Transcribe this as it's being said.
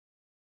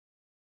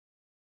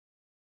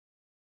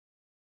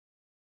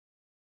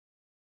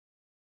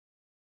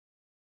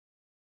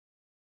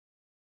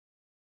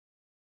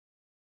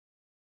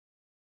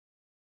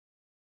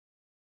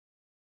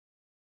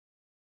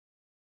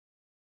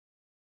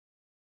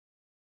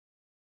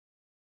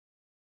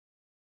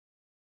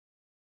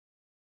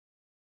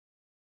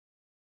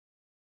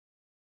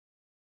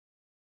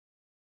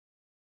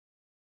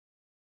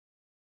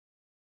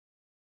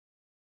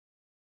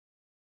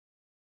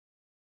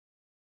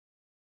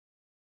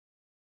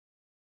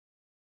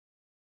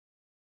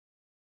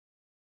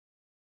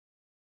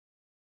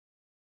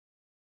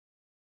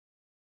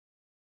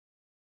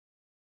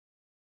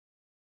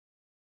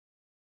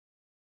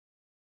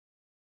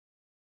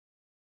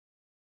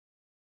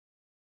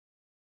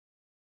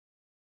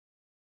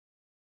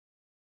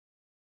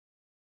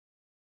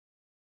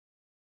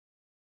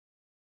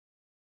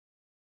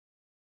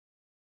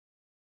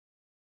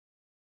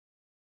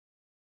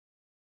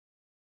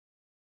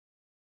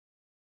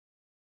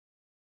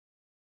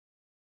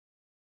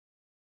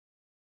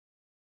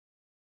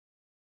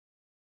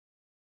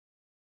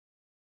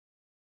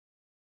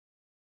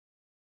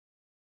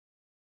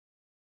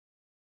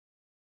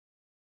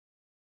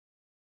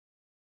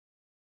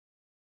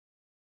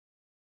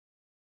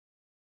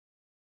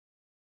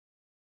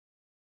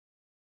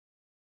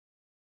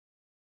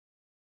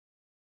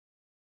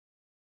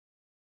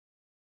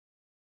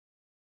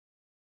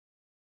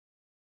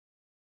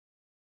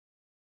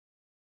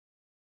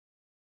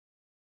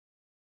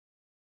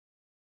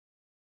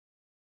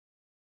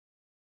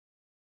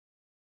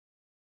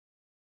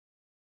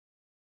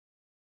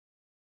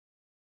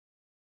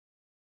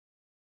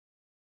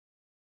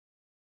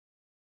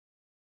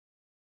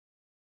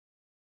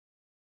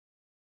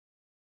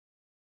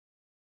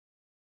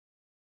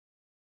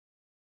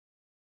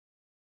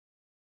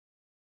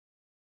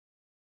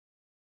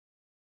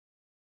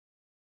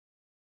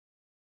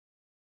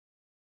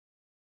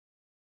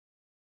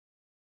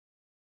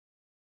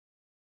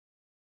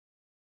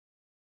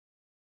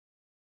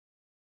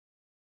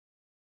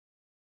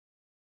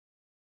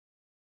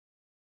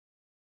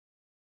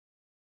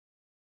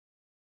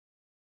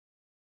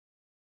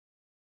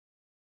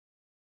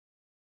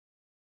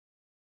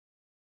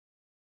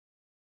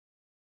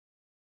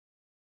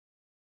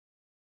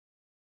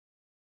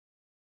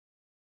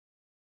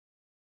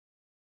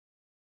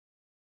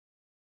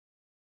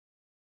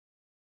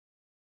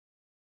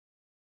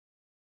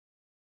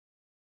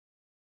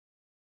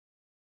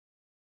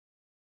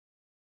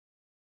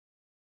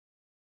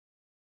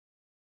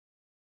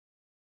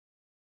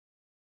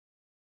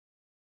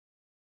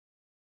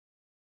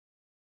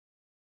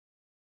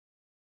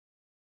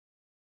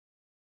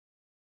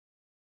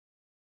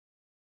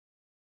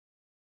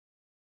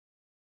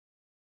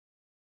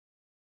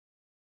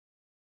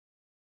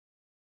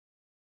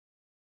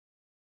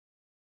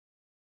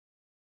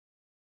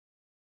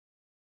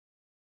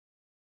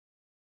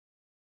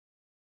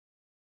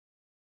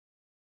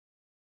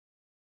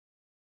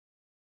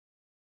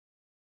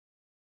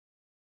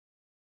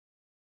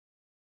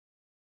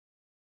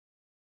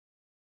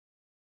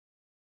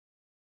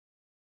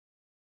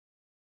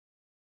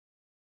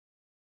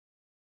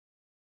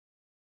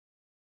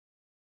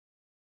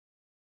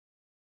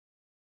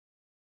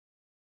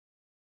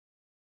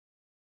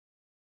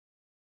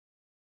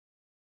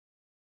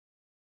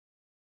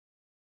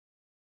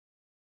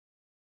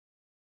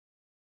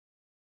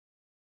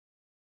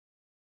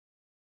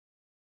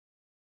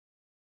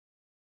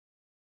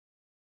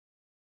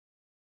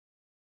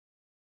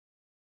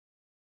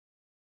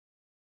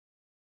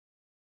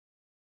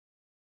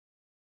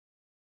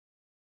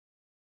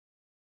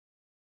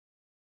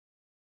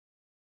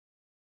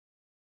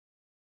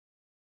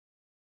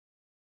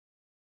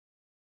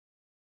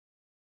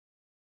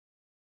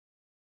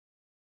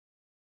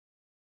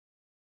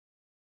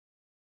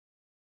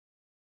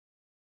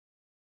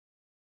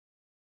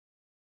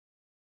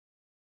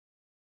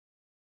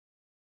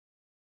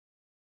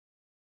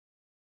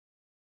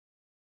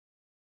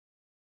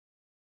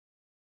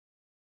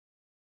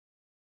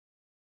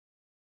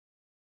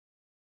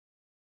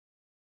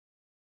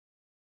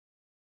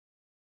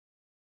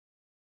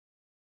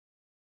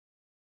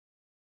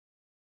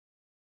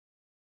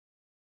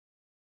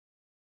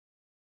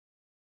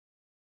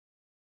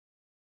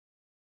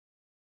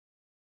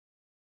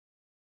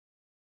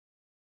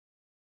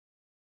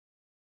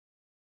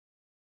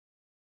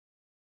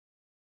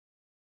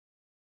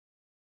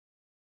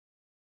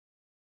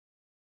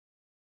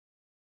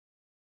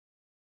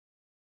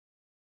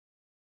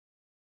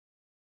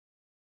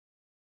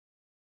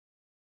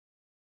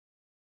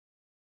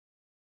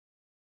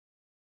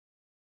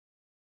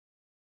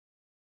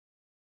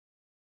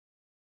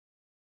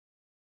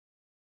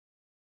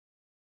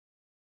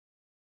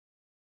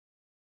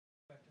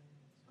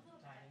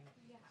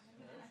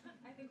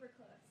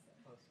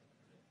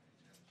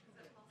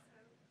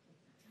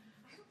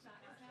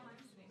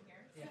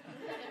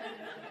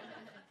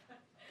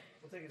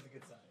take it as a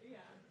good sign. Yeah.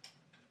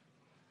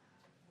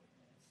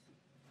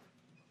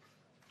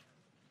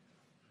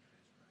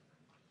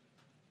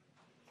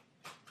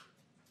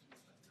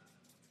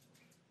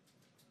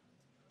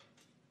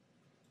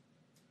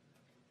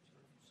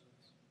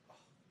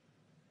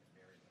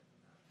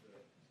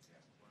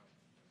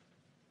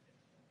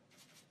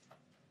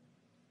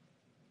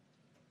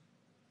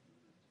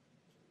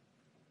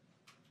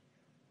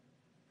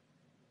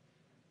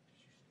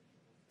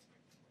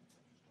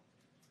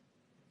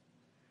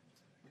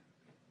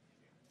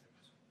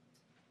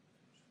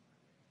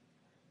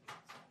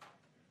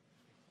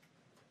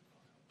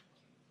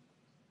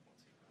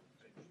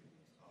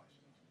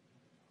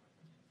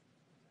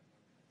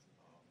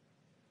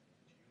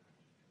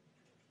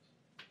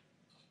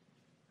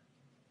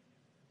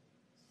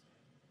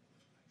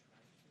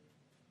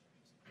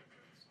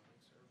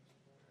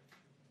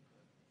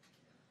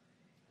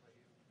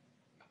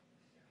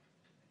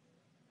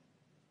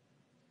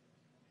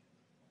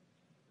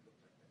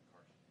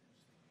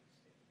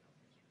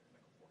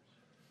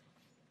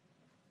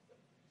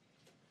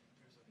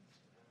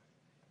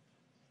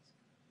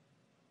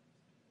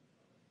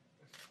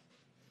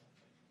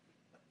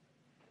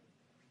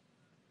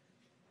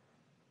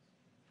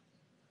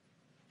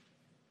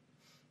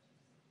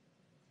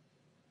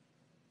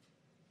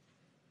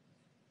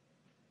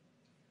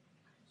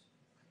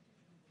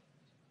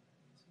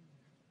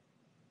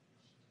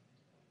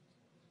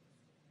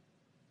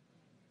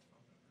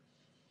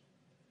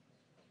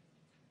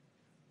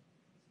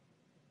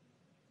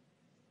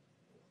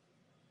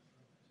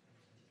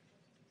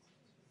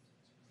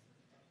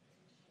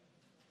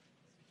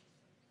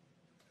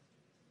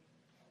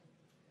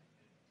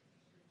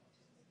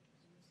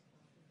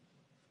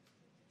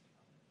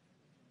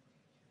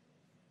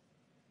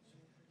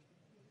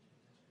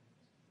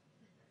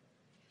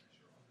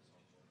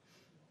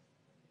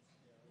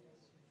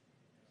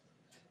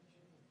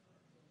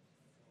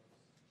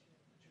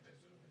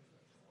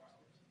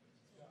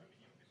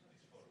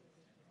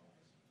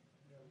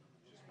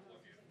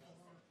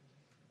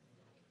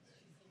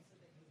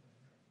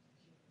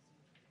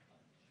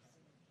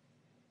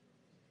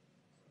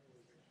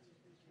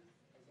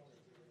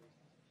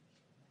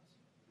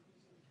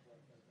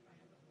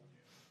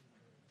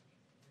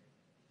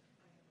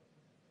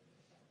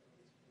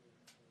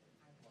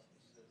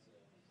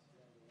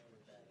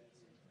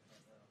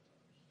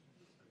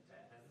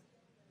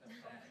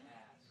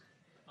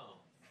 Oh.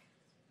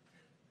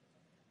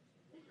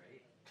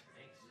 Great.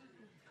 Thanks.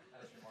 That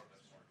was your mark this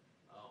morning.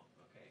 Oh,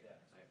 okay. Yeah.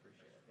 I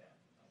appreciate it. Yeah.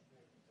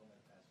 Don't let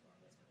it pass on.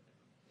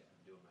 Yeah,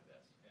 I'm doing my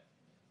best. Yeah.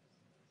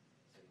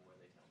 Sitting where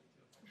they tell me to.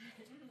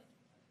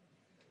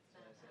 It's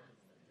not fast,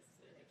 but this is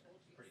where they told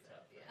you. Pretty so,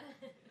 tough. Yeah.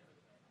 Right?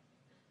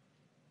 Yeah.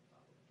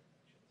 Follow the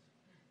directions.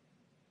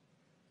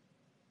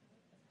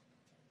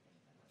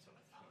 That's what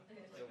I thought. I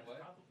was The like, what? that's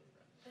probably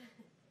right.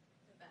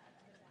 The bad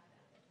at it.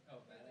 Oh,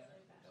 bad at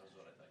it? That was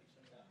what I thought you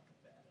said. No.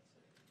 Bad at it.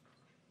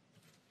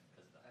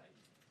 Because of the height.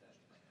 That's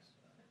nice.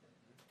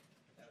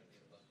 That would be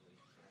a lovely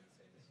thing to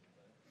say this,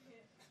 but.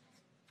 Yeah.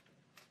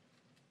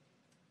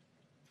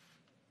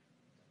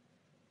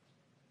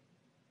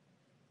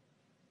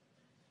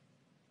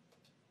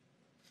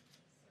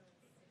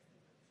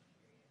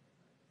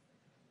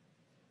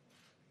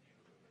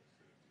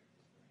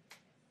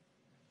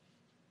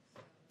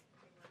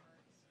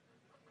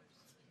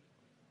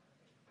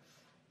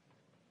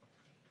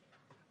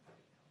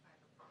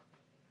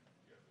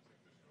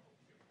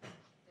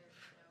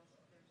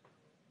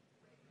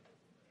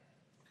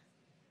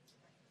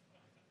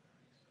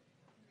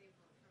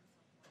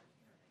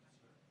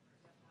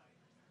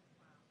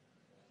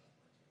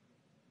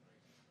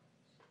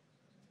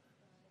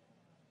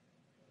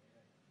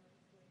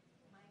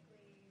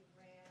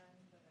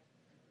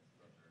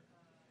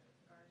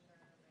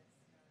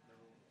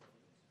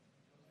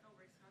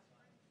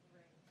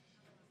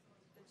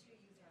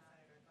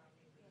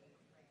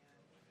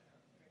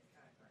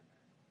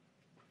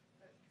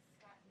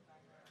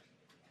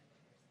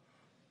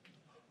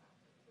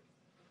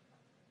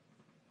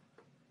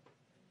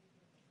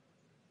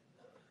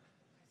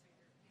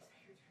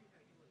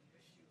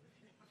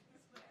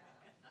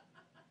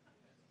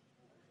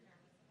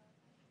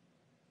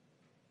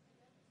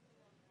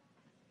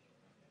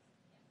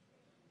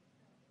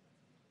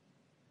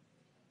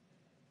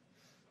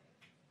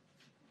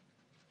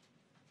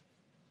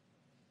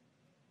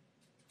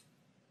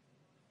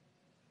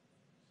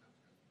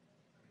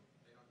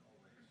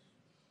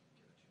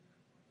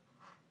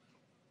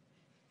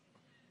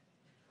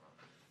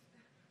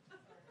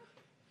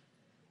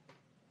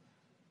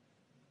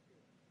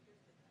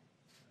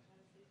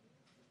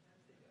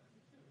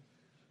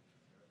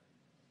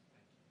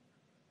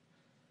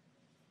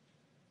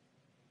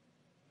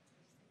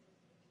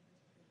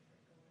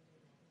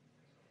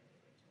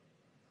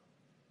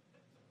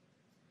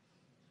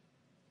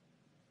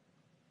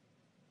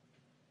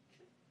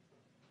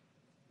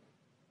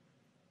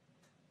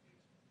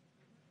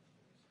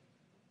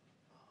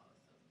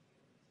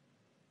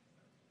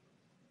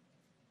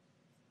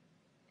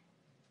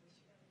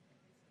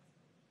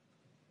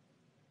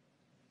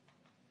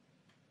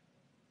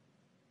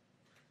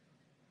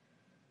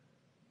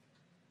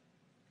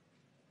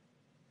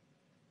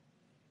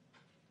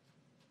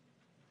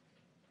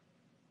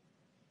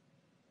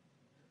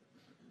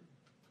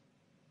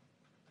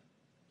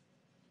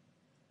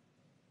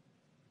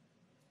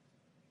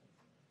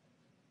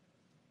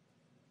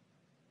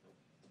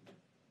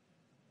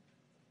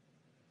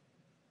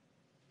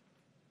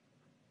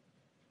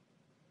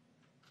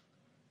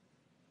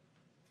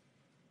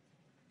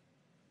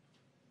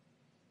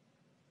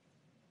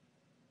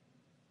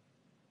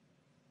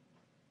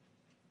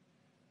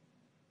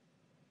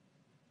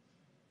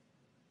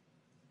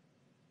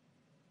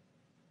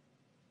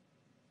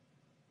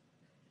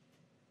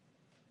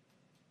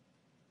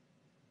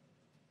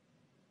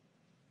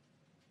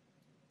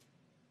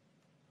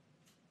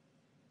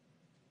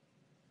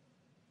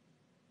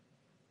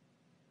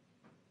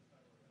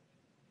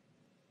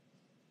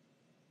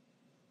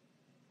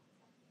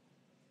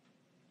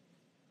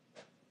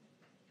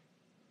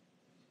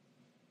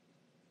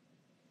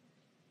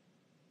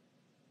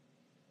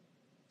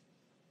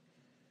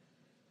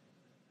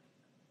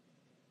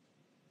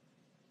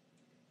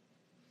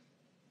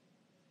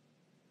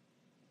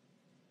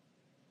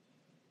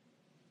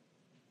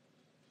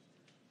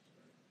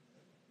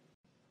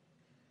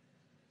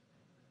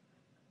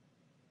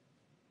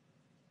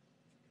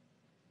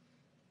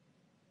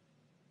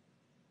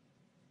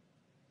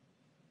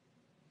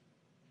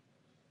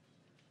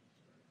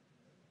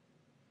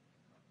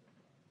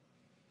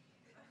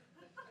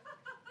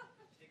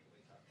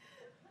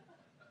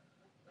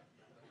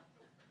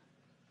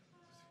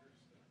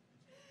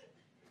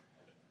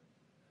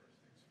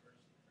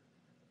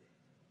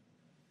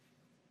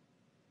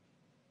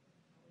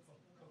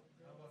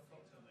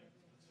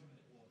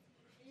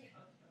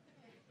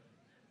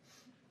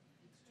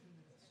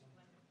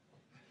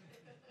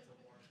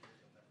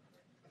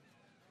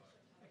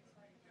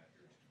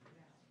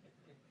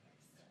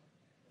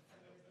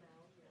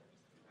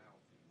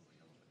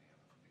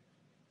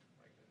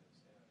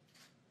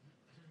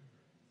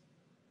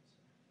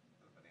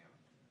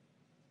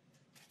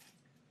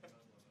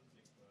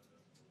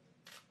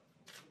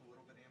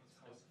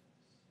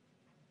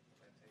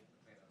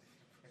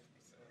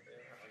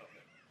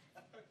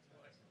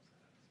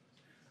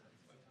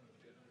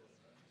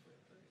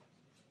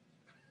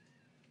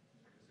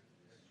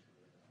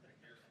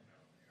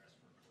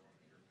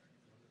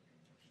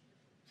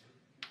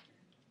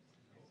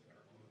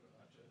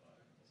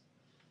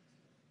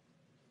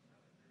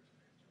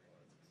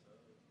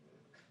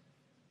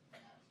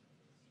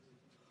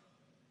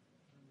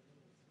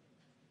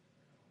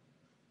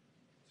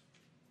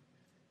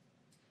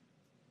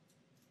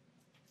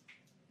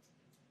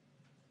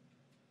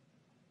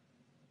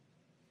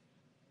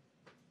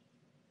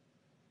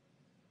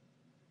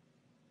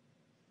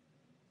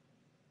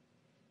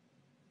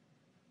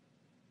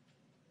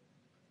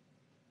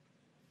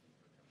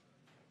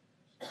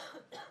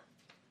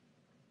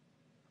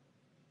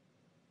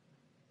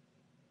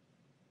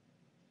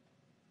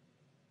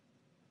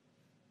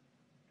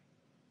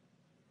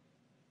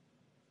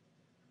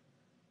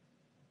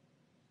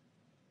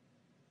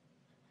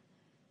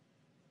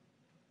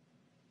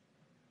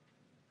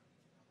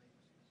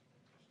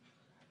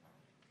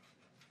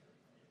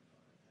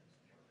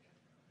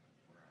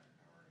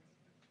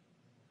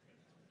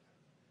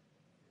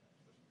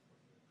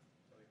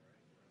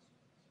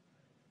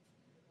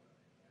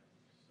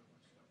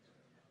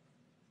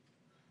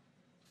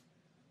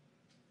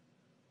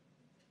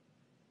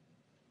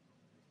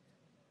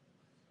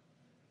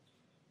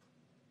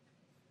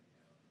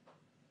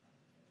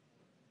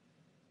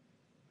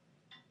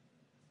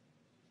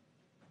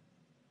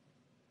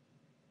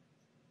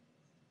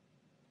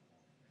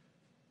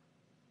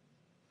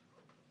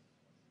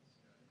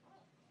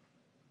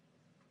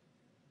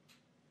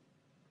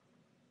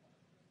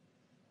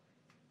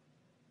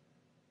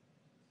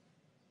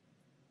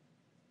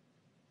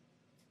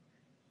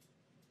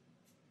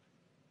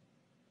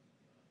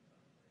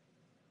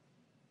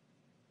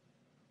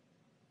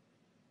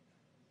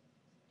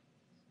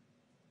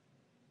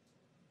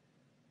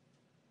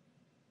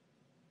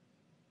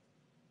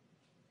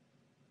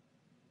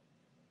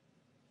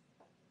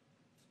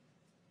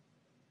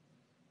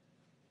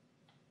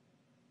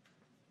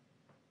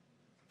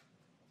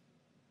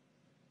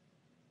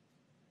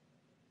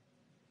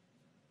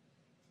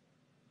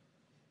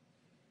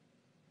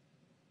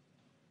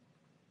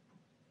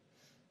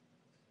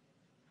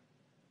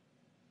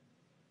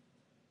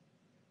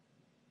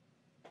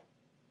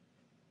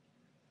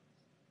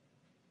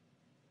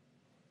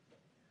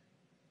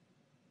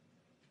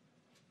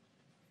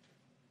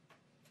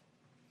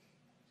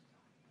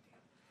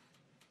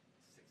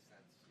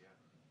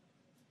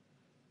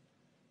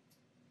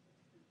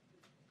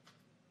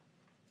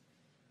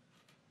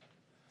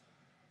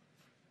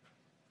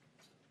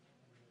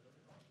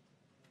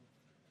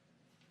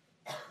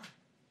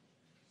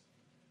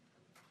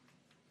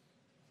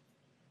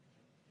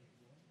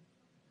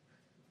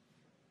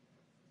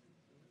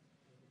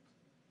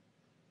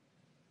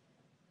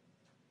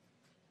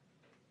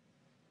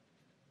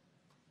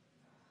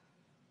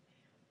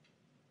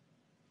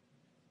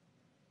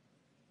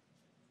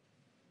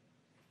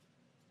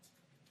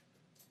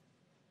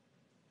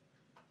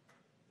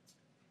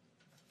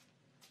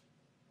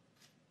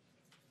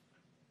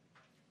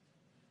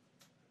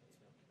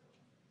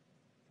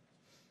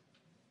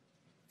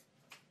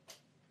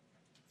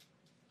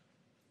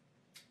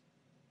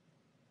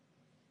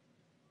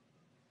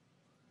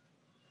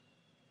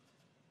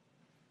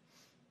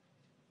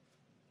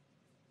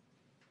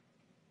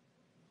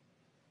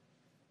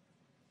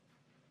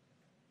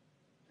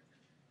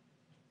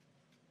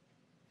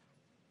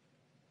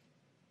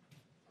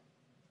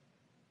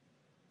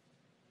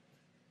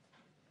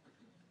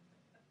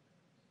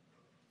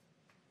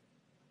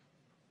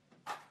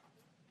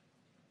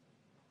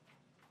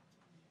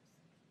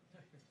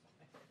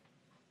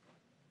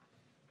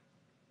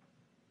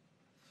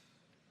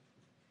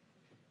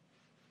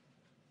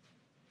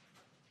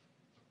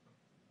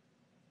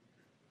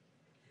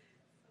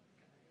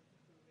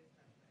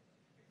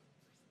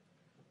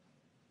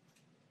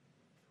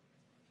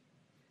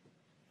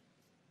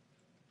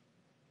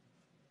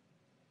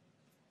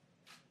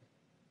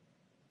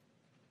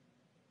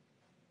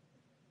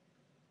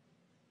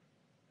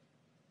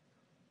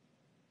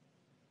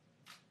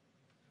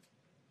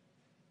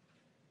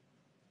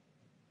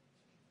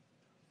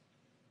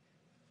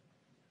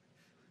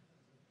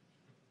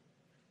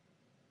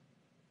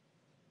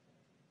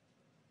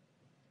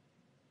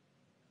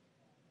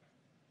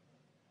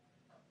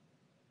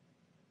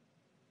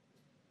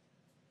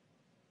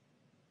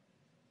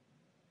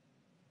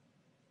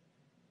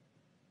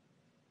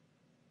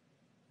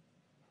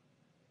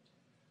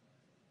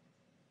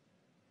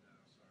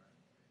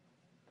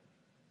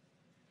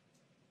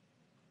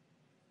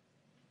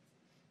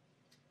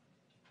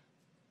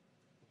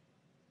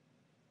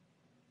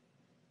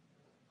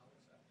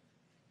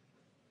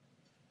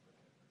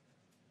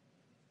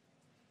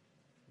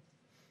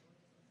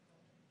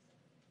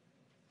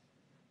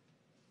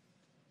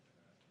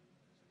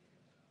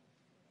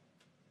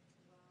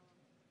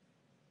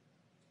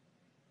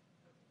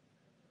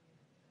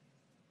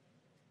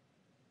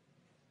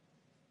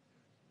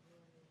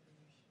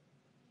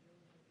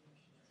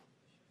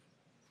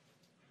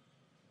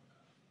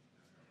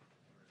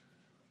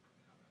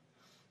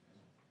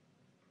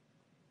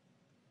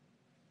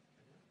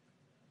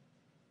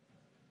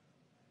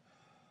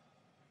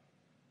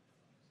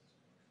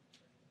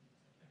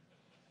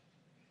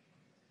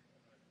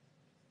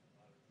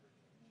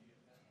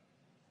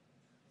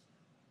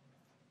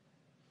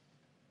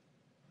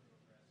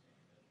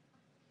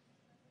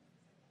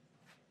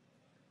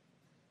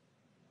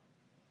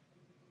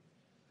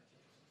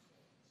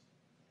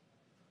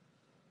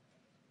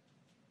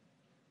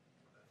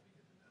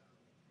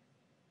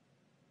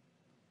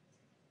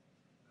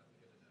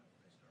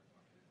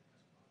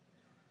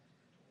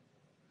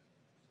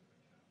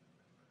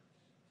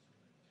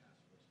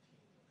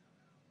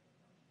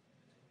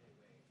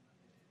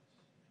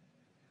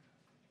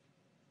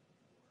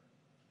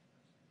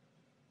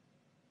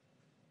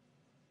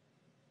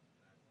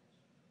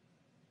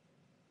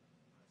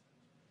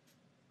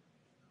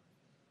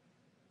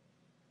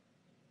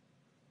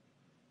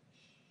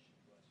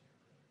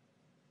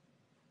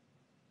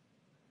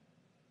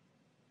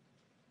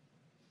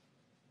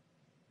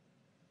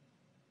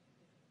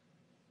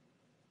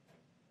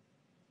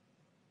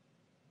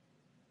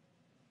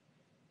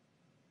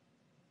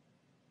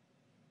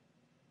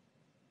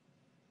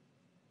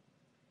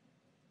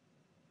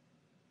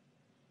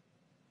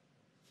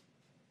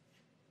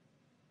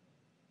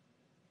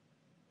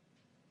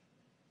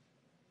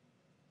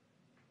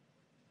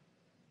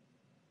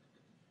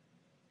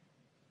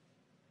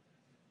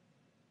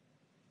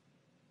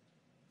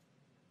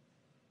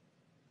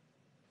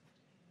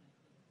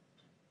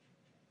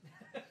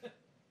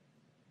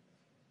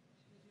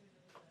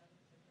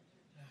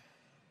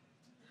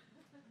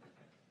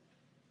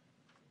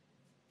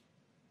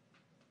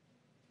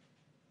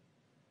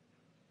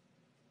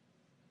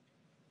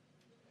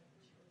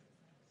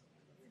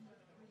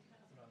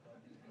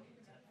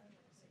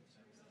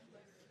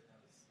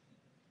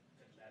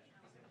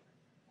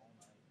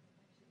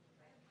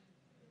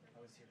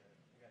 was here.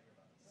 I got here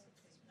about 6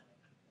 this morning,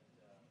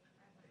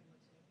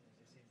 and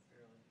they seemed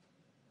fairly.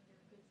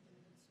 They're good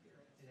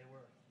spirits. They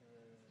were. They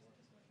really were.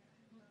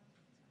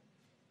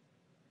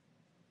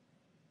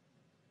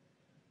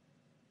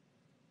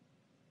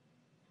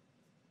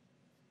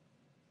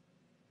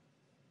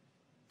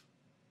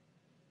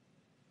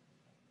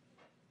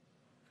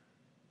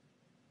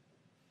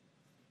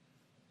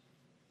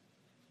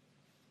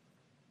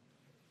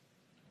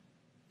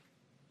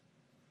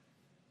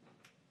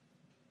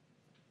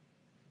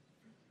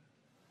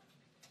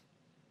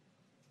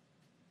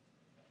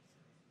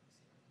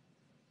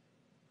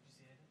 Did you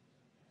see anything?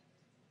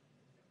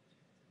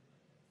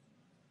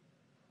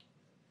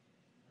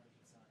 Not a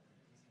good sign.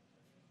 He's gonna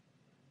touch me.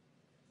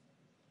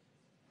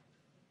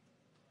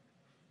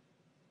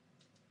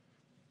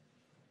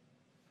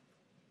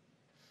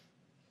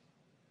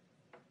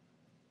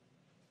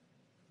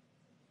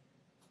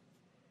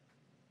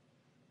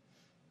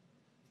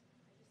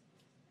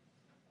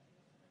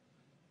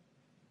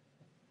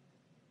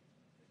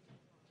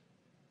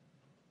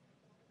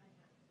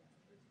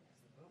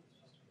 The boat was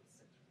supposed to be at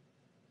 6.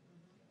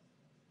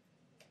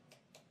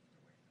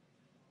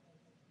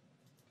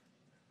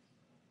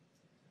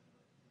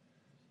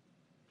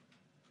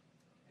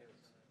 It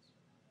was.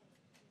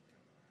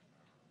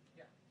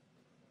 Yeah.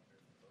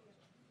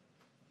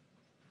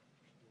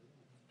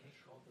 Can't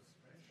call the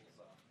specials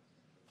off.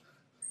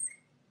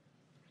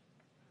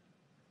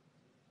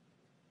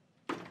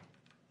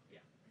 Yeah.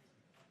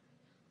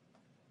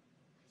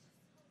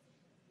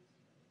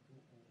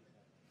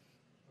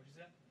 What'd you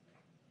say?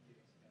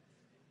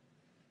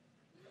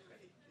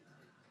 Okay.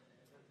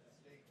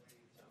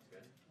 Sounds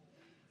good.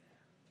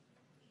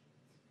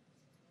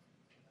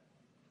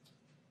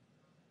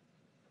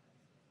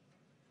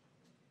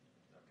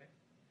 Okay.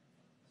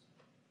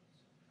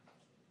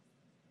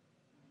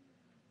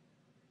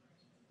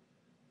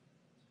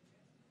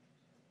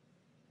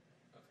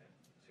 Okay,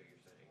 so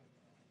you're saying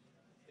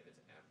if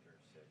it's after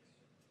 6,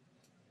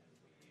 and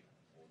we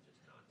will just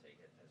not take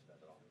it as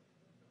fed at all?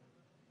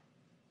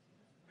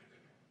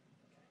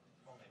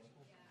 Only.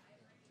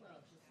 Well,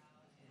 just,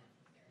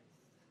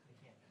 They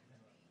can't.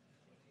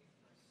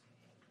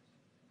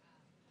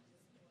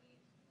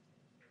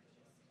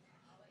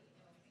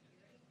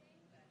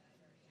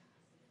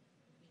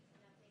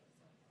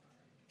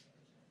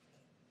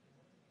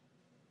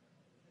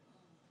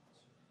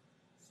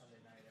 Sunday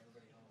night,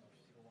 everybody home.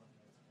 People want to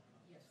know what's going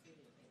on. yes, they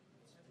do. You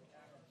don't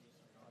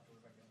have to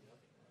worry about getting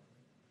looking.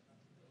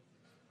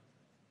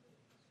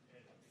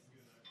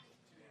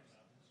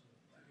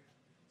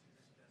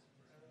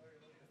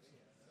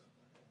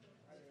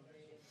 Are they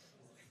rated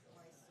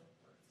twice so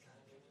far? It's got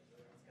to be.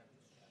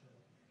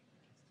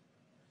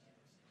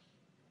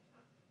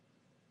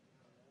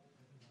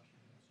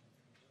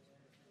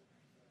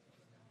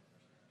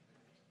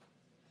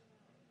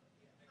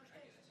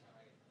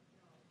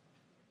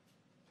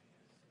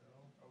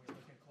 Are we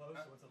looking close?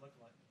 What's it look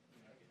like?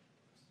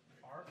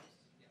 Arc?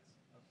 Yes.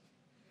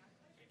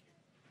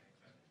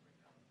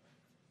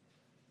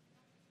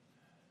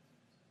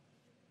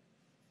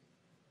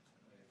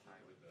 I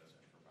would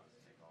propose to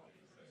take all of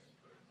these things,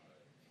 but it's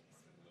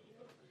a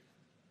little bit of a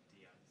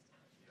Dion's.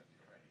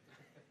 right.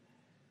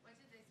 What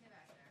did they say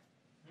back there?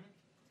 Hmm?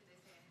 Did they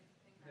say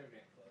anything They're back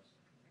there? getting close.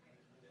 Okay.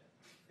 Yeah.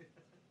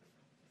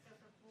 So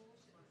for pool,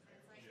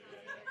 it's like Yeah,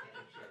 how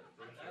for sure.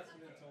 That's what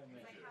they told me.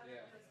 it's like how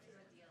Yeah. they're supposed to do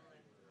a deal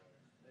and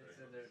They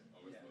said they're,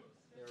 Always yeah, close.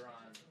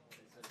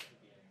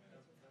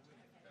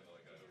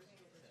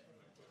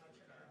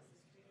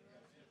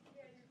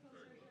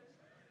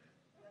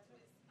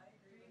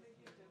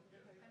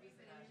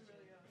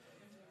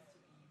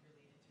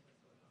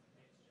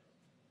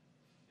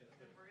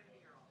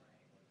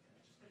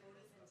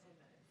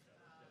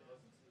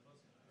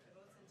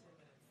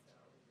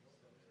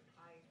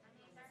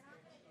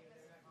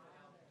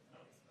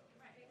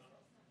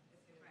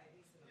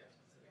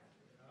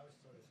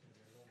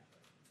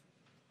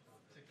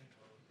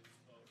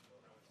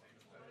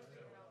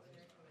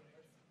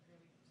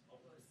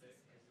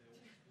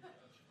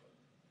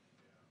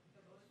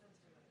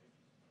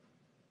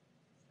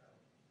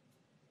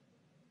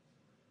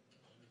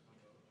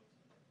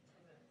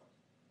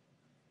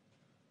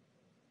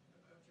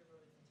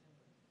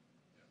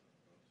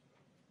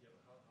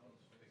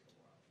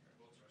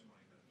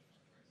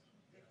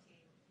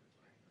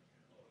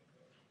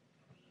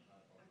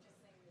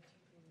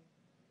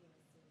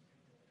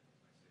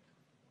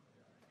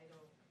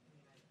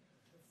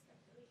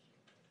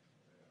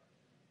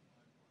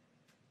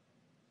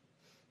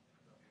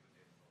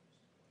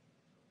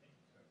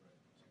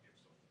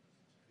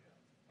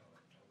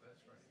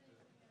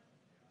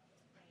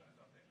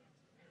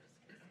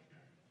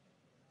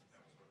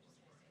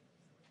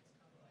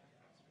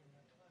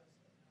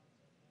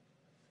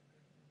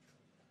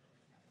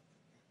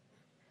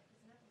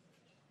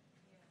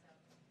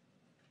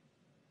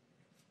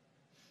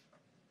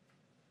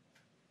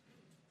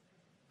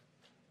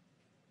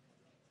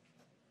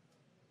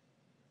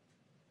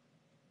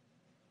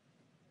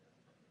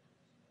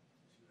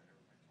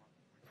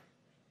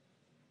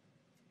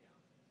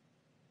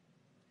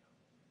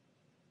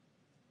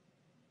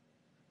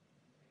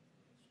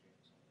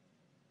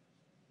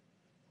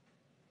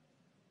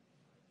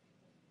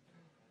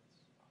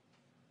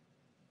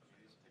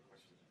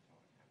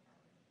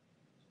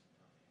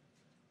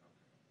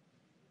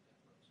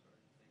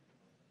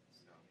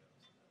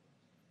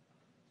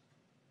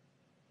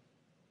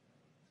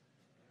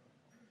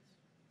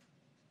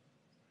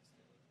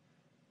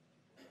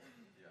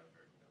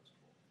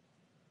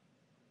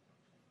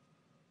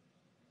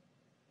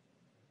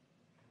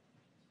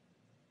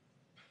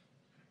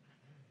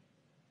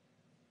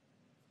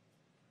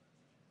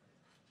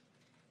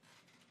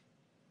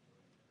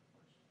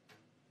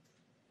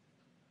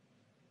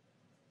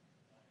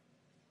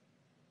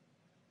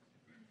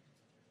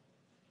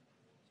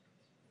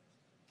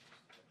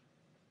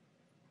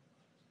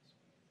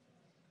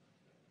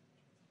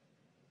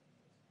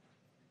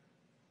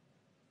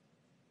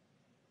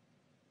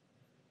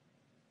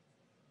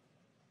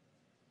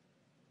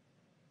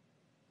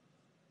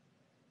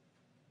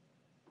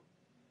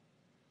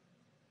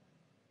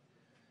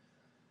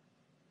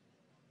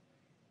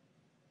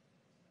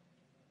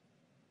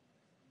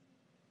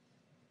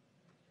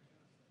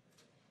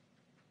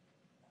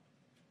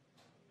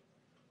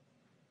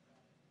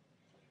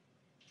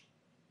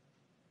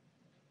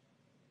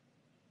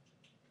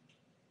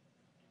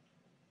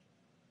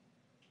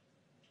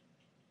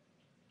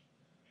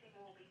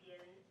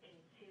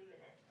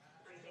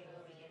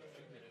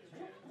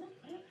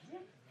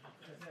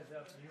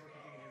 New York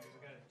can take it here because we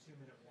got a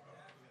 2-minute one.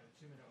 We got a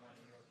 2-minute one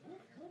in New York. Can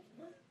take it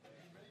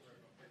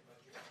here.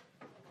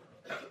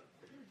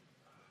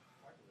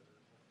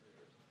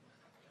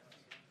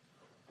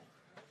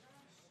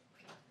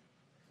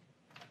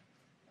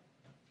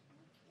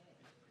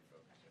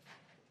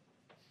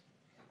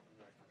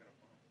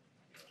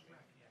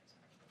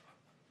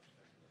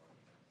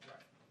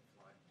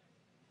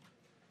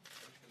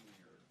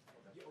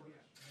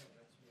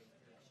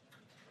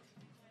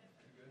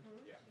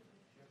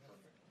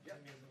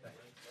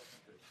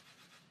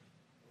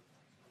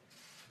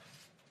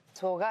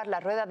 Su hogar la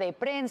rueda de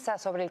prensa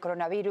sobre el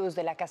coronavirus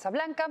de la Casa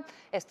Blanca.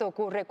 Esto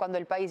ocurre cuando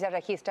el país ya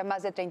registra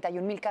más de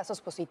 31,000 casos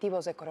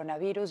positivos de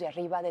coronavirus y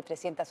arriba de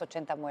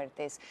 380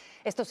 muertes.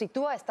 Esto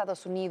sitúa a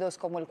Estados Unidos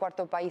como el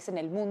cuarto país en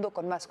el mundo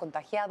con más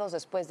contagiados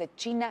después de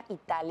China,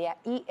 Italia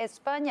y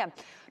España.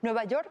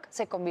 Nueva York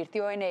se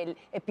convirtió en el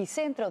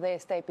epicentro de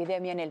esta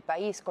epidemia en el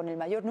país, con el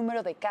mayor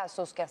número de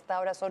casos, que hasta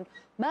ahora son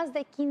más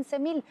de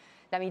 15,000.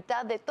 La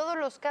mitad de todos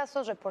los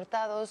casos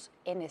reportados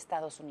en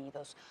Estados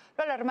Unidos.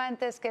 Lo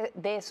alarmante es que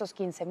de esos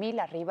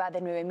 15,000, arriba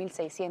de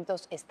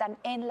 9,600 están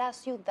en la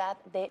ciudad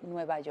de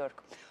Nueva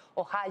York.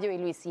 Ohio y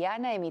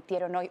Luisiana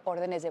emitieron hoy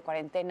órdenes de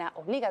cuarentena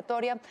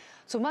obligatoria,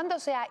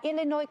 sumándose a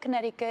Illinois,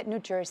 Connecticut,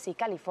 New Jersey,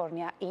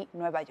 California y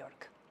Nueva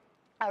York.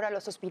 Ahora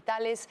los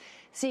hospitales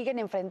siguen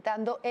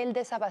enfrentando el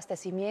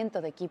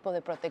desabastecimiento de equipo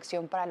de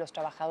protección para los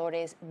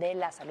trabajadores de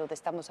la salud.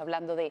 Estamos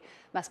hablando de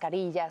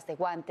mascarillas, de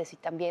guantes y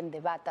también de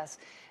batas.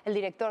 El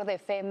director de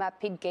FEMA,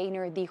 Pete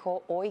Gaynor,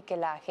 dijo hoy que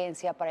la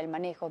Agencia para el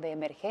Manejo de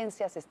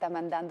Emergencias está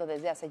mandando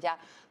desde hace ya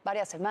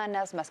varias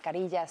semanas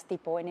mascarillas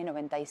tipo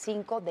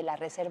N95 de la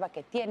reserva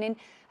que tienen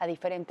a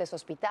diferentes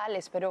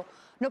hospitales, pero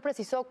no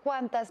precisó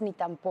cuántas ni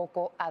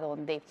tampoco a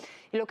dónde.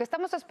 Y lo que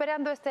estamos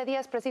esperando este día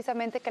es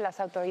precisamente que las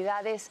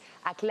autoridades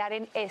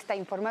aclaren esta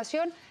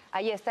información.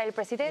 Ahí está el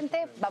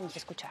presidente. Vamos a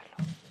escucharlo.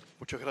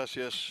 Muchas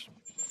gracias.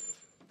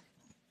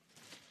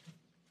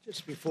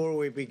 Just before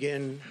we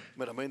begin,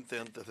 Meramente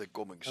antes de I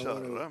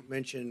comenzar, want to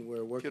mention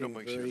we're quiero working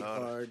very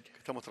mencionar hard que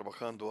estamos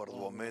trabajando on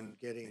arduamente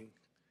getting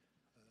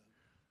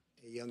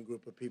a young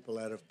group of people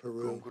out of con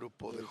un Peru.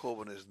 grupo de We've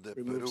jóvenes de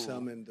removed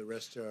some Perú. and the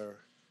rest are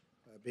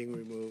being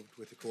removed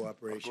with the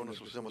cooperation Algunos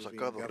of los the hemos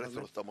Peruvian sacado, el resto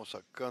lo government. estamos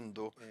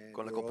sacando And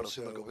con la we're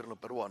cooperación del also gobierno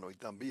peruano y dealing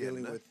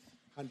también with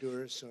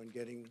Honduras on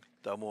getting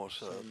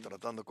estamos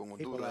tratando con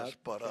people Honduras out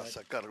para that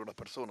sacar a algunas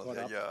personas caught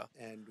de up, allá,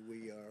 and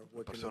we are working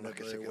on personas that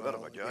que se very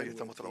quedaron well. allá, y Again,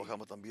 estamos with the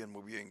trabajando también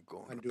muy bien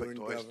con Honduran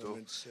respecto a esto,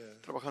 government's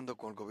trabajando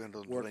con el gobierno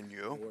work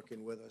hondureño,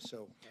 working with us,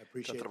 so I están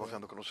appreciate that.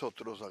 trabajando con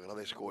nosotros,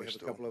 agradezco We have a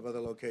esto. couple of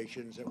other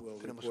locations that we'll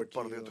Tenemos un report to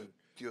par de you, otros and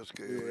sitios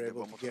que we were les able to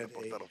vamos a get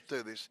reportar a a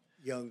ustedes,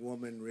 young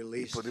woman y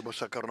released pudimos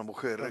sacar a una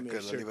mujer from que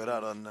a la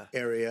liberaran certain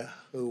area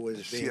who de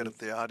was being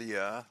cierta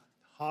área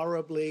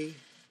horribly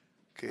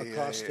que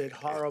accosted,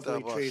 horribly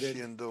estaba treated.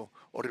 siendo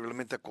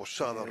horriblemente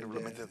acosada, And,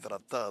 horriblemente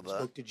tratada.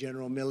 Spoke to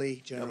General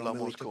Milley. General Milley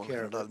Hablamos took con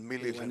care of General it.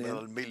 Milley, We el went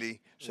General in,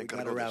 Milley se we got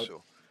encargó her de out,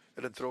 eso.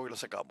 Él entró y la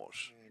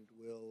sacamos. and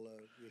we'll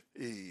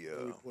Y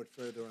report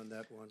further on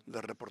that one.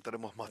 le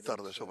reportaremos más But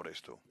tarde it's, sobre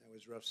esto. That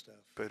was rough stuff.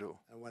 Pero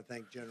I want to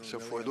thank General eso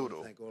Milley. fue I want to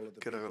duro. thank all of the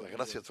Quiero dar people las who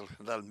gracias al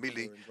General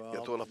Milley were y a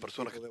involved todas las and the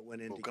personas que people that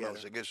went in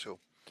involucradas together. en eso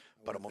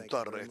I para wanna thank you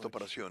montar very esta much.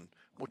 operación.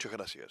 Muchas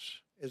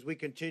gracias. As we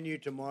continue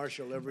to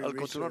marshal every Al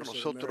continuar resource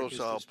at nosotros America's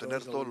a obtener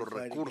disposal todos in los the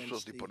fight recursos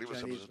against the disponibles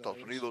en los Chinese Estados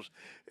virus, Unidos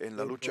en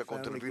la we're lucha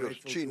contra el profoundly virus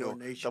grateful to chino, our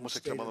nation's estamos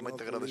state and extremadamente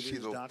local leaders,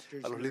 agradecidos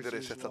doctors, a los líderes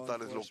nurses, law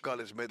estatales, enforcement,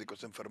 locales,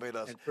 médicos,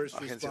 enfermeras, and first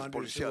agencias responders who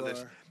policiales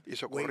are y waging this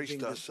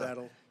socorristas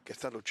battle que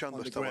están luchando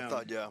on the esta ground.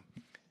 batalla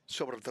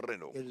sobre el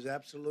terreno. It is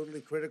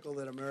absolutely critical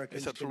that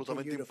Americans Es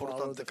absolutamente continue to follow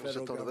importante the que los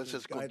federal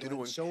estadounidenses government's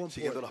continúen guidelines so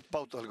siguiendo las important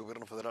pautas del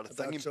gobierno federal. Es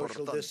tan about social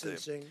importante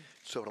distancing,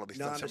 sobre el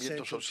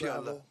distanciamiento non-essential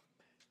social, travel,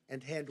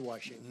 and hand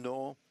washing.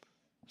 no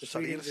Defeating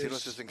salir si no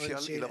es this esencial y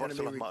unseen lavarse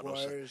las enemy manos.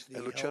 requires the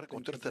El luchar help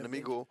contra and este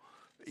commitment enemigo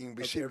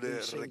invisible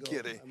every single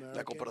requiere la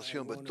American.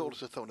 cooperación I de want todos los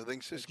to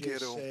estadounidenses. just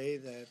Quiero say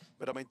that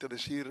meramente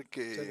decir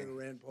que Senator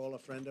Rand Paul, a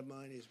friend of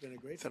mine, he's been a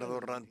great friend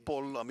senador of Rand mine.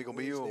 Paul, amigo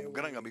Always mío, there un when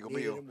gran we amigo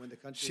needed mío, him, when the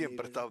country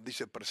siempre needed him.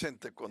 dice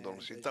presente cuando lo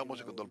And as you necesitamos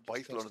y know, cuando el he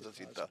país lo tested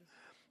necesita.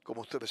 positive.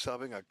 Como ustedes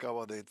saben,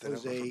 acaba de tener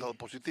un José resultado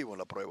positivo en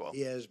la prueba.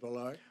 Diaz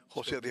Balart,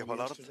 José spoke to Díaz him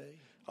Balart, yesterday,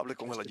 hablé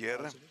con él tested ayer,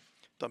 positive.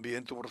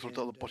 también tuvo un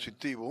resultado And,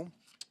 positivo.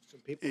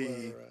 Some people Y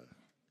are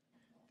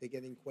they're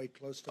getting quite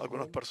close to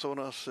algunas home.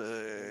 personas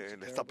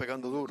le está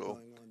pegando duro.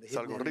 Es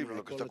algo horrible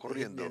lo que está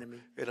ocurriendo.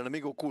 El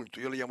enemigo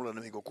oculto, yo le llamo el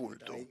enemigo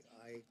oculto.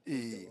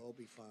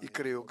 Y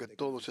creo que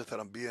todos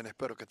estarán bien,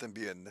 espero que estén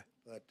bien.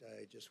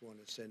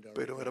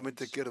 Pero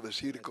realmente quiero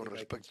decir con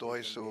respecto a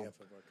eso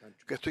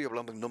que estoy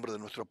hablando en nombre de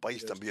nuestro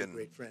país también.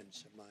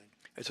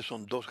 Esos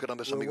son dos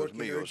grandes amigos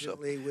míos.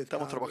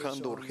 Estamos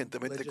trabajando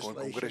urgentemente con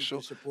el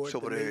Congreso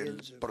sobre el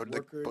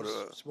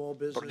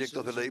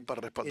proyectos de ley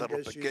para respaldar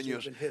los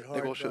pequeños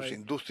negocios,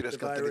 industrias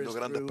que han tenido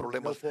grandes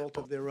problemas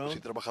y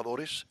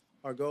trabajadores.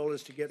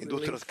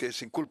 Industrias que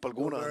sin culpa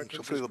alguna han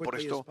sufrido por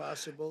esto.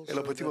 El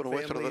objetivo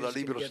nuestro del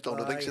alivio de los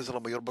estadounidenses es la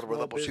mayor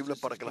brevedad posible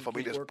para que las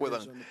familias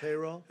puedan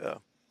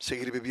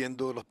seguir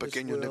viviendo, los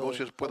pequeños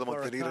negocios puedan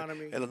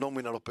mantener en la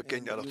nómina a los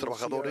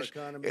trabajadores.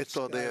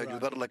 Esto de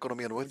ayudar a la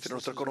economía nuestra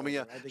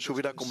economía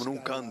subirá como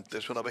nunca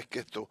antes una vez que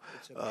esto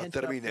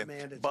termine.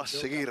 Va a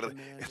seguir,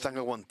 están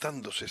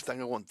aguantándose.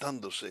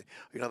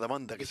 Hay una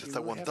demanda que se está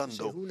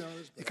aguantando.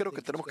 Y creo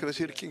que tenemos que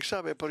decir, quién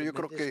sabe, pero yo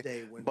creo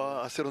que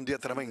va a ser un día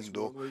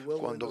tremendo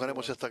cuando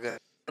ganemos esta guerra.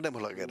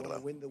 Ganemos la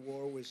guerra.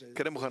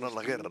 Queremos ganar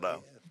la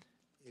guerra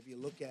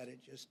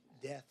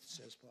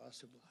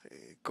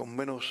con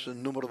menos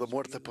número de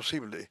muertes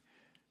posible.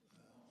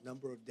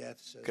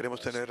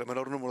 Queremos tener el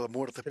menor número de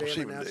muertes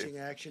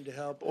posible.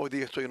 Hoy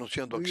día estoy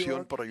anunciando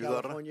acción para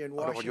ayudar a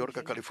Nueva York,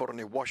 a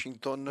California y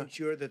Washington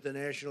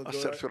a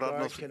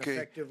cerciorarnos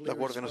que la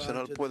Guardia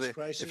Nacional puede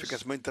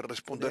eficazmente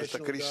responder a esta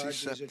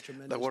crisis.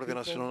 La Guardia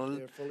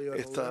Nacional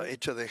está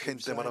hecha de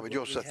gente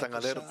maravillosa, están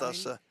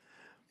alertas.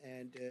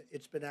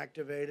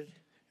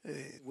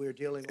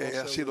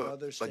 Ha sido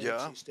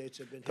allá.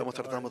 Estamos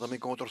tratando también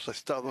con otros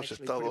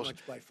estados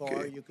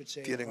que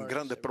tienen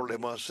grandes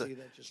problemas.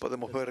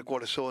 Podemos ver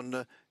cuáles son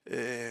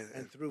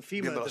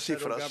viendo las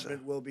cifras.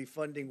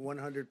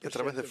 A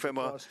través de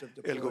FEMA,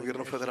 el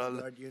gobierno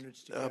federal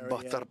va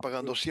a estar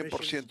pagando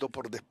 100%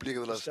 por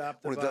despliegue de las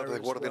unidades de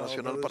Guardia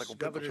Nacional para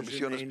cumplir con sus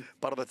misiones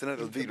para detener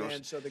el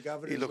virus.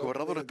 Y los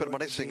gobernadores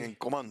permanecen en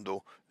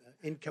comando.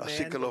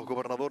 Así que los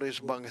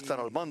gobernadores van a estar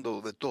al mando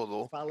de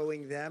todo.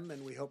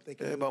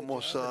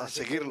 Vamos a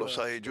seguirlos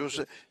a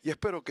ellos y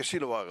espero que sí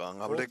lo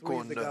hagan. Hablé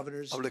con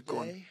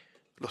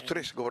los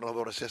 3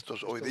 gobernadores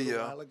estos hoy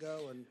día,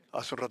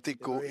 hace un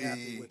ratico,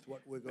 y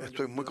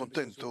estoy muy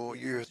contento. Y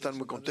ellos están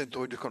muy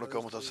contentos ellos con lo que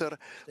vamos a hacer,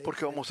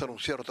 porque vamos a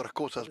anunciar otras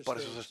cosas para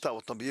esos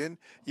estados también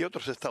y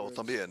otros estados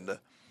también.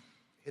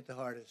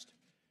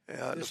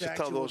 Los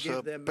estados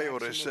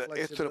peores.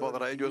 Esto le va a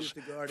dar a ellos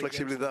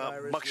flexibilidad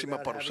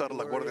máxima para usar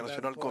la Guardia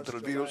Nacional contra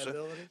el virus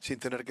sin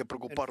tener que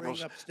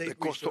preocuparnos de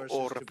costo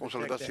o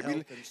responsabilidad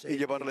civil y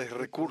llevarles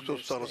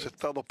recursos a los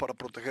estados para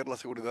proteger la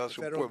seguridad de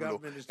su pueblo.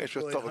 En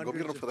su estado, el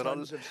gobierno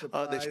federal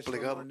ha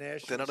desplegado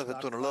centenares de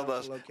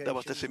toneladas de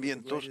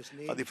abastecimientos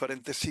a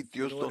diferentes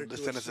sitios donde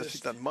se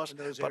necesitan más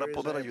para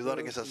poder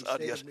ayudar en esas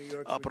áreas.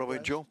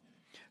 Aprovecho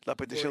la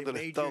petición del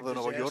Estado de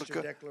Nueva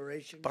York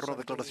para una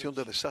declaración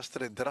de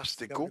desastre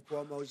drástico,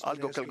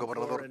 algo que el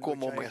gobernador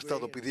Cuomo me ha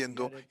estado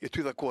pidiendo y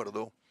estoy de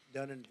acuerdo.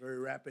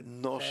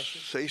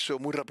 Se hizo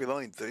muy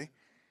rápidamente.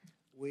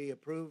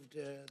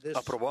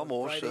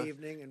 Aprobamos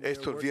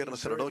esto el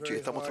viernes en la noche y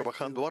estamos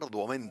trabajando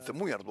arduamente,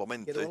 muy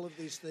arduamente,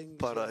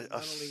 para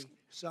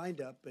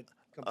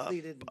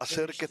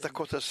hacer que estas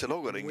cosas se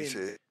logren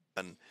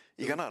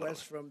y ganar.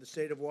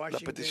 La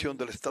petición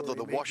del Estado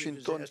de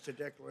Washington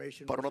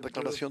para una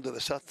declaración de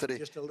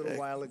desastre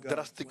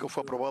drástico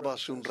fue aprobada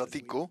hace un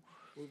ratico.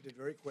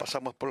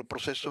 Pasamos por el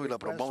proceso y la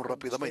aprobamos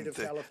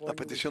rápidamente. La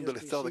petición del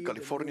Estado de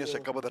California se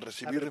acaba de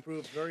recibir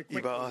y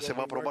se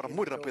va a aprobar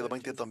muy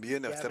rápidamente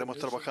también. Estaremos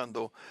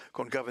trabajando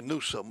con Gavin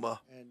Newsom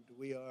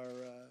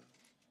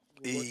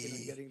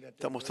y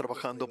estamos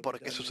trabajando para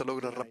que eso se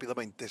logre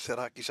rápidamente.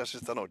 Será quizás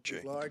esta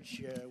noche.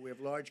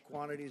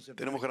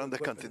 Tenemos grandes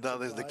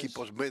cantidades de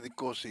equipos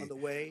médicos y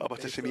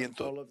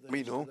abastecimiento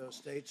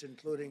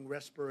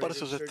para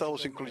esos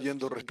estados,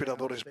 incluyendo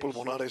respiradores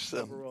pulmonares,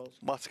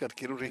 máscaras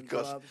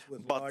quirúrgicas,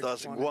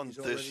 batas,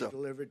 guantes.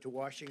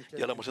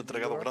 Ya le hemos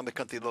entregado grandes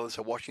cantidades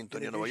a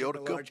Washington y a Nueva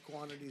York.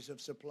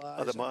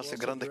 Además,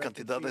 grandes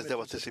cantidades de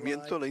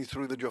abastecimiento. Le he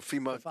instruido yo a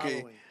FEMA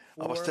que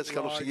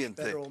abastezca lo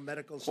siguiente: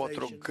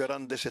 4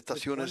 grandes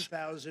estaciones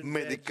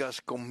médicas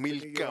con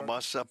 1,000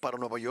 camas para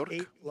Nueva York,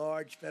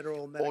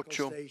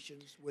 8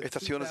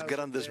 estaciones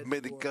grandes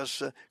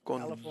médicas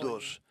con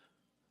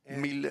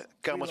 2,000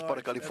 camas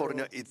para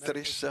California y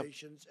 3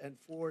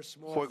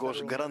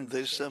 juegos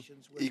grandes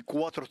y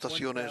 4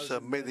 estaciones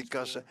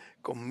médicas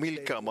con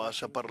 1,000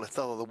 camas para el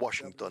estado de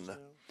Washington.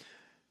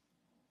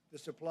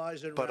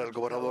 Para el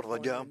gobernador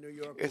de allá,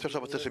 estos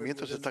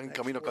abastecimientos están en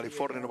camino a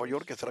California y Nueva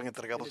York, que serán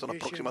entregados en las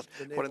próximas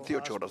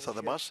 48 horas.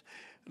 Además,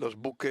 los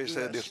buques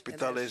de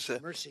hospitales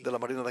de la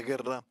Marina de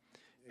Guerra,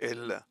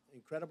 el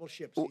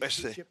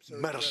U.S.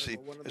 Mercy,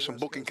 es un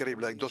buque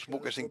increíble. Hay 2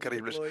 buques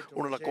increíbles,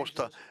 uno en la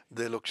costa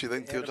del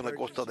occidente y otro en la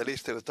costa del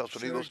este de Estados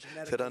Unidos.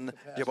 Serán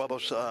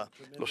llevados a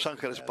Los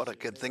Ángeles para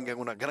que tengan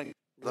una gran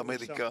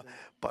médica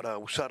para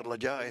usarla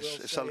ya.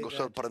 Es algo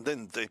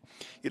sorprendente.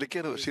 Y le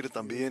quiero decir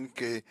también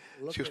que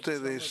si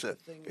ustedes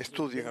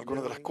estudian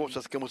algunas de las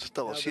cosas que hemos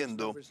estado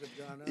haciendo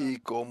y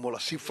cómo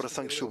las cifras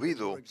han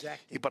subido,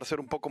 y para ser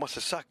un poco más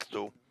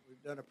exacto,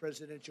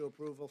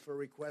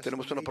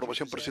 tenemos una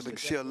aprobación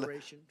presidencial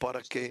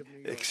para que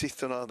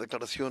exista una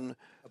declaración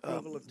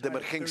de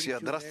emergencia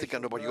drástica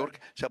en Nueva York.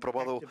 Se ha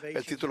aprobado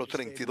el título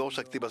 32,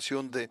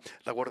 activación de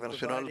la Guardia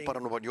Nacional para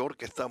Nueva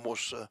York.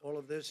 Estamos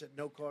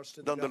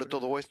dándole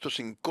todo esto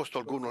sin costo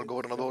alguno al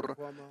gobernador.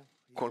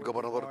 Con el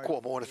gobernador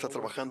Cuomo ahora está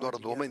trabajando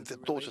arduamente.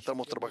 Todos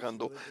estamos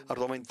trabajando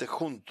arduamente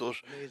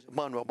juntos,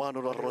 mano a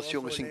mano. La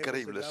relación es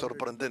increíble,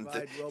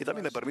 sorprendente. Y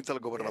también le permite al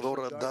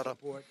gobernador dar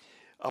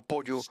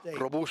apoyo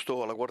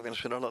robusto a la Guardia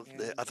Nacional,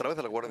 a través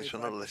de la Guardia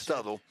Nacional del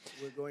Estado.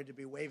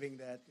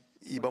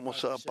 y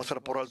vamos a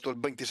pasar por alto el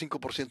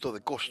 25%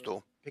 de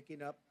costo.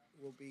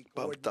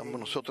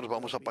 Nosotros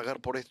vamos a pagar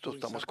por esto,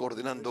 estamos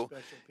coordinando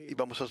y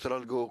vamos a hacer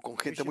algo con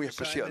gente muy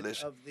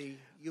especiales.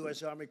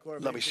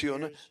 La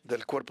misión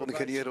del Cuerpo de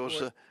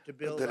Ingenieros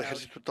del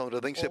Ejército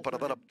estadounidense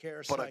para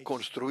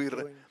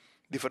construir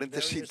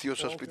diferentes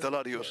sitios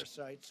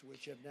hospitalarios,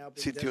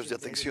 sitios de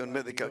atención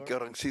médica que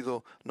han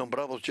sido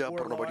nombrados ya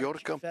por Nueva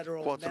York,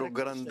 4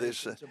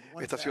 grandes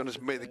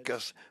estaciones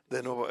médicas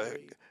de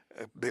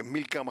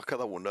 1.000 camas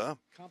cada una.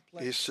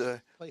 Es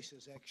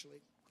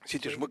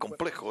sitios muy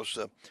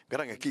complejos,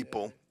 gran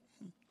equipo,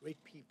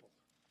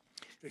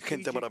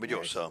 gente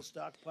maravillosa.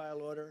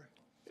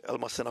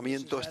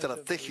 Almacenamiento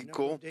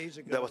estratégico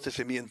de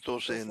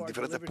abastecimientos en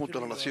diferentes puntos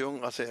de la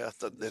nación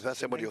desde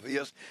hace varios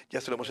días.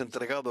 Ya se lo hemos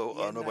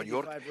entregado a Nueva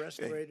York.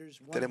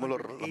 Tenemos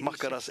las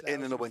máscaras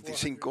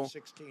N95,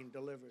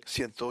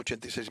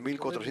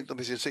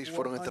 186.416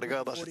 fueron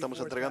entregadas. Estamos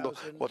entregando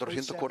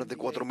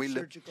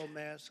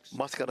 444.000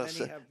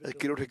 máscaras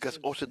quirúrgicas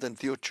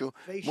O78.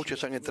 Muchas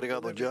se han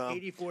entregado ya.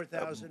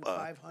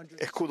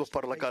 Escudos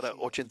para la cara,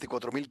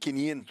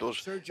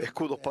 84.500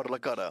 escudos para la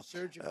cara.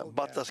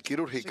 Batas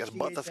quirúrgicas,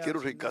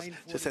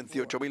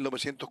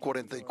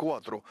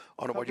 68.944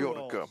 a Nueva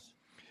York.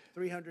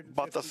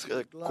 Batas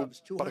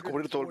para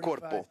cubrir todo el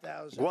cuerpo.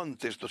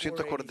 Guantes,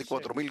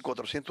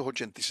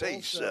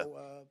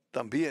 244.486.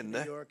 También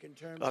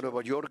a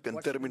Nueva York en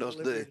términos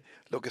de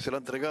lo que se le ha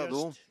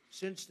entregado.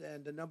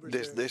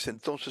 Desde ese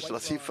entonces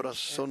las cifras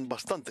son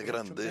bastante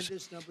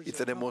grandes y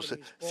tenemos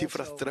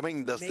cifras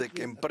tremendas de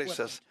que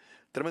empresas,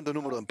 tremendo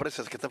número de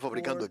empresas que están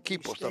fabricando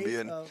equipos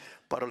también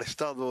para el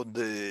estado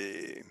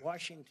de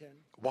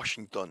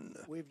Washington.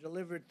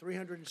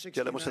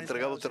 Ya le hemos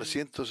entregado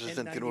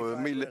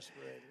 369.000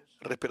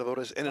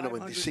 respiradores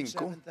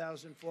N95,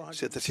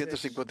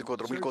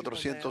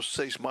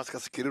 754.406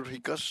 máscaras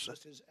quirúrgicas.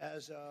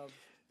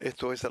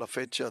 Esto es a la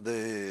fecha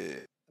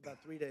de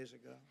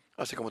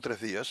hace como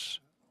 3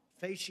 días.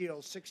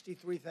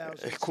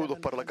 Escudos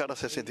para la cara,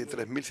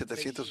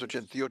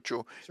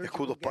 63.788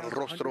 escudos para el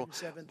rostro,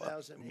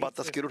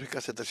 batas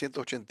quirúrgicas,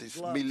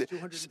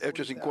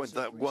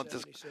 780.850,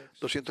 guantes,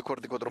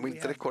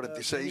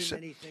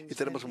 244.346, y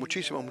tenemos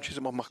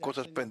muchísimas más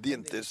cosas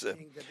pendientes.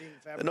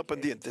 No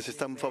pendientes, se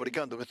están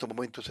fabricando en estos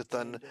momentos, se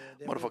están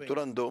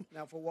manufacturando.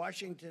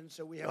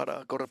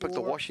 Ahora, con respecto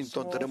a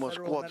Washington, tenemos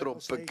 4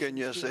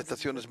 pequeñas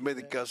estaciones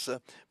médicas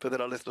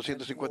federales,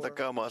 250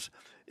 camas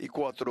y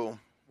 4.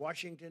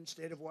 En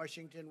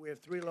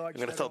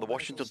el estado de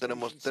Washington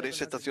tenemos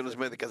 3 estaciones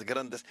médicas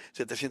grandes,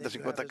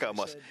 750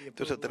 camas.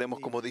 Entonces tenemos,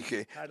 como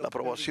dije, la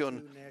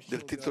aprobación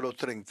del título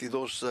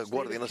 32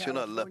 Guardia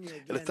Nacional.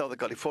 El estado de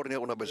California,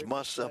 una vez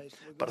más,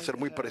 para ser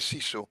muy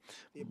preciso,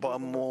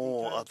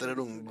 vamos a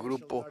tener un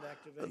grupo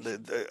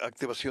de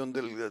activación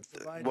del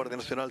Guardia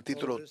Nacional,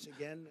 título,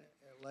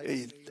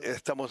 y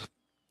estamos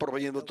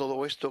proveyendo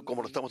todo esto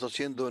como lo estamos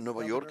haciendo en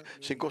Nueva York,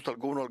 sin costo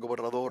alguno al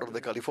gobernador de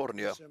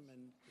California.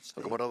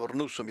 El gobernador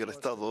Newsom y el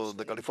estado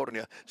de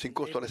California, sin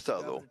costo al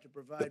estado,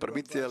 le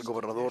permite al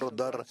gobernador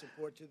dar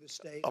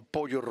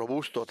apoyo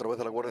robusto a través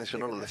de la Guardia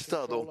Nacional al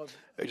estado.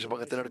 Ellos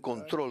van a tener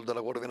control de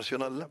la Guardia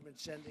Nacional.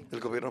 El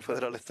gobierno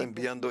federal está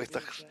enviando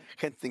esta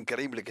gente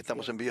increíble que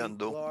estamos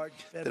enviando.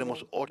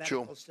 Tenemos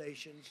 8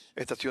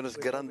 estaciones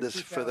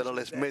grandes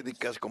federales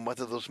médicas con más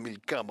de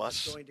 2.000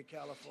 camas,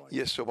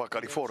 y eso va a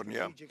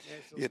California.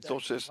 Y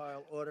entonces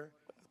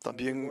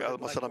también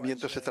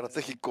almacenamientos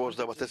estratégicos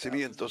de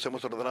abastecimientos.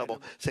 Hemos ordenado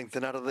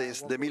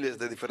centenares de miles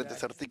de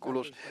diferentes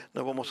artículos.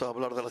 No vamos a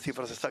hablar de las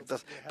cifras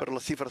exactas, pero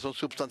las cifras son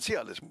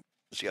sustanciales.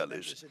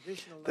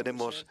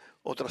 Tenemos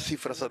otras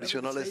cifras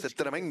adicionales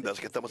tremendas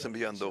que estamos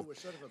enviando.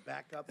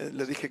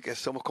 Le dije que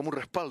somos como un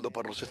respaldo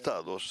para los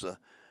estados.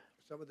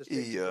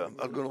 Y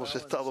algunos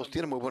estados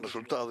tienen muy buen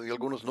resultado y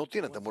algunos no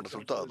tienen tan buen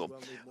resultado.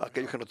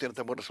 Aquellos que no tienen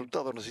tan buen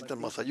resultado necesitan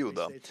más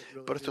ayuda.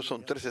 Pero estos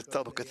son 3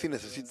 estados que sí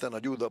necesitan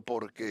ayuda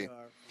porque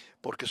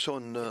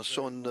son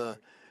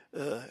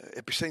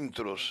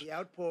epicentros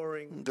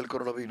del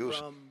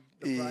coronavirus.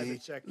 Y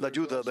la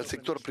ayuda del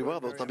sector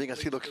privado también ha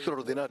sido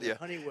extraordinaria.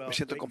 Me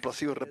siento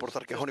complacido de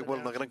reportar que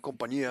Honeywell, una gran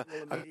compañía,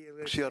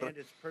 anunciar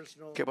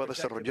que va a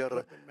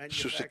desarrollar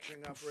su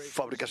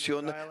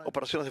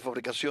operaciones de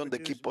fabricación de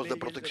equipos de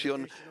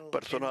protección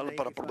personal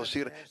para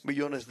producir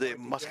millones de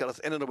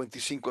máscaras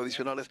N95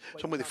 adicionales.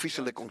 Son muy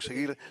difíciles de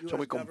conseguir, son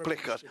muy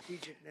complejas,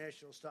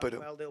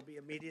 pero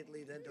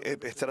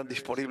estarán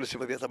disponibles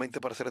inmediatamente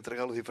para ser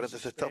entregados a los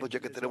diferentes estados, ya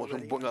que tenemos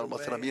un buen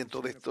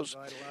almacenamiento de estos.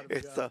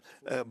 Esta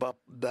va a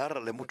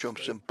darle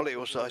muchos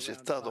empleos a ese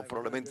estado,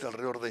 probablemente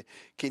alrededor de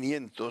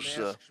 500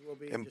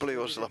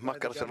 empleos. Las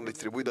máscaras serán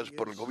distribuidas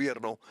por el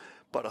gobierno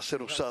para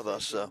ser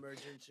usadas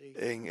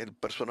en el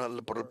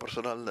personal, por el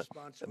personal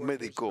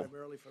médico,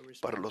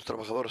 para los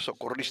trabajadores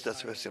socorristas,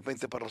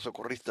 especialmente para los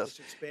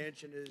socorristas.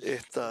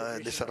 Este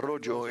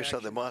desarrollo es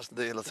además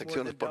de las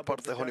acciones por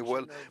parte de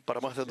Honeywell para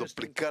más de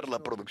duplicar la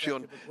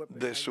producción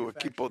de su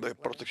equipo de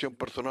protección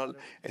personal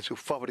en sus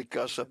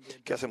fábricas,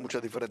 que hacen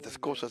muchas diferentes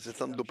cosas.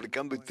 Están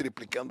duplicando y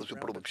triplicando su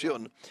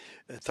producción.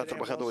 Están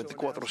trabajando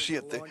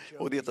 24/7.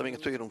 Hoy día también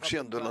estoy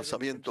anunciando el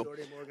lanzamiento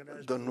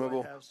de un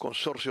nuevo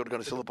consorcio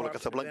organizado por la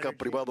Casa Blanca,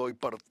 privado y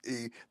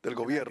del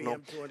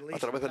gobierno, a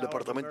través del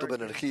Departamento de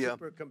Energía,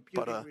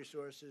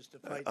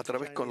 a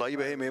través con la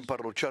IBM,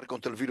 para luchar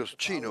contra el virus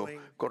chino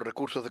con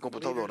recursos de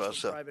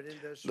computadoras.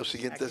 Los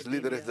siguientes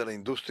líderes de la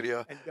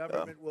industria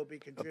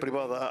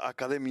privada,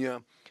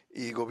 academia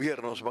y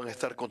gobiernos van a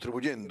estar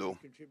contribuyendo.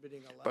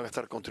 Van a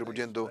estar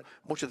contribuyendo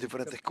muchas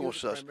diferentes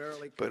cosas,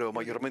 pero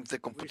mayormente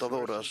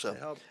computadoras,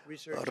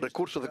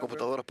 recursos de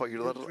computadoras para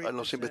ayudar a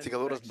los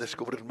investigadores a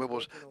descubrir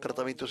nuevos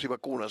tratamientos y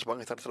vacunas. Van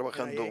a estar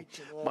trabajando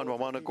mano a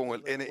mano con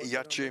el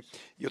NIH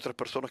y otras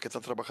personas que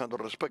están trabajando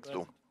al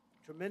respecto.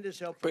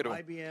 Pero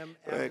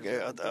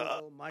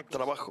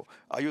trabajo,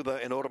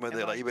 ayuda enorme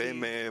de la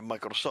IBM,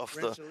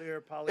 Microsoft,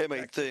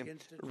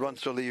 MIT,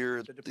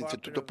 Rensselaer,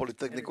 Instituto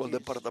Politécnico, el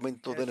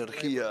Departamento de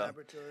Energía,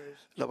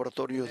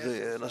 laboratorios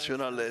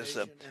nacionales,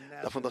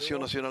 la Fundación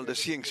Nacional de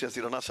Ciencias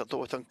y la NASA,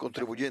 todos están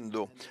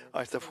contribuyendo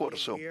a este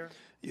esfuerzo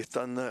y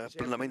están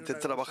plenamente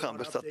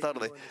trabajando. Esta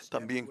tarde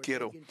también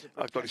quiero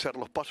actualizar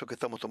los pasos que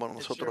estamos tomando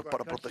nosotros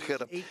para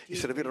proteger y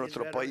servir a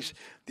nuestro país.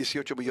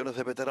 18 millones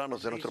de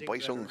veteranos de nuestro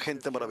país son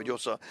gente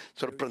maravillosa,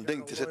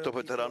 sorprendentes. Estos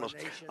veteranos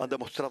han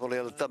demostrado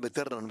lealtad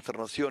eterna a nuestra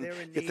nación.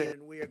 Y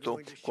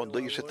cuando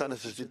ellos están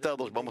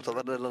necesitados, vamos a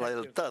darle la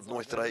lealtad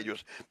nuestra a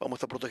ellos.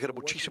 Vamos a proteger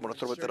muchísimo a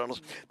nuestros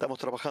veteranos. Estamos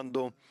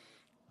trabajando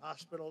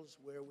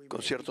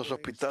con ciertos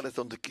hospitales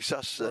donde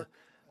quizás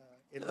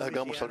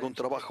hagamos algún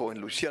trabajo, en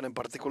Luisiana en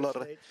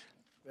particular,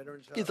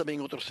 y también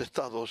en otros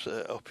estados,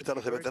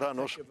 hospitales de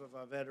veteranos.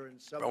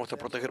 Vamos a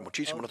proteger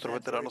muchísimo a nuestros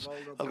veteranos.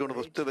 Algunos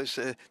de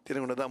ustedes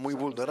tienen una edad muy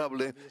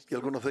vulnerable y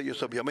algunos de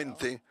ellos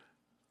obviamente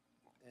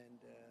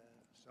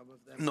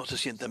no se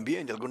sienten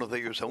bien y algunos de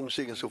ellos aún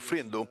siguen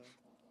sufriendo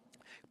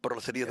por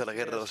las heridas de la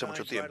guerra de hace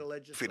mucho tiempo.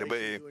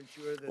 Firmé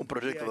un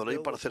proyecto de ley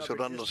para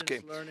asegurarnos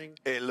que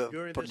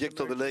el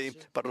proyecto de ley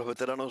para los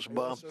veteranos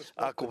va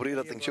a cubrir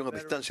atención a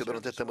distancia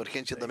durante esta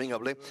emergencia. También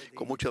hablé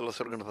con muchas de las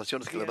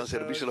organizaciones que le dan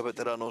servicio a los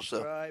veteranos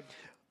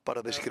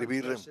para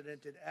describir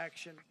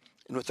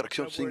nuestra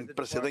acción sin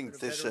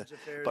precedentes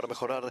para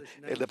mejorar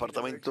el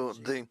Departamento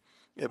de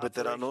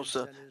Veteranos.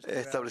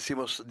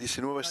 Establecimos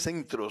 19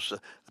 centros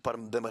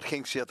de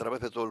emergencia a través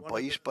de todo el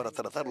país para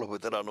tratar a los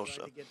veteranos.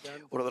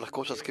 Una de las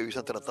cosas que ellos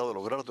han tratado de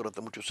lograr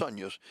durante muchos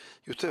años,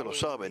 y ustedes lo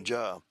saben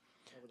ya,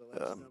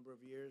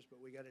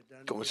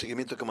 con el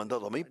seguimiento que me han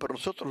dado a mí, pero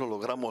nosotros lo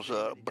logramos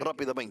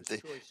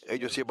rápidamente.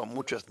 Ellos llevan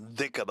muchas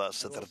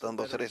décadas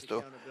tratando de hacer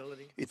esto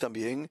y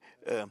también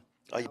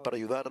hay para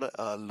ayudar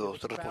a los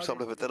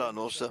responsables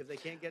veteranos.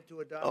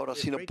 Ahora,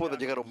 si no puede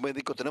llegar a un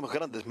médico, tenemos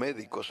grandes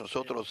médicos.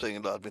 Nosotros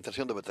en la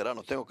administración de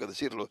veteranos, tengo que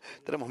decirlo,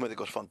 tenemos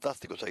médicos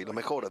fantásticos ahí, los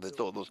mejores de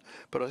todos,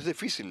 pero es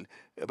difícil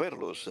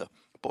verlos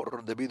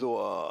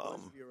debido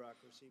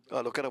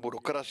a lo que era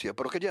burocracia,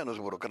 pero que ya no es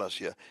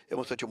burocracia.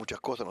 Hemos hecho muchas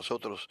cosas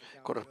nosotros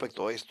con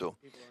respecto a esto,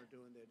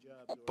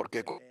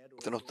 porque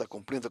no está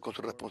cumpliendo con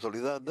su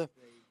responsabilidad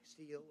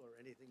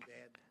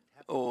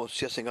o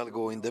si hacen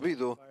algo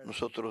indebido,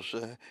 nosotros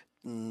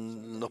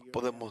nos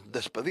podemos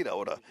despedir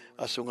ahora.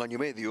 Hace 1 año y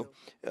medio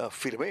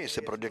firmé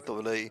ese proyecto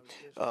de ley.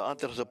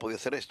 Antes no se podía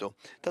hacer esto.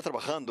 Está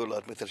trabajando la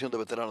administración de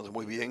veteranos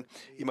muy bien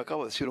y me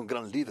acaba de decir un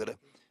gran líder,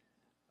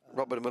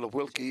 Robert Melo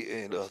Wilkie,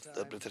 en la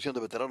administración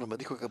de veteranos, me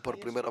dijo que por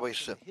primera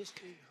vez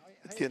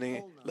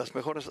tiene las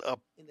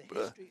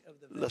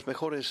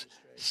mejores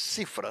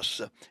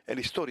cifras en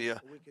la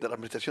historia de la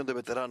administración de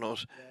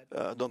veteranos,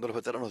 donde los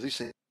veteranos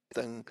dicen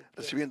están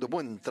recibiendo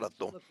buen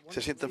trato,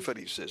 se sienten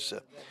felices.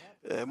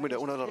 Mira,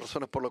 una de las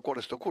razones por la cual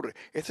esto ocurre,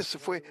 este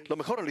fue lo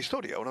mejor en la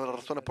historia, una de las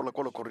razones por la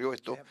cual ocurrió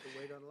esto,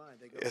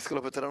 es que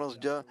los veteranos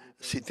ya,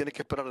 si tienen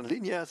que esperar en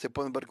línea, se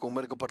pueden ver con un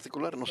médico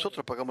particular,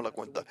 nosotros pagamos la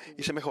cuenta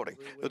y se mejoran.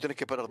 No tienen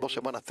que esperar 2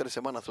 semanas, 3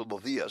 semanas o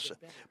 2 días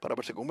para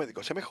verse con un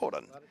médico, se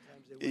mejoran.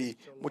 Y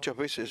muchas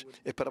veces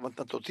esperaban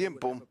tanto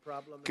tiempo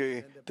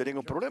que tenían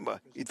un problema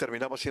y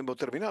terminaba siendo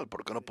terminal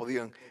porque no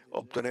podían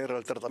obtener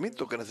el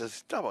tratamiento que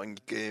necesitaban y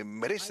que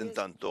merecen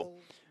tanto.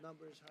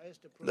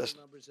 Los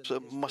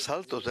más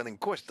altos de la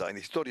encuesta en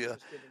la historia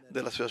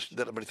de la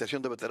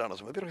administración de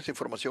veteranos. Me dieron esa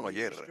información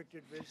ayer.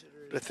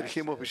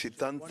 Restringimos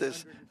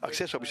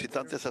acceso a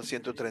visitantes a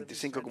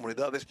 135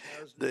 comunidades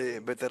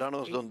de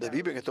veteranos donde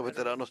viven estos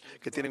veteranos,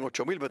 que tienen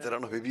 8,000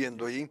 veteranos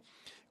viviendo allí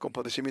con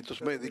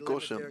padecimientos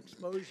médicos,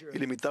 y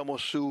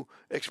limitamos su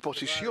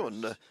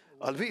exposición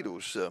al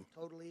virus.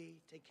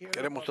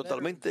 Queremos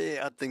totalmente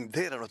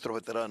atender a nuestros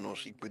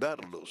veteranos y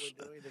cuidarlos.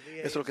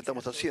 Eso es lo que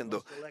estamos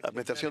haciendo. La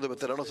administración de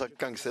veteranos ha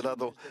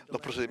cancelado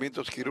los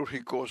procedimientos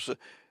quirúrgicos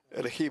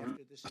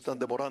elegibles. Están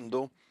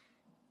demorando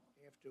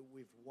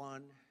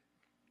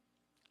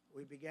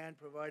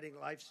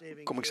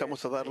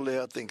comenzamos a darle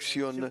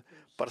atención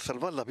para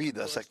salvar las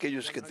vidas a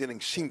aquellos que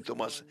tienen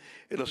síntomas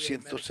en los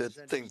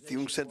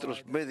 171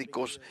 centros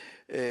médicos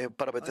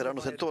para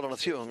veteranos en toda la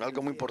nación.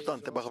 Algo muy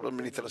importante, bajo la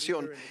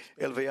administración,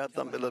 la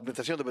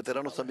administración de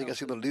veteranos también ha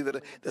sido un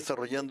líder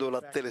desarrollando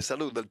la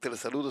telesalud. El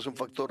telesalud es un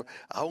factor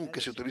aún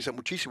que se utiliza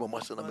muchísimo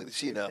más en la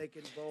medicina.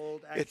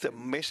 Este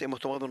mes hemos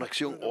tomado una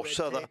acción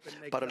osada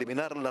para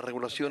eliminar las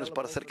regulaciones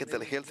para hacer que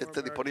telehealth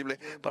esté disponible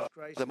para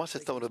los demás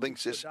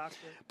estadounidenses,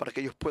 para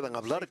que ellos puedan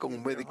hablar con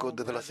un médico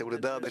desde la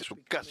seguridad de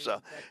su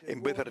casa,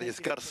 en vez de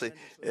arriesgarse,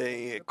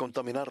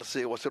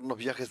 contaminarse o hacer unos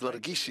viajes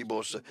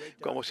larguísimos,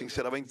 como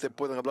sinceramente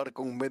pueden hablar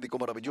con un médico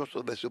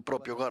maravilloso de su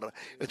propio hogar.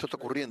 Esto está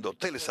ocurriendo,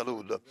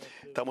 telesalud.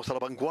 Estamos a la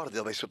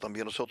vanguardia de eso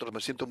también nosotros.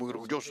 Me siento muy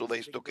orgulloso de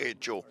esto que he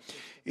hecho.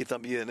 Y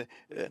también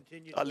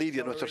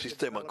alivia nuestro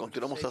sistema.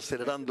 Continuamos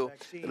acelerando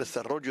el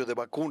desarrollo de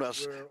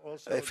vacunas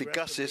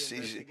eficaces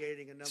y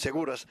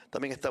seguras.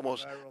 También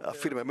estamos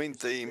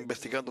firmemente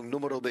investigando un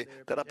número de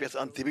terapias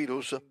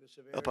antivirus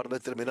para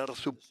determinar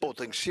su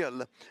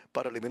potencial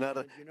para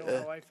eliminar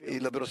y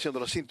la duración de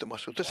los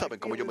síntomas. Ustedes saben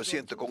cómo yo me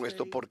siento con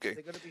esto,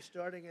 porque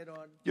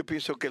yo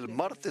pienso que el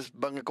martes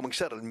van a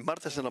comenzar, el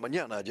martes en la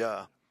mañana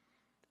ya,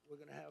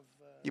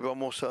 y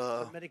vamos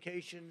a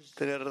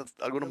tener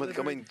algunos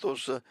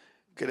medicamentos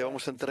que le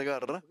vamos a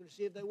entregar.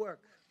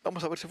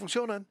 Vamos a ver si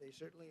funcionan.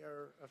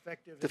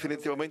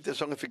 Definitivamente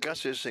son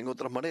eficaces en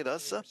otras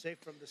maneras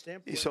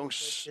y son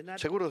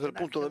seguros desde el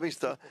punto de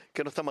vista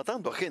que no están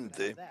matando a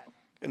gente.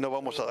 No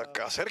vamos a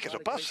hacer que eso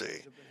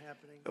pase.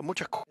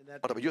 Muchas cosas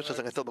maravillosas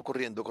han estado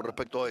ocurriendo con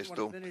respecto a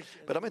esto.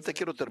 Realmente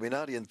quiero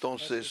terminar y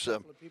entonces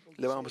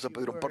le vamos a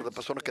pedir a un par de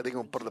personas que digan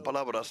un par de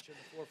palabras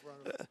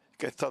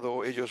que han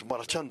estado ellos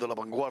marchando a la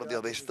vanguardia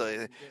de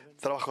este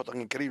trabajo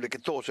tan increíble que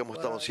todos hemos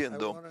estado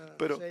haciendo.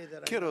 Pero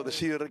quiero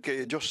decir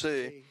que yo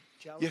sé,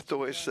 y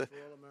esto es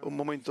un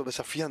momento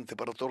desafiante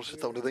para todos los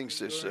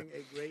estadounidenses.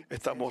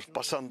 Estamos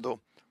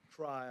pasando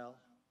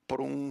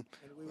por un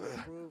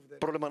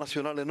problema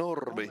nacional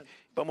enorme.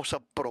 Vamos a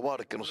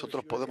probar que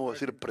nosotros podemos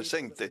decir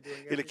presente.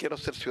 Y le quiero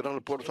cerciorar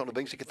al pueblo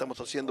estadounidense que estamos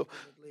haciendo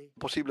lo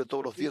posible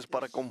todos los días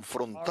para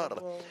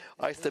confrontar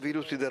a este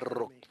virus y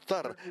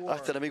derrotar a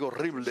este enemigo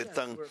horrible,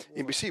 tan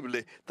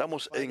invisible.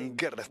 Estamos en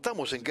guerra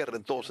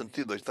en todo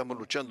sentido. Estamos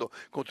luchando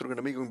contra un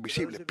enemigo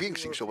invisible.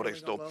 Piensen sobre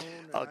esto.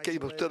 Aquellos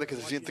de ustedes que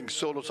se sienten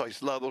solos,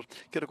 aislados,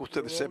 quiero que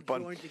ustedes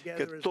sepan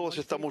que todos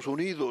estamos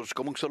unidos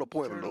como un solo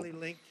pueblo,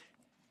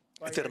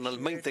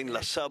 eternamente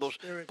enlazados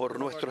por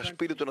nuestro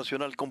espíritu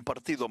nacional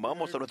compartido.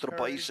 Amamos a nuestro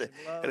país,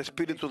 el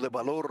espíritu de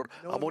valor,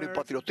 amor y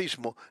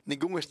patriotismo.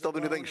 Ningún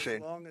estadounidense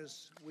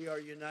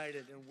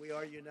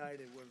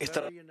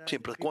estará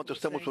siempre cuando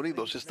estemos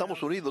unidos.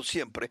 Estamos unidos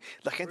siempre.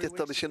 La gente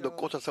está diciendo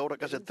cosas ahora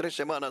que hace 3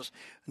 semanas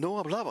no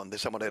hablaban de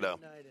esa manera.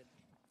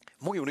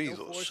 Muy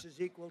unidos.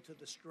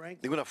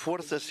 Ninguna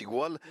fuerza es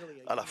igual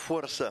a la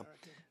fuerza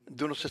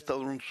de unos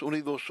Estados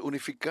Unidos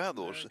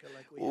unificados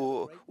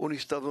o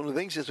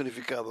estadounidenses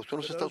unificados,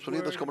 unos Estados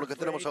Unidos como lo que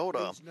tenemos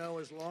ahora.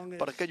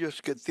 Para aquellos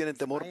que tienen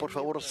temor, por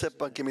favor,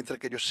 sepan que mientras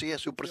que yo sea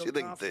su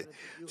presidente,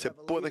 se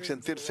pueden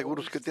sentir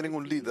seguros que tienen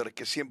un líder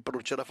que siempre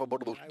luchará a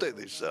favor de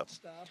ustedes.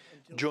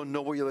 Yo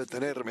no voy a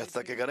detenerme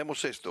hasta que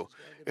ganemos esto.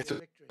 Esto es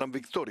una gran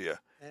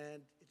victoria.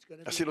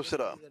 Así lo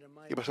será.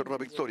 Y va a ser una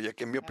victoria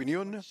que, en mi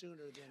opinión,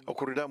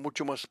 ocurrirá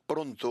mucho más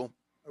pronto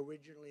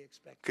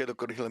que lo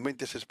que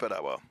originalmente se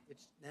esperaba.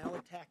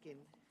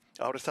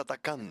 Ahora está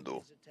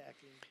atacando.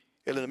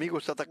 El enemigo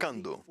está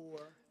atacando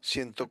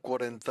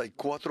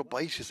 144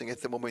 países en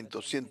este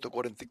momento,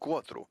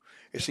 144.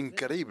 Es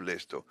increíble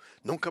esto.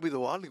 Nunca ha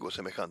habido algo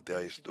semejante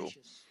a esto.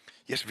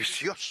 Y es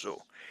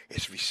vicioso,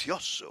 es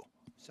vicioso.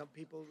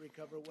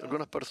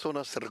 Algunas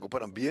personas se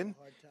recuperan bien,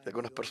 y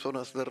algunas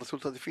personas les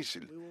resulta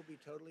difícil.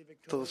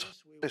 Todo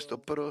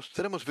esto, pero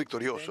seremos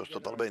victoriosos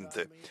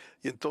totalmente.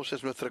 Y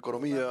entonces nuestra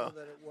economía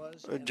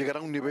llegará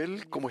a un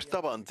nivel como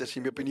estaba antes, y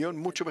en mi opinión,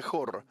 mucho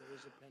mejor,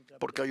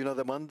 porque hay una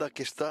demanda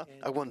que está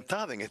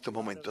aguantada en estos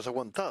momentos,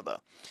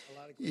 aguantada.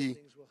 Y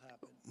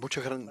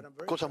muchas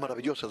cosas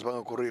maravillosas van a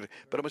ocurrir,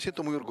 pero me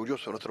siento muy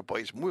orgulloso de nuestro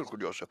país, muy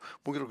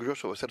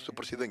orgulloso de ser su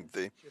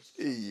presidente.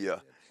 Y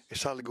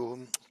es algo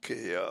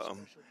que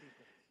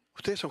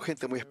ustedes son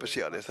gente muy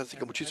especial, así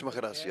que muchísimas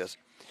gracias.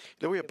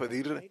 Le voy a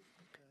pedir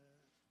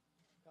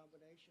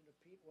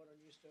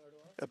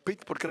a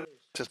Pete, ¿por qué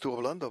se estuvo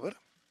hablando? A ver.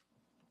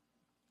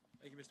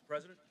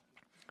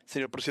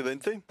 Señor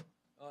presidente,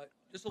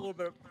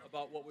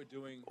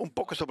 un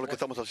poco sobre lo que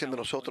estamos haciendo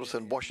nosotros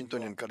en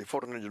Washington, en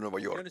California y en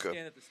Nueva York.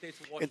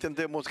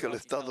 Entendemos que el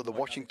estado de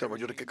Washington, Nueva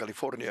York y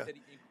California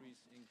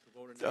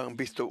han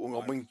visto un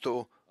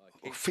aumento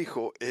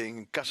fijo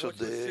en casos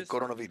de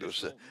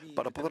coronavirus.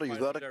 Para poder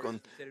ayudar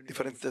con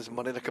diferentes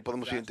maneras que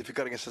podemos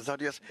identificar en esas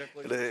áreas,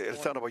 el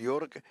estado de Nueva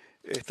York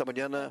esta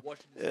mañana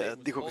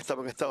dijo que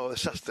estaba en estado de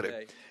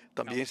desastre.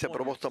 También se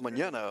aprobó esta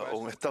mañana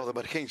un estado de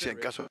emergencia en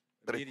caso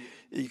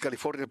y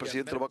California, el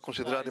presidente lo va a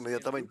considerar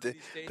inmediatamente.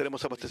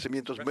 Tenemos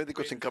abastecimientos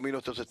médicos en camino a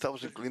estos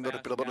estados, incluyendo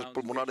respiradores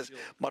pulmonares,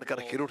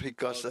 máscaras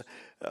quirúrgicas,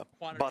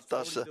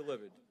 batas,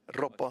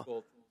 ropa,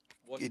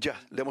 y ya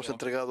le hemos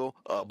entregado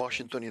a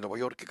Washington y Nueva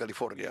York y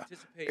California.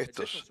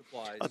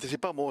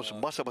 Anticipamos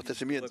más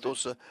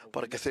abastecimientos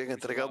para que sean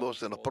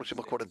entregados en las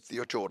próximas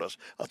 48 horas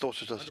a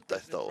todos esos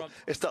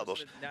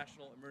estados.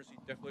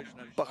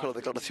 Bajo la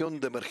declaración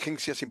de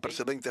emergencia sin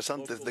precedentes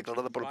antes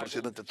declarada por el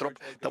presidente Trump,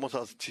 estamos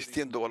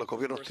asistiendo a los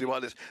gobiernos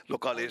tribales,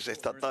 locales,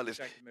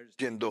 estatales,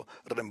 yendo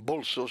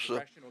reembolsos,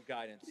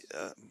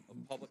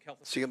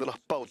 siguiendo las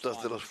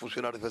pautas de los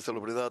funcionarios de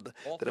salubridad.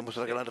 Tenemos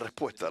una gran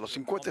respuesta. Los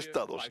 50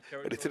 estados,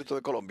 el Distrito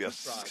de Colombia,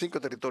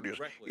 5 territorios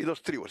y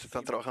 2 tribus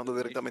están trabajando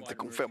directamente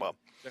con FEMA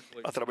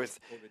a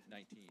través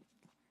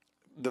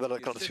de la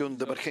declaración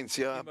de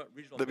emergencia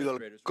debido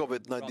al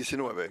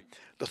COVID-19.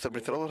 Los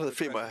administradores de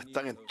FEMA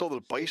están en todo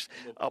el país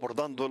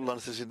abordando las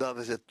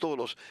necesidades de todos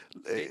los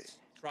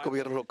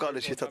gobiernos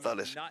locales y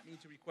estatales.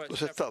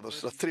 Los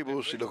estados, las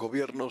tribus y los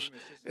gobiernos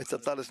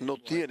estatales no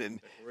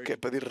tienen que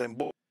pedir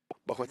reembolso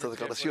bajo esta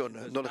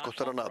declaración. No les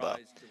costará nada.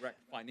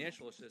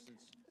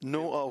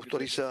 No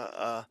autoriza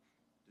a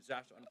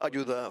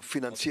ayuda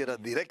financiera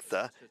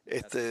directa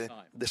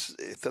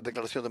esta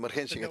declaración de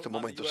emergencia en este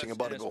momento. Sin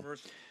embargo,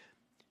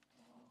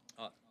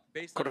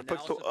 con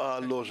respecto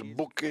a los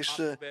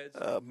buques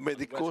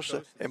médicos,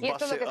 en y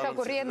esto es base lo que está a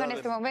ocurriendo en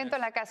este momento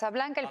en la Casa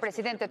Blanca. El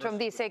presidente Trump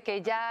dice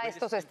que ya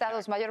estos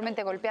estados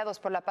mayormente golpeados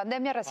por la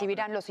pandemia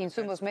recibirán los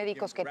insumos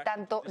médicos que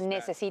tanto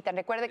necesitan.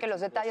 Recuerde que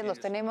los detalles los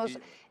tenemos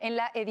en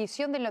la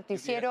edición del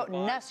Noticiero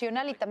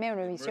Nacional y también en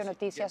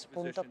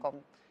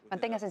univisionnoticias.com.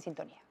 Manténgase en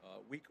sintonía.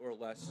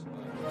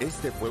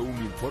 Este fue un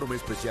informe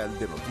especial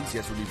de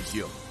Noticias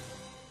Univisión.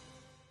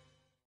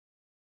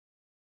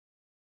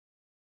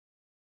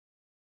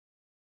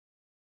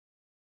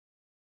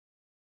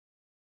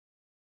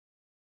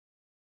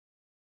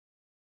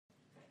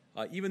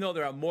 Even though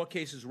there are more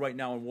cases right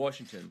now in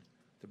Washington,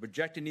 the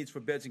projected needs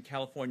for beds in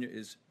California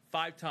is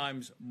 5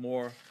 times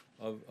more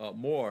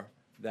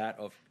that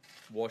of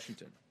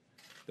Washington.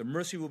 The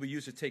mercy will be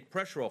used to take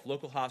pressure off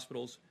local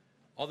hospitals,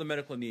 other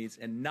medical needs,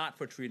 and not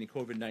for treating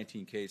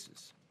COVID-19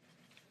 cases.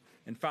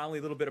 And finally,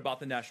 a little bit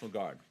about the National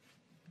Guard.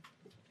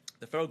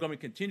 The federal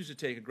government continues to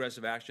take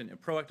aggressive action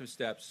and proactive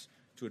steps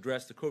to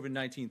address the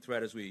COVID-19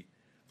 threat as we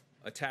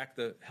attack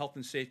the health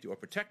and safety or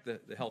protect the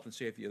health and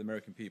safety of the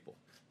American people.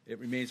 It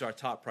remains our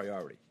top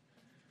priority.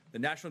 The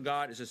National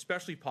Guard is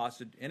especially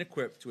posted and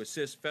equipped to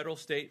assist federal,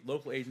 state,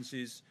 local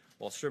agencies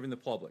while serving the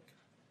public.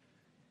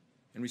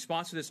 In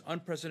response to this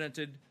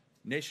unprecedented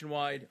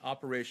nationwide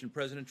operation,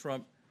 President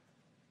Trump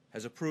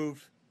has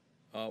approved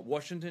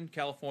Washington,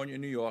 California,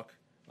 and New York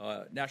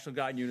National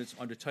Guard units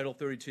under Title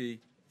 32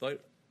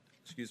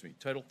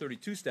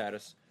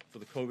 status for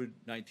the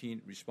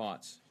COVID-19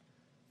 response.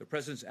 The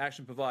President's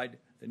action provide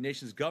the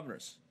nation's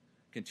governors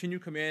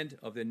continued command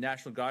of their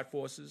National Guard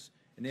forces,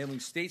 enabling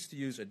states to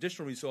use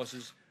additional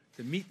resources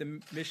to meet the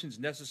missions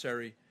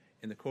necessary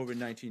in the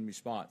COVID-19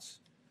 response.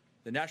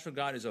 The National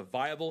Guard is a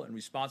viable and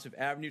responsive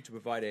avenue to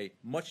provide a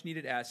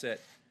much-needed asset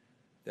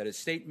that is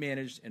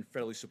state-managed and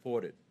federally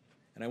supported.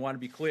 And I want to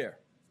be clear,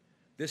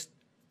 this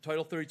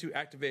Title 32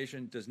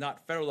 activation does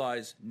not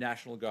federalize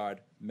National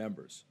Guard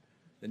members.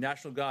 The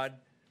National Guard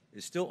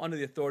is still under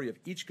the authority of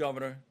each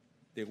governor.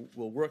 They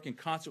will work in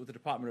concert with the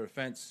Department of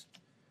Defense.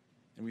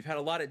 And we've had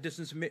a lot of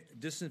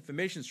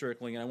disinformation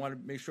circling, and I want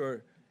to make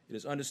sure it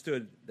is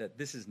understood that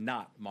this is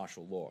not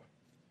martial law.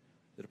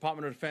 The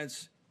Department of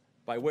Defense,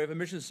 by way of a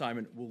mission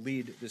assignment, will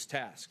lead this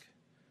task.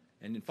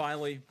 And then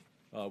finally,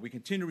 we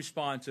continue to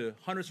respond to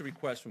hundreds of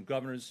requests from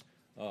governors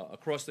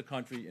across the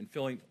country in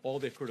filling all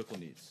their critical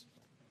needs.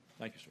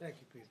 Thank you, sir. Thank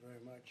you, Pete,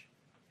 very much.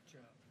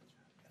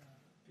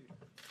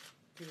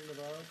 Peter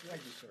Navarro.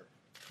 Thank you, sir.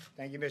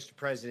 Thank you, Mr.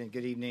 President.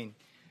 Good evening.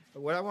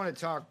 What I want to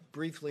talk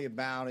briefly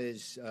about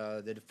is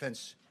the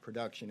Defense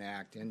Production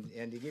Act. And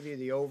to give you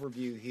the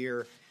overview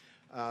here,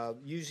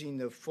 using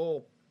the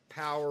full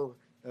power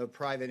of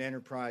private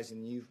enterprise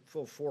and the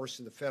full force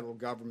of the federal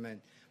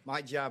government,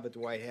 my job at the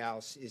White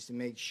House is to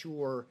make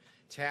sure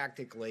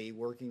tactically,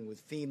 working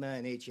with FEMA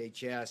and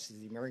HHS,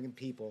 the American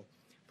people,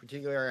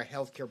 particularly our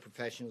healthcare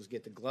professionals,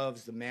 get the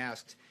gloves, the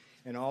masks,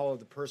 and all of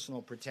the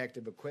personal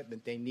protective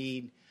equipment they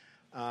need.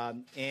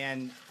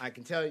 And I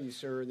can tell you,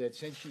 sir, that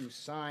since you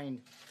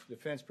signed the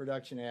Defense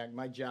Production Act,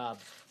 my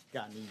job's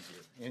gotten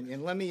easier.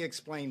 And let me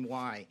explain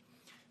why.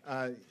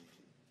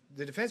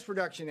 The Defense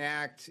Production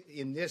Act,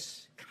 in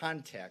this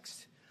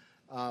context,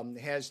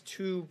 has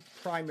 2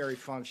 primary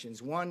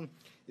functions. One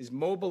is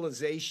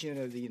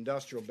mobilization of the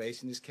industrial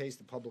base, in this case,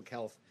 the public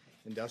health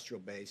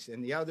industrial base.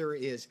 And the other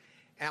is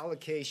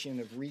allocation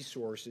of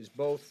resources,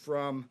 both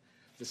from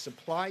the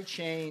supply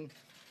chain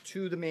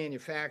to the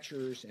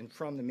manufacturers and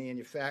from the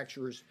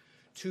manufacturers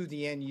to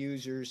the end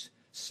users,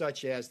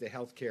 such as the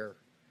healthcare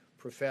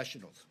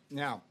professionals.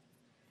 Now,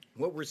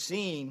 what we're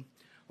seeing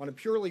on a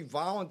purely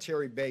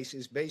voluntary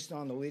basis, based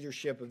on the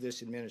leadership of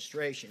this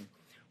administration,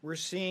 we're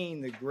seeing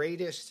the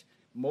greatest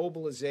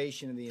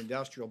mobilization of the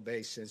industrial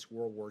base since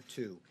World War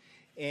II.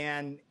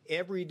 And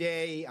every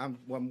day I'm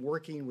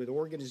working with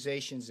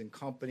organizations and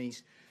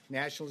companies,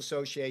 National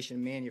Association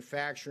of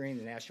Manufacturing,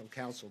 the National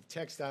Council of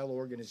Textile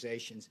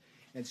Organizations,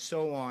 and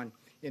so on,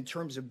 in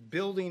terms of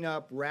building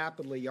up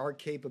rapidly our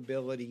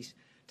capabilities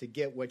to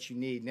get what you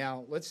need.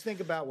 Now, let's think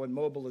about what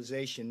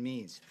mobilization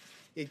means.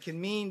 It can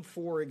mean,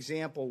 for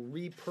example,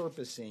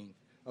 repurposing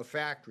a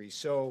factory.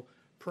 So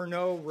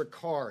Pernod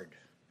Ricard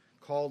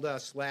called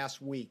us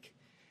last week,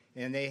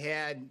 and they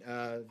had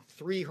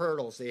 3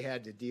 hurdles they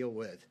had to deal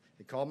with.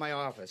 They called my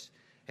office,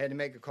 had to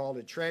make a call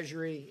to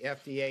Treasury,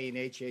 FDA, and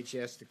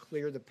HHS to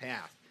clear the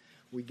path.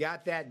 We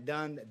got that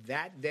done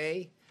that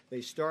day.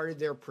 They started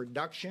their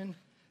production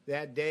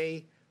that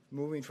day,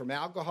 moving from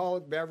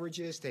alcoholic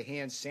beverages to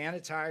hand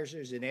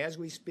sanitizers. And as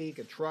we speak,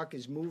 a truck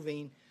is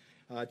moving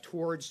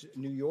towards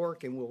New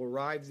York and will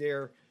arrive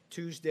there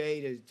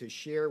Tuesday to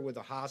share with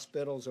the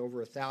hospitals over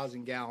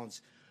 1,000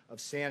 gallons of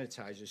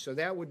sanitizer. So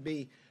that would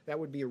be a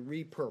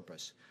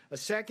repurpose. A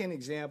second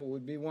example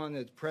would be one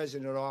that the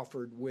President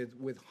offered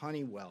with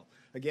Honeywell.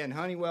 Again,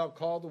 Honeywell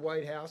called the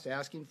White House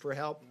asking for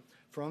help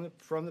from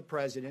the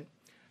President.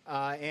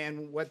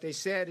 And what they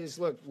said is,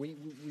 look, we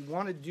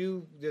want to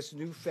do this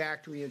new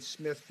factory in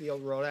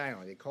Smithfield, Rhode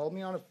Island. They called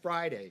me on a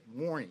Friday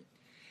morning.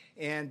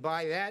 And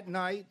by that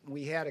night,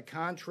 we had a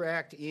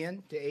contract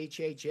in to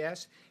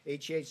HHS.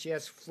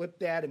 HHS flipped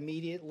that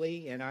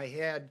immediately, and I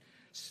had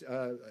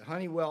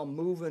Honeywell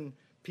moving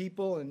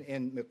people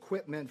and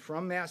equipment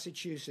from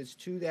Massachusetts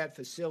to that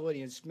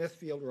facility in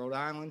Smithfield, Rhode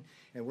Island,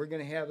 and we're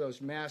going to have those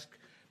masks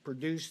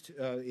produced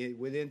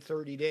within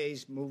 30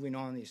 days, moving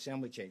on the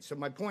assembly chain. So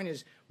my point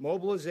is,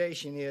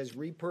 mobilization is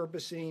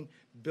repurposing,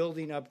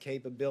 building up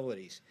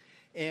capabilities.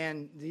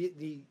 And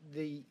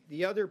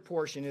the other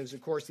portion is,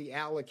 of course, the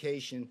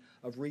allocation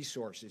of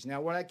resources.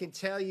 Now, what I can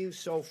tell you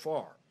so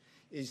far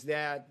is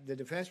that the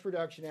Defense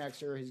Production Act,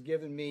 sir, has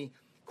given me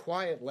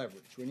quiet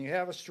leverage. When you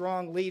have a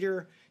strong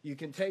leader, you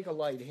can take a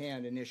light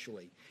hand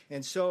initially.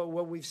 And so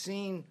what we've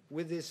seen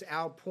with this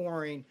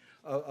outpouring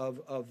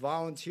of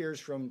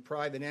volunteers from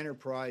private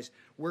enterprise,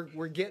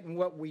 we're getting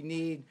what we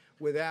need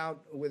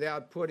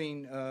without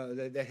putting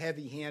the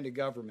heavy hand of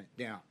government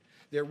down.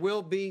 There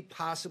will be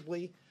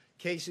possibly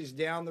cases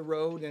down the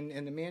road,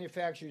 and the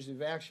manufacturers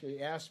have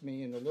actually asked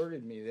me and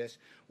alerted me to this,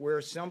 where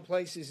some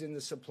places in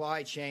the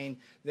supply chain,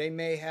 they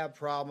may have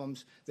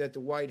problems that the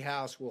White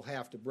House will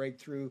have to break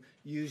through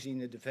using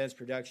the Defense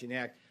Production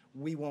Act.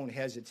 We won't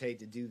hesitate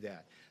to do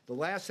that. The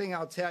last thing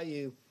I'll tell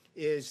you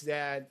is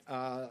that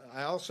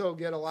I also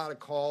get a lot of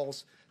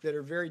calls that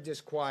are very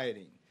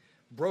disquieting.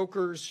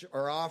 Brokers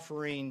are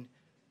offering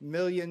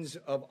millions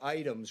of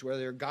items, whether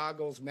they're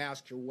goggles,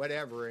 masks, or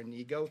whatever, and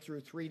you go through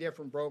 3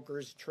 different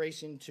brokers,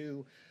 tracing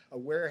to a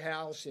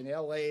warehouse in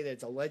L.A.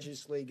 that's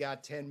allegedly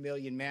got 10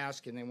 million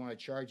masks, and they want to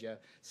charge you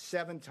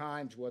 7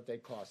 times what they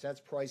cost. That's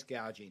price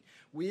gouging.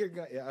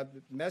 A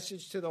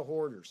message to the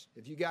hoarders: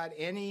 if you got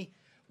any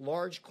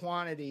large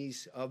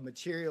quantities of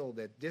material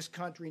that this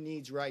country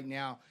needs right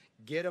now,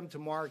 get them to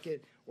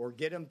market or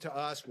get them to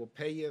us. We'll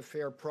pay you a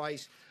fair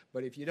price.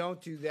 But if you don't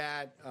do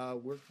that,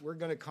 we're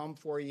going to come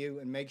for you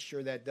and make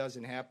sure that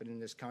doesn't happen in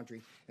this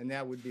country, and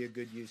that would be a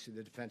good use of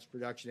the Defense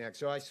Production Act.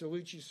 So I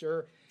salute you,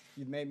 sir.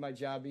 You've made my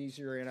job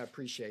easier, and I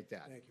appreciate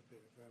that. Thank you,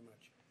 Peter, very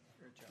much.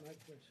 Great job. Mike,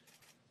 please.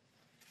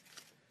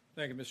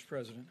 Thank you, Mr.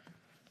 President.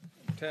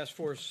 Task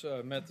Force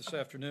met this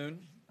afternoon,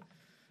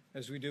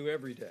 as we do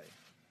every day.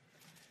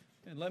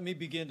 And let me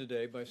begin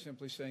today by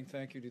simply saying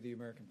thank you to the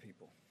American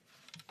people.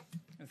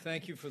 And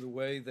thank you for the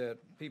way that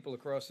people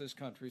across this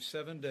country,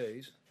 7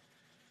 days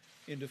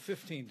into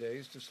 15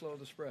 days to slow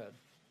the spread,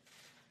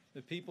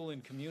 the people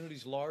in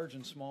communities large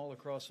and small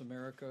across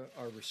America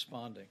are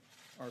responding,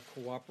 are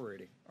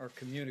cooperating, are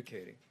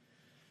communicating,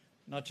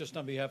 not just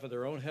on behalf of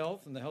their own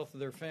health and the health of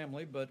their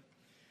family, but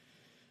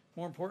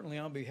more importantly,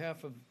 on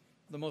behalf of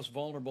the most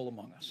vulnerable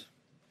among us.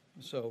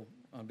 So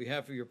on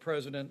behalf of your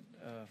president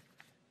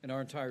and our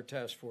entire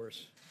task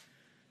force,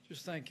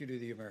 just thank you to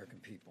the American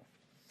people.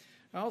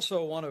 I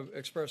also want to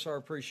express our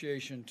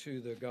appreciation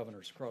to the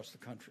governors across the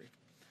country.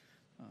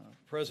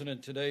 The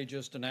President today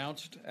just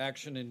announced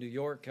action in New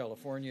York,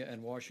 California,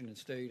 and Washington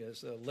State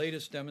as the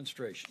latest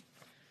demonstration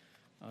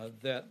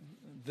that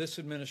this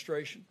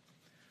administration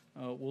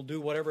will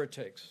do whatever it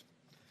takes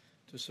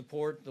to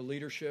support the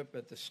leadership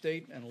at the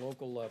state and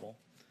local level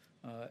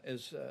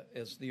as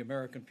the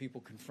American people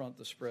confront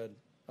the spread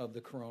of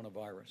the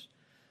coronavirus.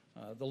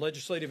 The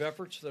legislative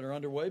efforts that are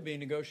underway,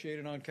 being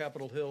negotiated on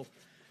Capitol Hill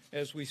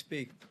as we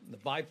speak, the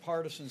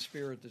bipartisan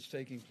spirit that's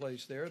taking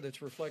place there,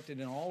 that's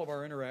reflected in all of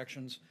our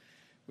interactions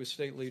with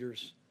state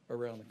leaders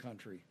around the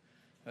country,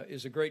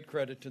 is a great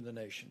credit to the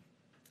nation.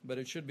 But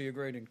it should be a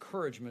great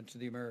encouragement to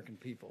the American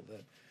people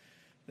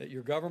that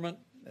your government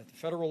at the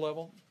federal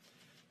level,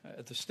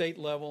 at the state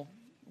level,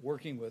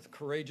 working with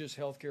courageous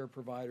healthcare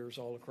providers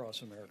all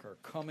across America, are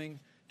coming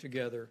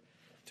together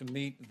to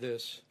meet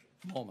this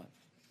moment.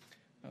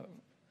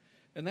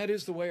 And that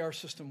is the way our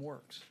system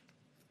works.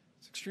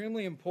 It's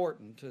extremely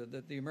important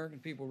that the American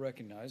people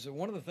recognize that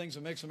one of the things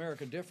that makes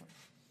America different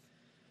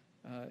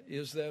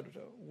is that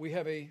we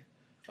have a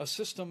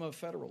system of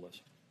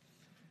federalism,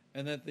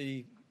 and that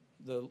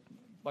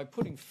by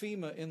putting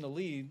FEMA in the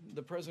lead,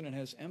 the President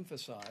has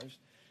emphasized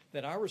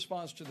that our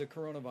response to the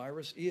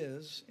coronavirus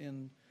is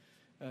in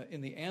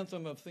in the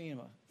anthem of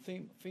FEMA,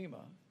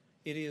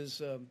 it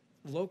is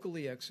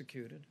locally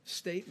executed,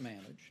 state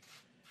managed,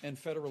 and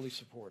federally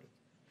supported.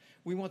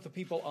 We want the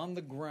people on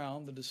the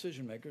ground, the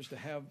decision makers, to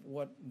have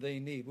what they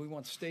need. We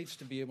want states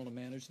to be able to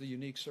manage the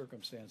unique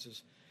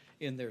circumstances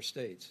in their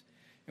states.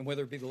 And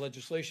whether it be the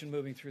legislation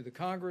moving through the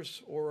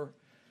Congress or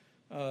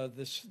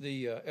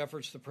the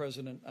efforts the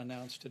President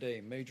announced today,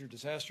 major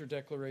disaster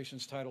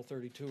declarations, Title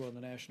 32 on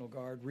the National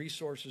Guard,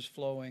 resources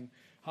flowing,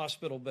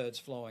 hospital beds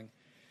flowing,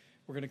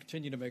 we're going to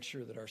continue to make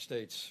sure that our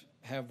states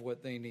have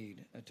what they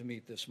need to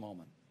meet this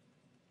moment.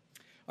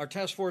 Our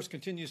task force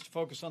continues to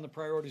focus on the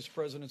priorities the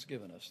President's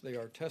given us. They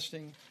are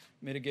testing,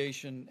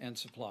 mitigation, and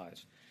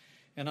supplies.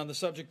 And on the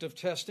subject of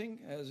testing,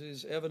 as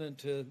is evident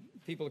to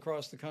people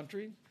across the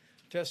country,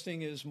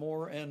 testing is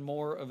more and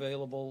more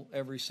available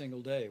every single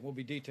day. We'll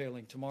be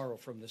detailing tomorrow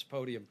from this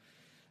podium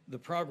the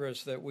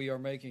progress that we are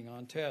making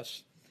on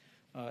tests.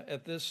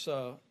 At this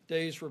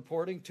day's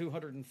reporting,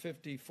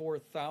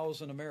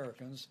 254,000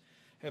 Americans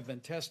have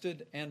been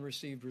tested and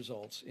received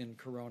results in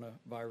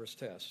coronavirus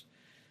tests,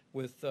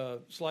 with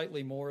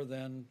slightly more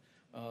than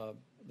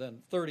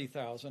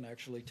 30,000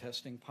 actually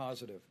testing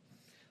positive.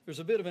 There's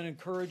a bit of an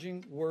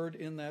encouraging word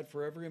in that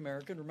for every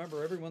American.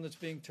 Remember, everyone that's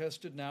being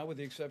tested now, with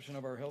the exception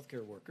of our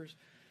healthcare workers,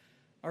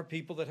 are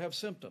people that have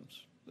symptoms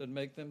that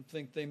make them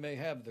think they may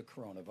have the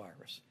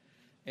coronavirus.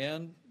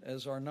 And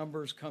as our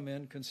numbers come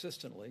in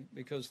consistently,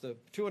 because the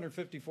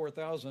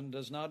 254,000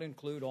 does not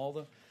include all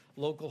the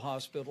local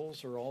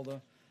hospitals or all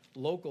the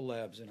local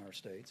labs in our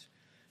states,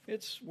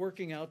 it's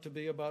working out to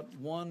be about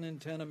 1 in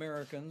 10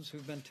 Americans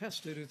who've been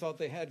tested who thought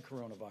they had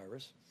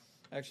coronavirus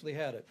actually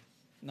had it.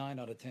 9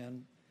 out of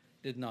 10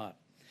 did not.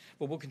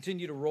 But we'll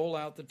continue to roll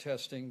out the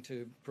testing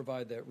to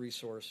provide that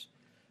resource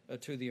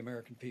to the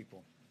American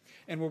people.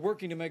 And we're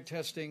working to make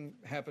testing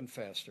happen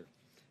faster.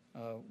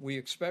 We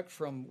expect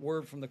from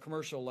word from the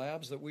commercial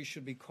labs that we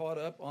should be caught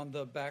up on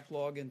the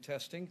backlog in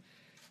testing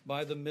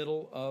by the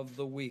middle of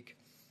the week.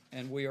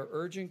 And we are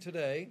urging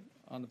today,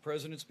 on the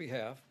President's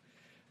behalf,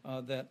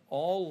 that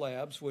all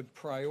labs would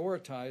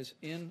prioritize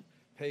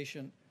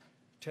inpatient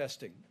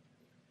testing.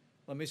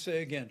 Let me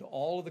say again, to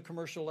all of the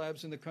commercial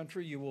labs in the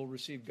country, you will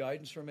receive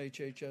guidance from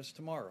HHS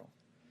tomorrow.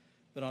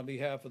 But on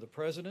behalf of the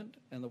President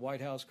and the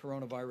White House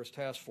Coronavirus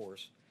Task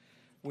Force,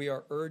 we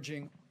are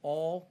urging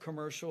all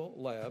commercial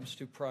labs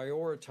to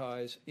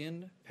prioritize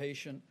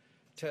inpatient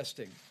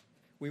testing.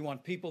 We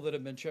want people that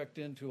have been checked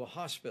into a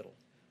hospital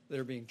that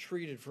are being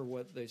treated for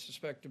what they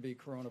suspect to be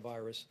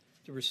coronavirus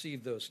to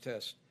receive those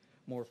tests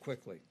more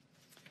quickly.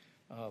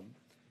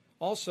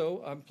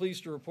 Also, I'm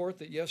pleased to report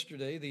that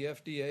yesterday the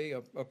FDA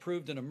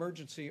approved an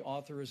emergency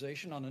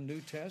authorization on a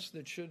new test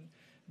that should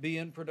be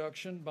in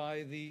production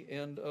by the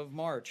end of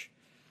March.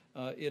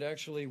 It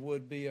actually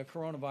would be a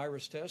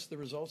coronavirus test, the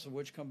results of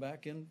which come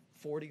back in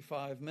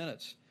 45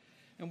 minutes.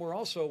 And we're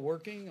also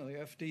working, the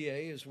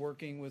FDA is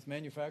working with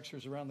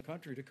manufacturers around the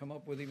country to come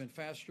up with even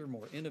faster,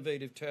 more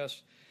innovative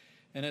tests.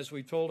 And as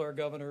we told our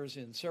governors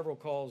in several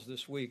calls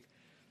this week,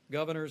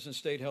 governors and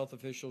state health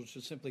officials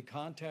should simply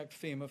contact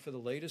FEMA for the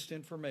latest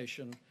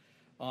information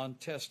on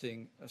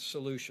testing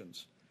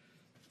solutions.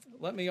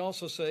 Let me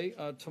also say,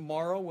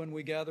 tomorrow when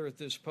we gather at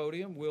this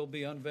podium, we'll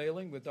be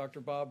unveiling, with Dr.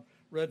 Bob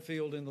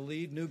Redfield in the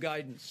lead, new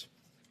guidance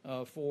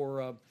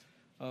for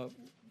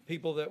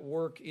people that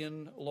work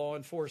in law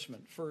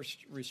enforcement, first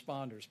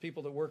responders,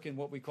 people that work in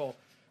what we call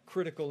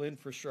critical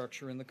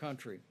infrastructure in the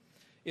country.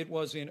 It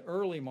was in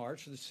early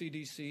March the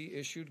CDC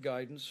issued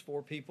guidance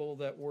for people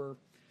that were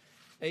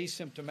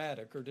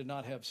asymptomatic or did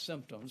not have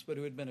symptoms, but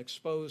who had been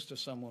exposed to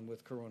someone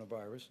with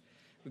coronavirus.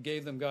 We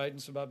gave them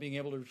guidance about being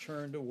able to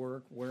return to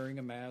work wearing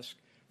a mask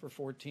for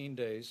 14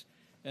 days.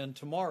 And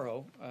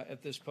tomorrow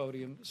at this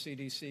podium,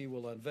 CDC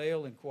will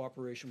unveil, in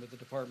cooperation with the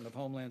Department of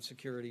Homeland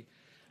Security,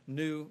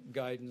 new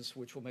guidance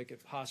which will make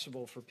it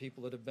possible for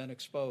people that have been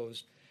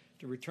exposed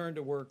to return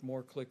to work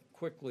more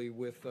quickly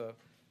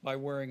by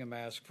wearing a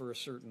mask for a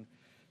certain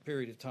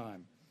period of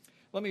time.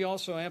 Let me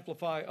also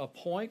amplify a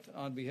point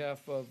on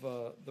behalf of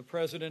the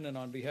President and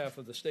on behalf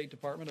of the State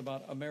Department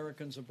about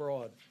Americans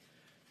abroad.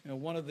 You know,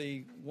 one of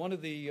the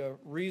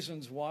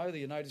reasons why the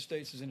United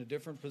States is in a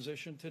different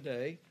position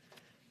today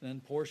than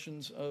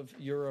portions of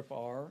Europe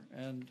are,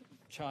 and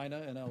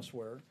China and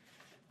elsewhere,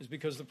 is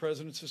because the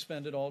President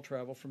suspended all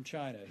travel from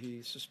China.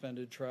 He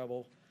suspended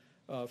travel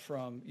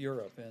from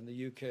Europe and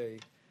the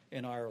UK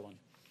and Ireland.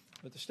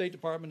 But the State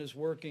Department is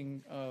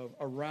working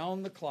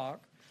around the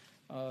clock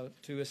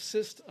to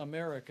assist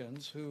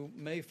Americans who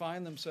may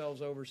find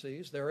themselves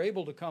overseas. They're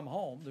able to come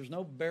home. There's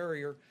no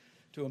barrier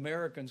to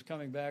Americans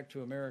coming back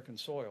to American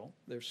soil.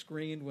 They're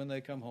screened when they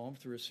come home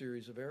through a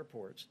series of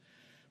airports.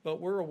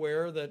 But we're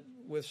aware that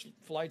with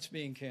flights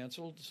being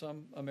canceled,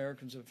 some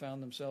Americans have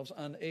found themselves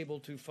unable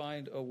to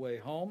find a way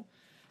home.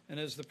 And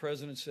as the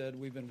President said,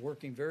 we've been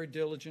working very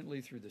diligently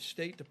through the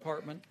State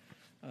Department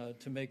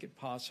to make it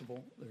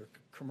possible. Their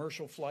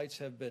commercial flights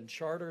have been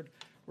chartered.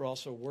 We're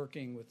also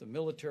working with the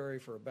military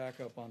for a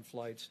backup on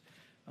flights.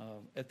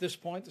 At this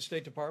point, the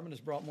State Department has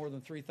brought more than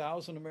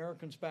 3,000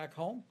 Americans back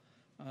home,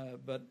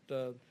 but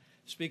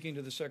speaking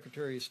to the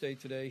Secretary of State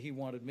today, he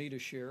wanted me to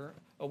share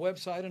a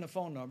website and a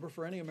phone number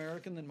for any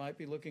American that might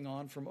be looking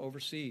on from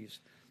overseas.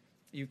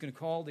 You can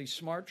call the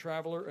Smart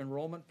Traveler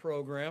Enrollment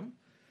Program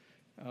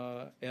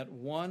at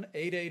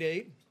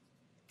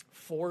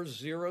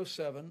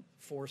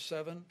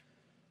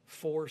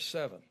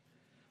 1-888-407-4747.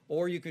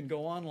 Or you can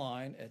go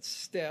online at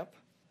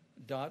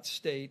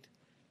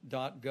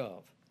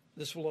step.state.gov.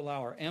 This will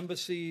allow our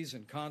embassies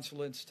and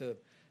consulates to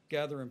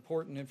gather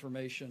important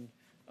information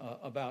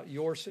about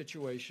your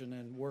situation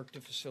and work to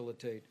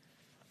facilitate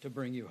to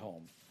bring you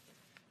home.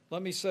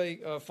 Let me say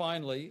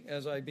finally,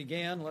 as I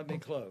began, let me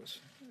close.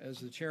 As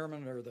the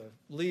chairman or the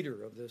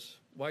leader of this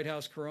White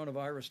House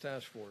Coronavirus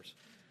Task Force,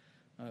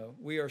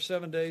 we are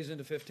 7 days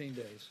into 15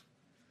 days,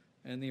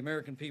 and the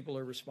American people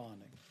are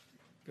responding.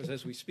 Because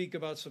as we speak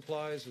about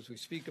supplies, as we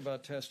speak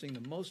about testing,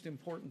 the most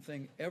important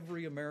thing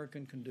every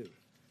American can do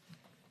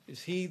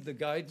is heed the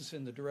guidance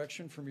and the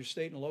direction from your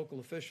state and local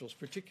officials,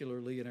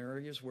 particularly in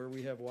areas where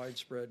we have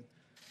widespread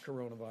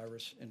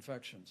coronavirus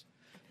infections.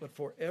 But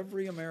for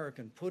every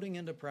American putting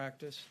into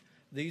practice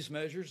these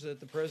measures that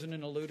the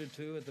President alluded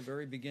to at the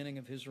very beginning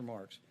of his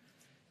remarks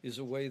is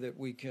a way that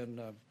we can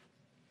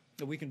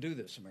do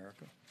this,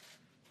 America.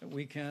 That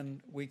we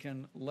can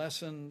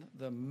lessen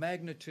the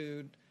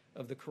magnitude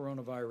of the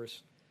coronavirus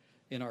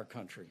in our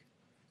country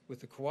with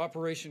the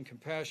cooperation,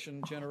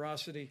 compassion,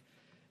 generosity,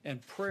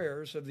 and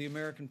prayers of the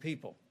American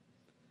people.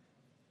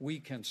 We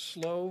can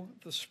slow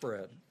the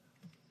spread,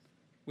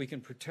 we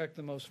can protect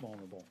the most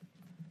vulnerable,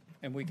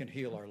 and we can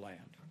heal our land.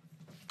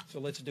 So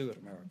let's do it,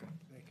 America.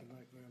 Thank you,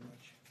 Mike, very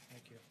much.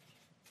 Thank you.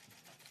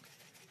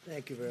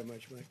 Thank you very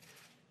much, Mike.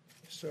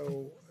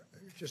 So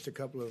just a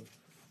couple of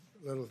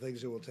little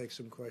things that will take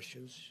some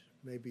questions.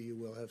 Maybe you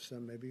will have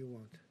some, maybe you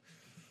won't.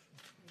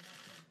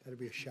 That'll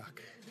be a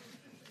shock.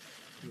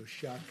 You'll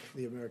shock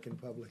the American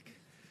public.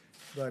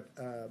 But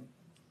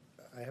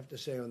I have to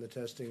say on the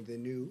testing,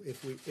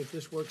 if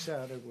this works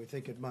out, and we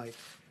think it might,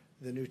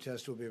 the new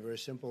test will be a very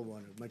simple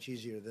one, much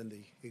easier than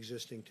the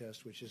existing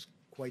test, which is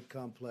quite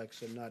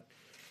complex and not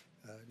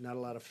a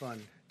lot of fun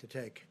to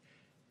take.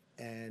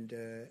 And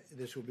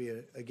this will be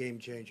a game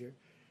changer.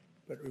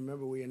 But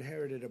remember, we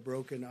inherited a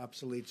broken,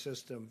 obsolete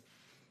system.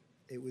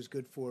 It was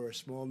good for a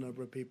small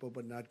number of people,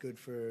 but not good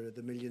for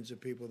the millions of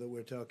people that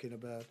we're talking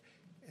about.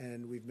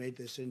 And we've made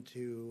this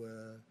into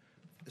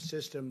a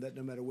system that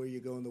no matter where you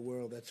go in the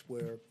world, that's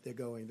where they're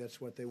going. That's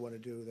what they want to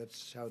do.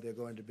 That's how they're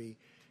going to be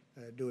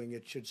doing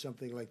it should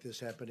something like this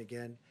happen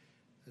again.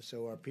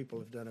 So our people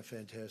have done a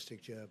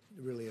fantastic job,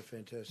 really a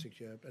fantastic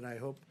job. And I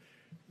hope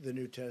the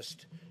new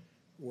test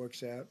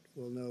works out.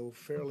 We'll know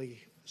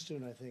fairly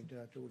soon, I think,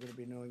 Doctor. We're going to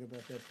be knowing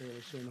about that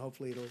fairly soon.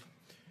 Hopefully it'll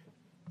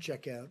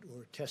check out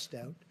or test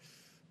out.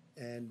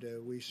 And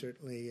we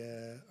certainly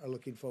are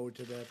looking forward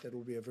to that. That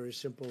will be a very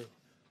simple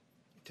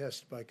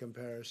test by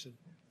comparison.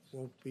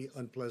 Won't be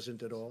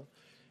unpleasant at all.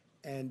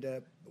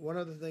 And one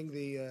other thing,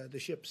 the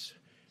ships.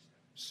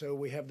 So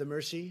we have the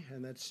Mercy,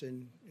 and it's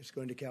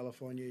going to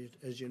California,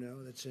 as you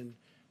know. That's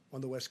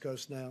on the West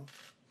Coast now.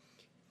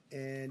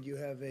 And you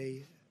have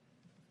a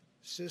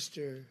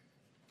sister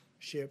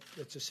ship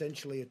that's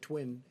essentially a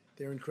twin.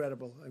 They're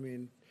incredible. I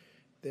mean,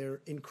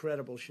 they're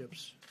incredible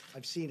ships.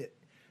 I've seen it.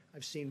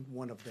 I've seen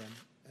one of them,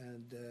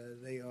 and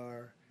they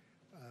are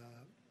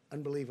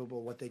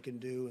unbelievable what they can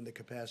do and the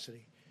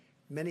capacity.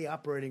 Many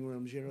operating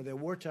rooms, you know, they're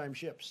wartime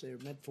ships. They're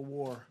meant for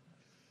war.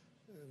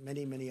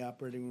 Many, many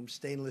operating rooms,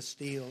 stainless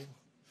steel.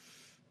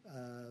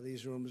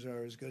 These rooms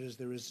are as good as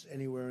there is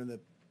anywhere in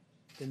the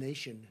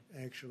nation,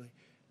 actually.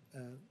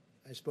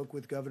 I spoke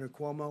with Governor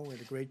Cuomo. We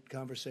had a great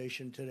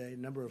conversation today, a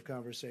number of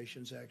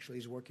conversations, actually.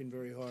 He's working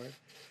very hard.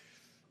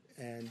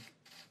 And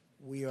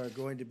we are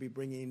going to be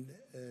bringing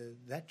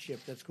that ship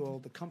that's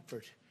called the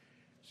Comfort.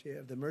 So you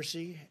have the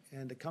Mercy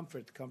and the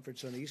Comfort. The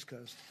Comfort's on the East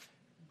Coast.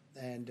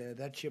 And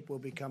that ship will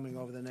be coming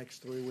over the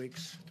next 3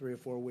 or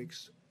 4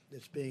 weeks.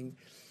 It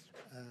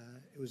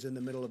was in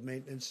the middle of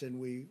maintenance, and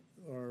we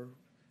are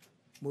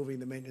moving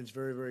the maintenance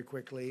very, very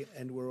quickly,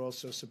 and we're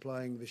also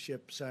supplying the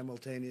ship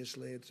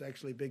simultaneously. It's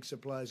actually big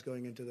supplies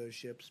going into those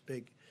ships,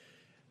 big.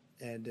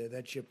 And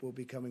that ship will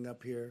be coming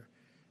up here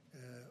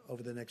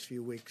over the next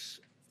few weeks,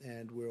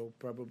 and we'll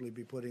probably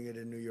be putting it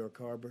in New York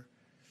Harbor.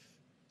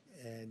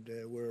 And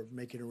we're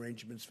making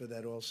arrangements for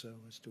that also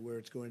as to where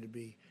it's going to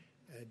be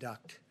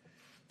docked.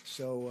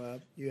 So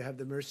you have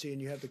the Mercy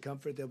and you have the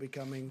Comfort. They'll be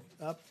coming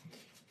up.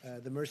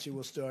 The Mercy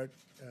will start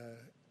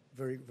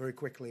very, very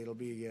quickly. It'll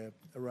be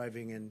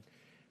arriving in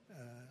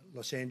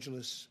Los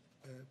Angeles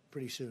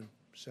pretty soon.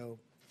 So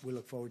we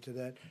look forward to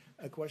that.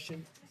 A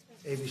question?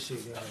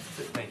 ABC, go ahead.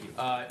 Thank you.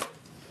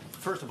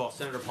 First of all,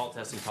 Senator Paul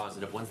testing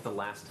positive. When's the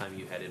last time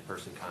you had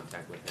in-person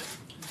contact with him?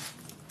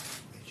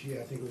 Gee,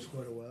 I think it was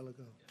quite a while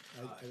ago.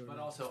 I don't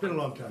know. Also, it's been a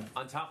long time.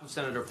 On top of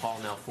Senator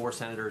Paul, now 4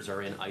 senators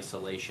are in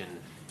isolation,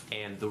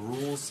 and the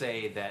rules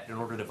say that in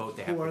order to vote,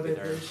 they have to be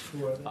there.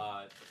 Who are they?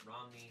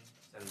 Romney,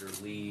 Senator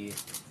Lee,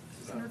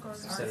 Senator Gardner,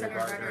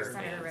 Senator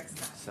and Rick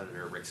Scott.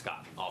 Senator Rick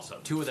Scott. Also,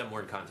 2 of them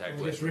were in contact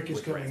with. Rick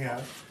is coming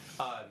out.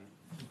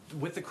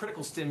 with the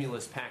critical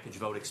stimulus package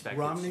vote expected.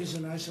 Romney's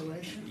in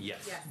isolation?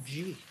 Yes.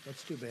 Gee,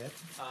 that's too bad.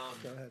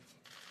 Go ahead.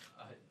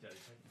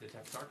 Did it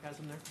have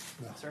sarcasm there,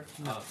 No. sir?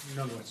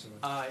 None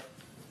whatsoever.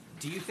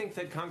 Do you think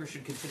that Congress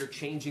should consider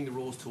changing the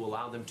rules to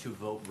allow them to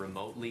vote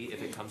remotely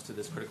if it comes to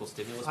this critical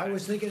stimulus package? I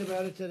was thinking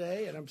about it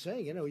today, and I'm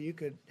saying, you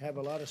could have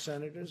a lot of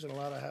senators and a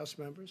lot of House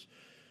members.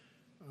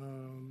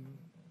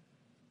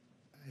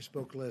 I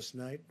spoke last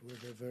night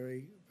with a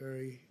very,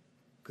 very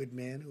good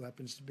man who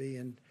happens to be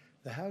in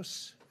the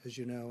House, as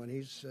you know, and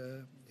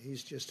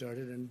he's just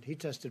started, and he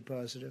tested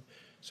positive.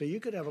 So you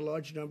could have a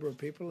large number of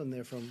people in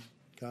there from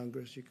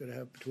Congress. You could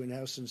have, between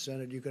House and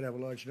Senate, you could have a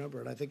large number.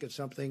 And I think it's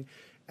something,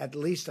 at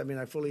least,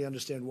 I fully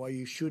understand why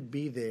you should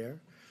be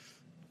there.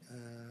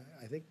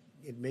 I think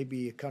it may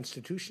be a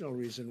constitutional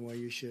reason why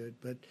you should,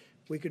 but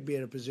we could be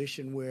in a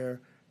position where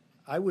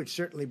I would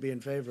certainly be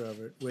in favor of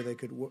it, where they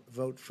could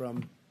vote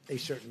from a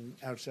certain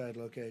outside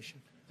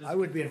location. I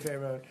would be in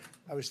favor of it.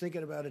 I was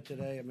thinking about it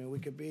today. We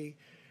could be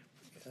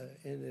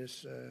in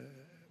this,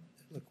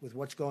 look, with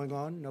what's going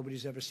on,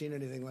 nobody's ever seen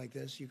anything like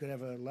this. You could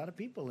have a lot of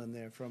people in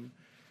there from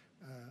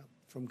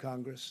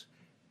Congress.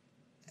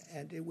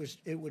 And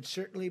it would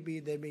certainly be,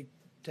 they may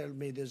tell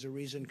me there's a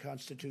reason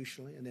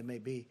constitutionally, and there may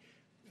be,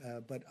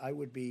 but I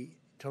would be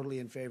totally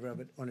in favor of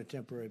it on a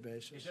temporary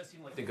basis. It does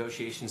seem like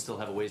negotiations still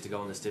have a ways to go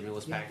on the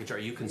stimulus package. Are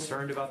you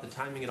concerned about the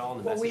timing at all in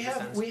the Well,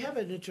 message we have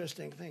an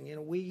interesting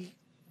thing.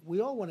 We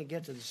all want to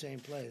get to the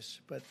same place,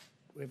 but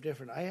we have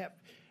different.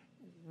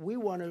 We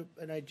want to,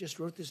 and I just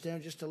wrote this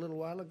down just a little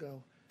while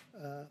ago.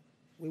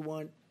 We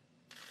want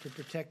to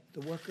protect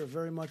the worker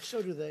very much.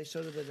 So do they.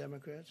 So do the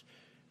Democrats.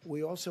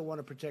 We also want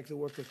to protect the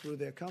worker through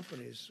their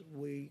companies.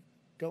 We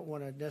don't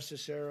want to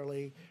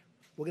necessarily.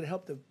 We're going to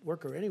help the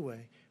worker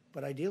anyway,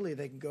 but ideally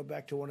they can go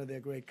back to one of their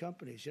great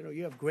companies.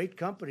 You have great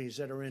companies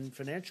that are in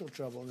financial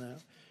trouble now,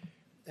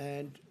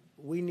 and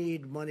we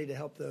need money to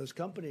help those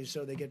companies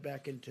so they get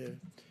back into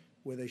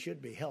where they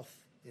should be, health.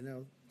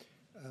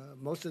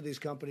 Most of these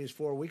companies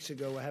 4 weeks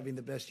ago were having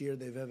the best year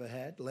they've ever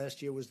had.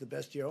 Last year was the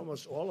best year,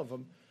 almost all of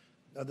them,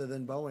 other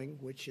than Boeing,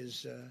 which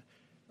is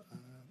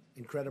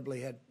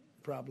incredibly had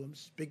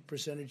problems, big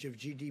percentage of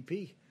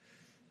GDP.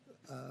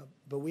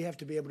 But we have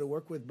to be able to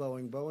work with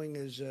Boeing.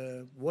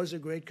 Boeing was a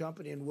great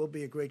company and will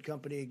be a great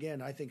company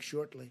again, I think,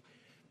 shortly.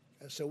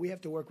 So we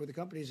have to work with the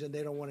companies, and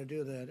they don't want to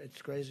do that.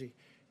 It's crazy.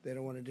 They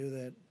don't want to do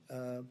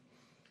that.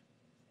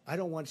 I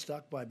don't want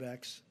stock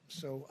buybacks,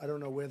 so I don't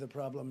know where the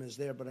problem is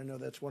there, but I know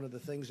that's one of the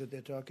things that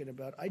they're talking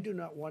about. I do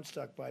not want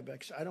stock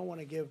buybacks. I don't want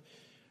to give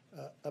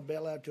a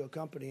bailout to a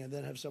company and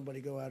then have somebody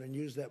go out and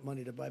use that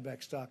money to buy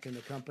back stock in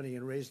the company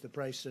and raise the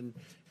price and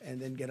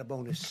then get a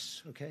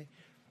bonus, okay?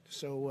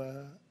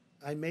 So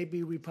I may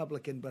be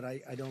Republican, but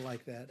I don't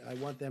like that. I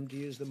want them to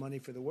use the money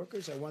for the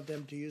workers. I want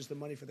them to use the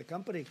money for the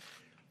company,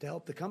 to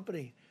help the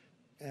company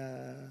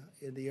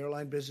in the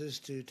airline business,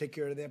 to take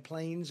care of their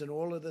planes and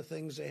all of the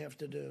things they have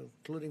to do,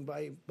 including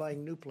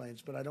buying new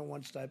planes. But I don't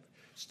want stock.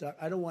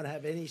 I don't want to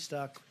have any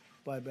stock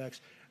buybacks.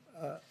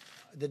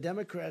 The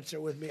Democrats are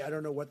with me. I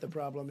don't know what the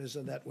problem is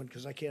on that one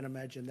because I can't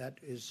imagine that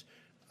is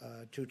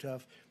too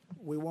tough.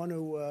 We want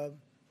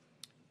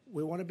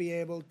to be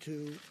able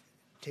to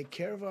take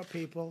care of our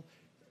people.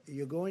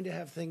 You're going to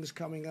have things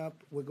coming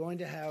up. We're going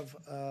to have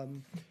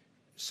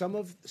some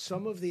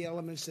of the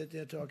elements that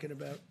they're talking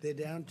about. They're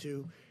down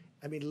to,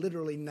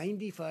 literally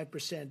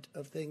 95%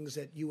 of things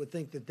that you would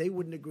think that they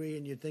wouldn't agree,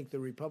 and you'd think the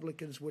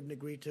Republicans wouldn't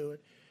agree to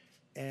it.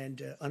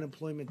 And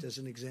unemployment, as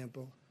an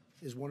example,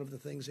 is one of the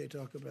things they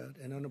talk about,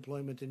 and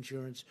unemployment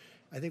insurance.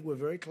 I think we're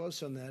very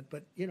close on that,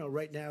 but,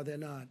 right now they're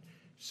not.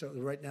 So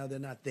right now they're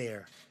not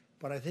there.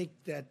 But I think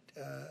that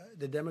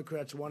the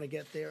Democrats want to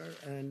get there,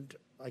 and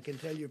I can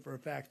tell you for a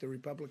fact the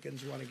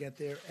Republicans want to get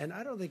there, and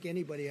I don't think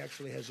anybody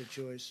actually has a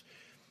choice.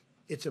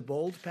 It's a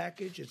bold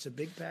package. It's a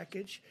big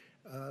package.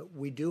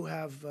 We do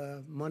have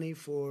money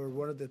for,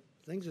 one of the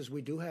things is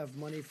we do have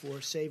money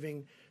for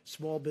saving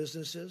small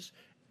businesses.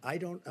 I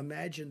don't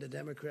imagine the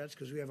Democrats,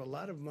 because we have a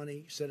lot of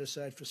money set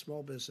aside for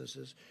small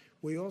businesses.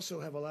 We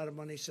also have a lot of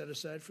money set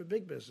aside for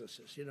big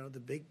businesses, the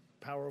big,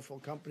 powerful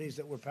companies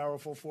that were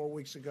powerful 4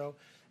 weeks ago,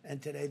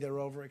 and today they're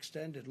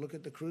overextended. Look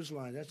at the cruise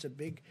line.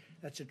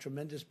 That's a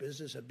tremendous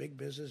business, a big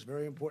business,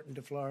 very important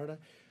to Florida.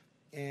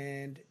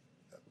 And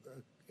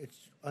it's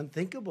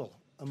unthinkable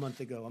a month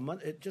ago.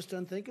 It's just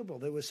unthinkable.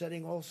 They were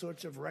setting all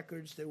sorts of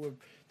records.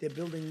 They're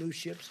building new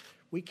ships.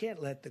 We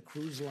can't let the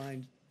cruise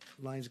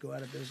lines go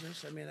out of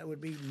business. That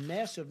would be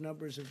massive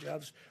numbers of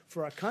jobs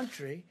for our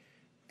country,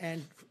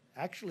 and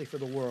actually for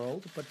the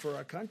world, but for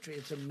our country,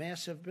 it's a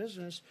massive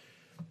business,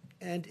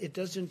 and it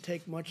doesn't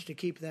take much to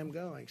keep them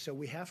going. So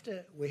we have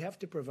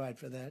to provide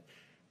for that.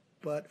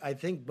 But I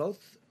think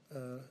both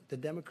the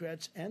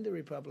Democrats and the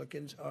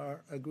Republicans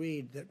are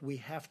agreed that we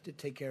have to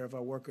take care of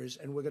our workers,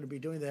 and we're going to be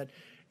doing that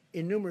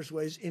in numerous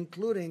ways,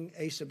 including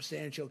a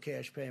substantial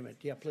cash payment.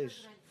 Yeah,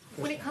 please.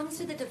 When it comes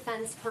to the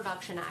Defense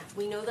Production Act,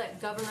 we know that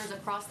governors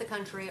across the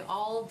country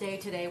all day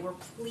today were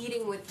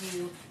pleading with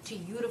you to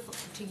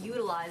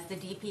utilize the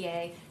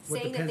DPA,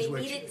 saying that they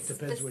need it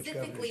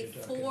specifically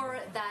for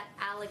that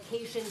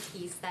allocation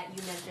piece that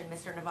you mentioned,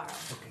 Mr. Navarro.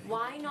 Okay.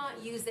 Why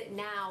not use it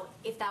now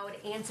if that would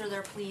answer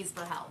their pleas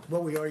for help?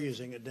 Well, we are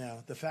using it now.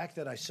 The fact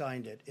that I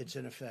signed it, it's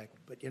in effect.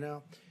 But, you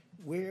know,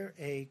 we're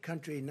a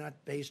country not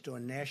based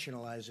on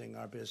nationalizing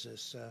our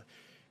business.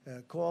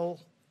 Call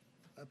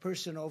a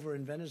person over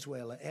in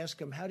Venezuela, ask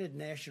them how did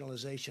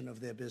nationalization of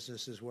their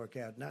businesses work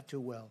out? Not too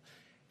well.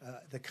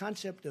 The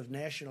concept of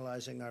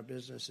nationalizing our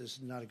business is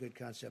not a good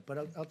concept.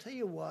 But I'll tell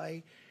you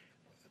why.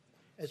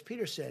 As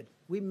Peter said,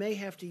 we may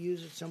have to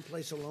use it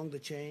someplace along the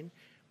chain,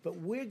 but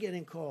we're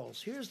getting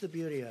calls. Here's the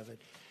beauty of it.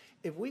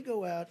 If we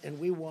go out and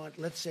we want,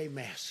 let's say,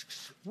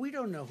 masks, we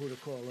don't know who to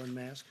call on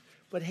masks,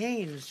 but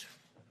Hanes,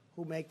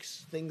 who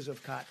makes things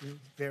of cotton,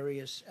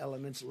 various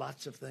elements,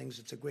 lots of things,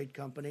 it's a great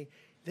company,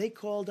 they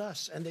called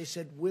us and they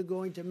said, we're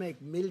going to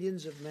make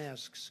millions of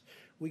masks.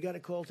 We got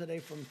a call today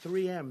from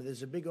 3M.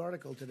 There's a big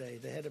article today,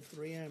 the head of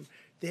 3M.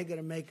 They're going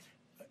to make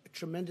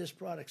tremendous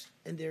products,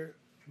 and they're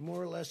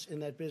more or less in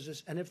that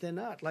business. And if they're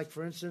not, like,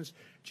 for instance,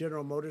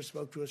 General Motors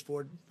spoke to us,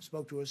 Ford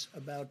spoke to us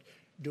about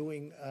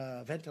doing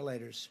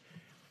ventilators.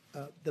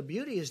 The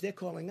beauty is they're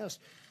calling us.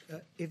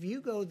 If you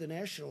go the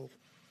national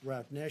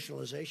route,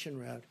 nationalization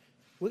route,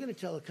 we're going to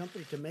tell a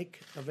company to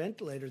make a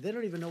ventilator. They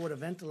don't even know what a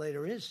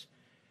ventilator is.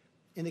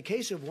 In the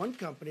case of one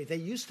company, they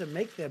used to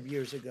make them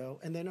years ago,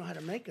 and they know how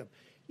to make them.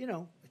 You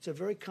know, it's a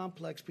very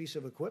complex piece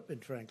of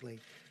equipment, frankly.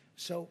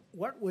 So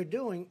what we're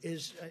doing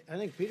is, I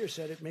think Peter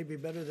said it may be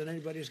better than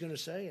anybody's going to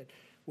say it.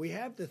 We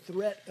have the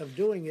threat of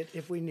doing it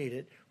if we need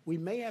it. We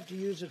may have to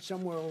use it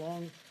somewhere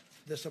along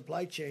the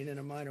supply chain in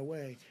a minor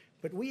way.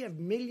 But we have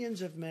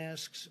millions of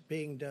masks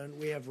being done.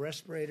 We have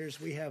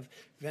respirators. We have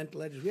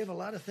ventilators. We have a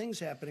lot of things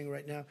happening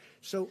right now.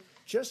 So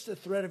just the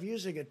threat of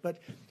using it. But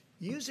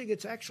using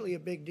it's actually a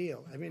big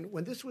deal. I mean,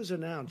 when this was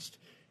announced,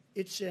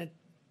 it sent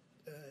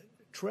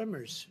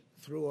tremors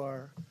through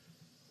our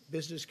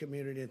business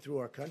community and through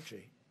our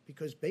country.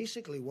 Because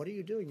basically, what are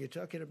you doing? You're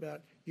talking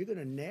about you're going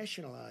to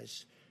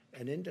nationalize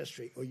an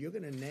industry, or you're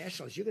going to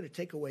nationalize. You're going to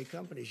take away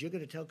companies. You're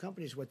going to tell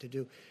companies what to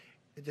do.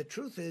 The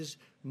truth is,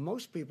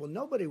 most people,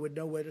 nobody would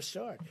know where to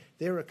start.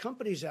 There are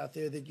companies out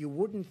there that you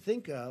wouldn't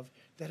think of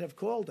that have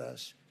called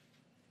us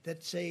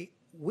that say,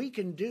 we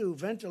can do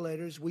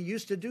ventilators. We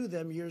used to do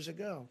them years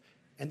ago,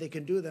 and they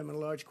can do them in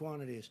large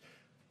quantities.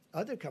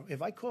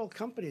 If I call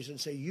companies and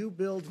say, you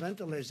build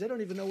ventilators, they don't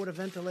even know what a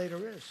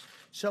ventilator is.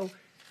 So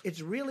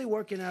it's really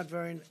working out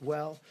very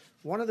well.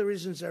 One of the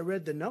reasons I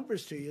read the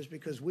numbers to you is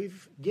because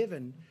we've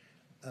given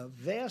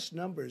vast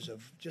numbers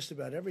of just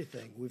about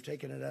everything. We've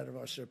taken it out of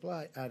our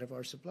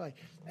supply,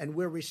 and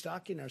we're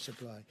restocking our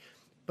supply.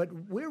 But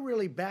we're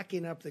really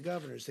backing up the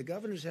governors. The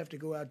governors have to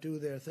go out, do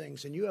their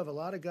things, and you have a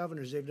lot of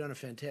governors. They've done a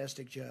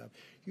fantastic job.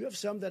 You have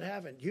some that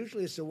haven't.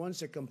 Usually it's the ones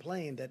that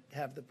complain that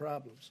have the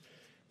problems.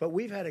 But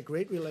we've had a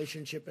great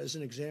relationship, as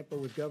an example,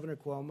 with Governor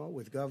Cuomo,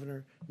 with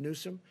Governor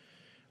Newsom.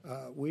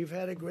 We've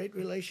had a great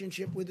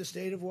relationship with the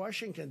state of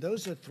Washington.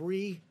 Those are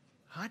three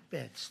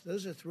hotbeds.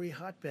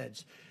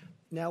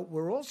 Now,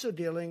 we're also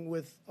dealing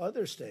with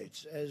other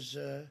states. As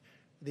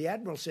the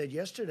Admiral said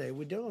yesterday,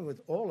 we're dealing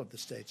with all of the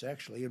states,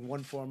 actually, in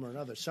one form or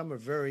another. Some are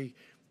very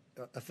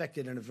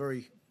affected in a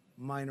very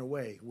minor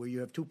way, where you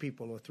have 2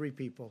 people or 3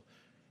 people.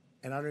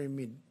 And I don't even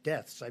mean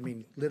deaths. I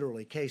mean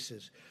literally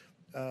cases.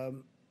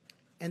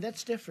 And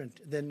that's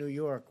different than New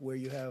York, where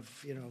you have,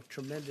 you know,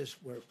 tremendous,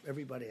 where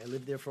everybody, I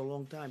lived there for a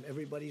long time,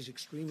 everybody's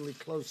extremely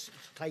close,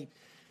 tight.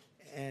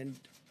 And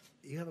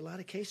you have a lot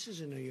of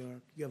cases in New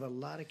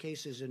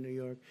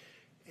York.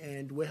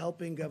 And we're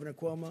helping Governor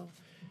Cuomo.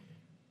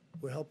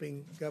 We're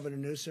helping Governor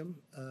Newsom.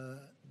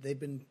 They've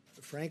been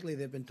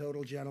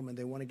total gentlemen.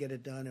 They want to get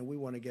it done, and we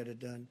want to get it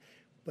done.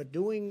 But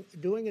doing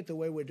it the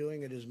way we're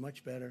doing it is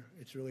much better.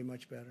 It's really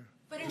much better.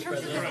 But in terms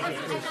of I'm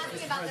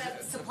asking about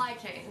the supply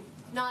chain.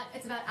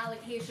 It's about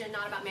allocation,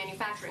 not about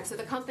manufacturing. So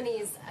the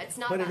companies, it's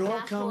not about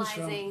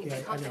nationalizing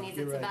the companies.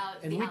 It's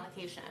about the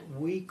allocation.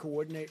 We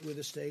coordinate with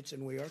the states,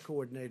 and we are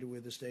coordinated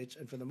with the states.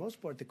 And for the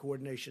most part, the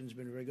coordination's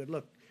been very good.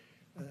 Look,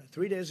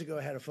 3 days ago,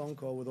 I had a phone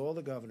call with all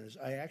the governors.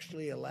 I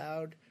actually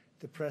allowed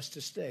the press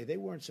to stay. They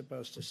weren't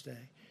supposed to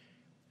stay.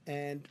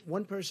 And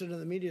one person in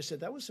the media said,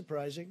 that was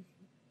surprising.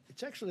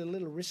 It's actually a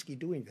little risky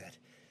doing that,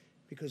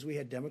 because we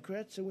had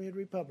Democrats and we had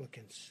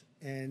Republicans.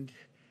 And,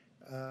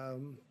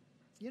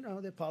 you know,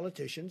 they're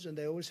politicians, and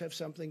they always have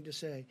something to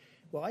say.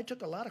 Well, I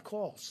took a lot of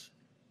calls,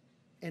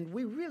 and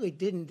we really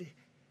didn't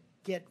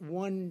get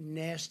one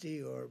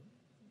nasty or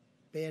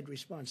bad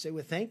response. They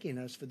were thanking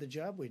us for the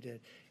job we did.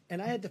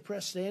 And I had the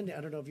press standing.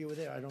 I don't know if you were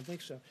there. I don't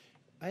think so.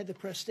 I had the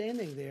press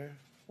standing there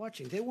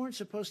watching. They weren't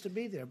supposed to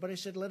be there, but I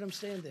said, let them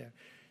stand there.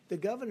 The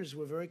governors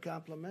were very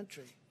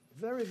complimentary,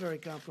 very, very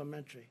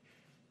complimentary.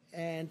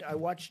 And I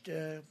watched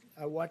over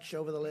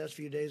the last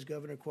few days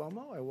Governor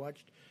Cuomo. I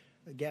watched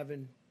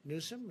Gavin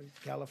Newsom in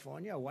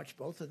California. I watched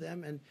both of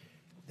them, and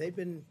they've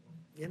been,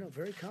 you know,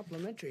 very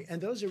complimentary. And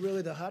those are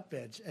really the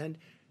hotbeds. And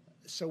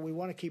So we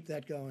want to keep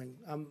that going.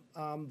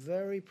 I'm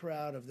very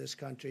proud of this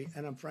country,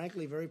 and I'm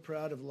frankly very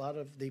proud of a lot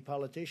of the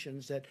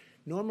politicians that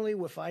normally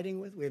we're fighting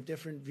with. We have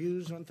different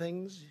views on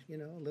things, a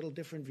little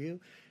different view,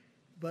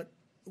 but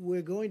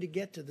we're going to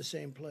get to the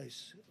same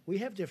place. We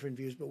have different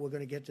views, but we're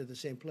going to get to the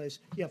same place.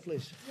 Yeah,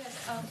 please.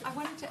 Yes, I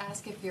wanted to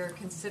ask if you're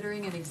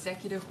considering an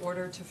executive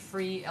order to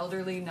free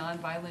elderly,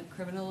 nonviolent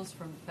criminals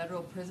from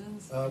federal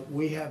prisons.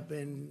 We have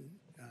been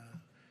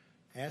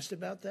asked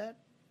about that,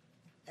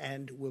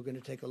 and we're going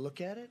to take a look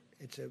at it.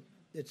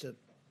 It's a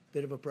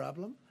bit of a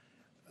problem,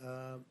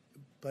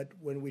 but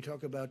when we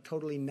talk about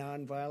totally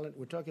nonviolent,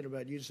 we're talking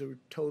about using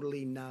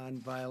totally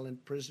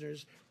nonviolent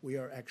prisoners. We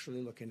are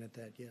actually looking at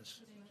that.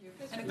 Yes.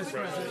 And a quick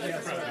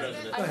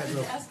I wanted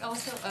to ask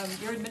also,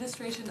 your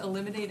administration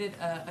eliminated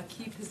a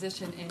key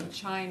position in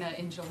China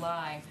in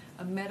July,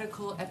 a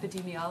medical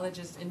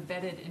epidemiologist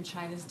embedded in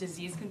China's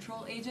disease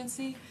control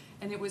agency,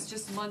 and it was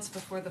just months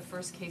before the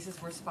first cases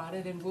were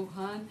spotted in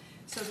Wuhan.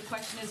 So the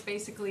question is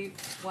basically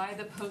why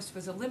the post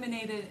was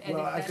eliminated. And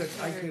well, I could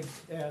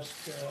ask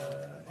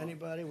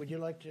anybody. Would you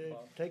like to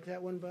take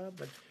that one, Bob?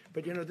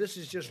 But this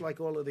is just like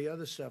all of the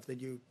other stuff that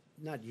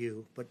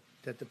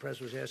that the press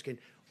was asking.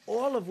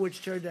 All of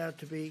which turned out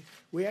to be,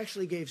 we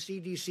actually gave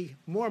CDC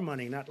more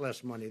money, not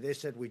less money. They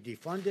said we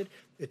defunded.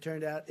 It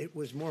turned out it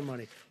was more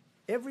money.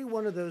 Every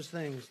one of those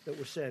things that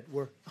were said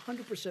were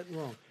 100%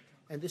 wrong.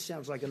 And this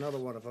sounds like another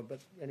one of them.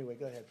 But anyway,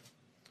 go ahead.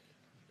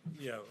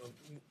 Yeah,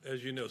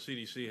 as you know,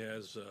 CDC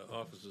has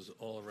offices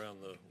all around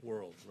the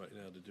world right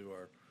now to do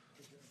our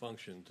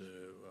function to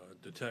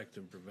detect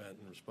and prevent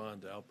and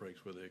respond to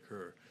outbreaks where they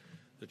occur.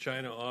 The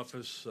China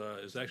office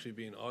is actually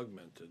being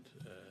augmented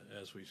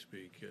as we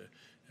speak,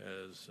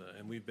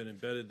 and we've been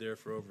embedded there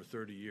for over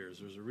 30 years.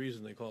 There's a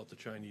reason they call it the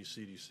Chinese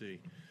CDC,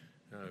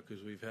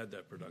 because we've had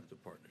that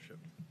productive partnership.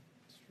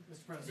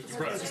 Mr.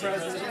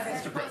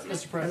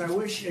 President. And I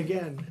wish,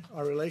 again,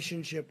 our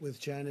relationship with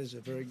China is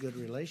a very good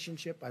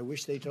relationship. I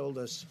wish they told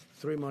us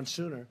 3 months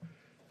sooner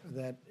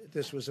that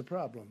this was a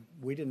problem.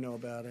 We didn't know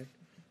about it.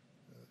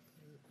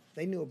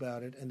 They knew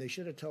about it, and they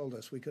should have told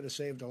us. We could have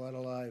saved a lot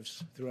of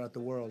lives throughout the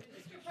world.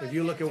 If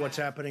you look at what's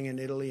happening in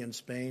Italy and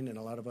Spain and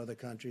a lot of other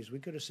countries, we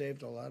could have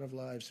saved a lot of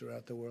lives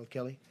throughout the world.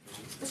 Kelly?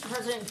 Mr.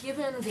 President,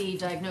 given the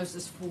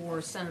diagnosis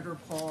for Senator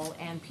Paul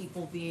and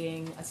people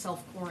being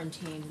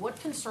self-quarantined, what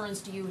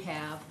concerns do you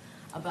have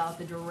about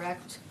the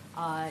direct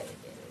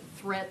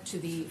threat to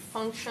the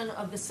function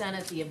of the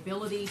Senate, the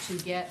ability to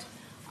get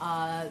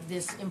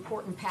this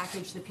important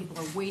package that people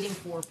are waiting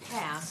for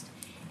passed?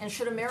 And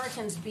should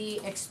Americans be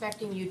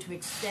expecting you to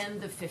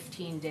extend the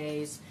 15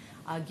 days,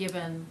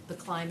 given the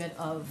climate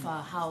of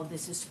how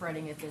this is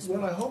spreading at this point?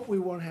 Well, I hope we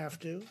won't have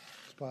to.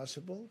 It's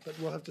possible, but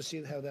we'll have to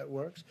see how that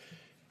works.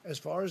 As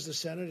far as the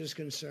Senate is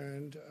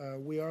concerned,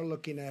 we are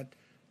looking at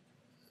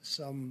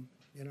some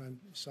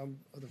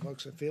of the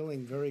folks are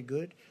feeling very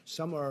good.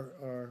 Some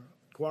are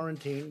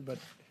quarantined, but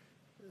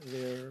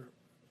they're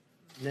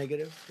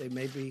negative. It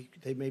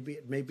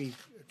may be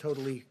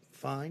totally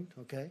fine.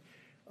 Okay.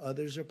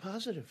 Others are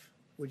positive.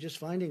 We're just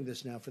finding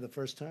this now for the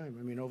first time.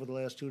 I mean, over the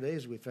last 2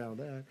 days, we found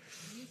that.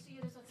 Do you see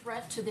it as a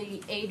threat to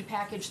the aid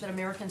package that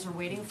Americans are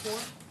waiting for?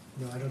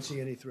 No, I don't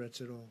see any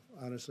threats at all.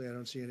 Honestly, I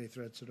don't see any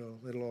threats at all.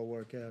 It'll all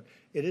work out.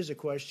 It is a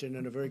question,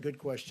 and a very good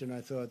question,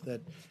 I thought,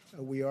 that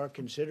we are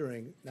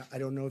considering. Now, I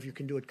don't know if you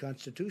can do it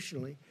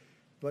constitutionally,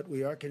 but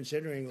we are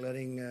considering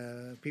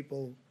letting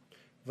people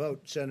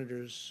vote,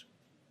 senators,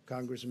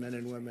 congressmen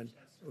and women,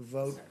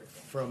 vote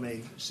from a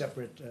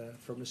separate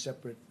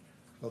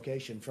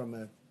location, from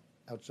a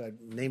outside,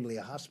 namely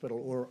a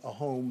hospital or a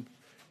home,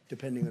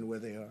 depending on where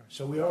they are.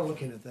 So we are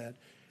looking at that.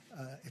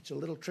 It's a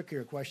little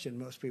trickier question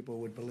most people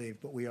would believe,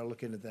 but we are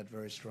looking at that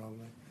very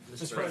strongly.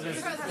 Mr. President,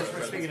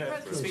 speaking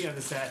of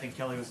the Senate, I think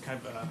Kelly was kind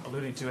of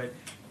alluding to it.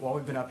 While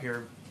we've been up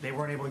here, they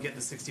weren't able to get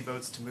the 60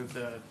 votes to move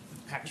the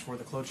package for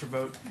the cloture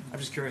vote. I'm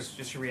just curious,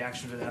 just your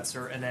reaction to that,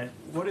 sir. And then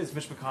what is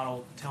Mitch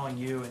McConnell telling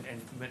you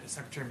and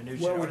Secretary Mnuchin?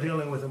 Well, we're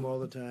dealing with him all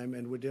the time,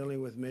 and we're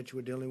dealing with Mitch.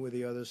 We're dealing with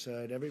the other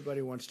side.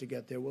 Everybody wants to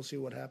get there. We'll see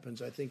what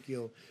happens. I think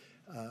you'll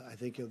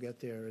get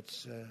there.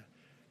 It's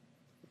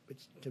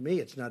to me,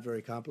 it's not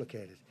very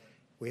complicated.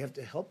 We have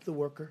to help the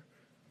worker.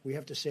 We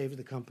have to save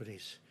the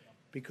companies,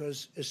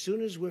 because as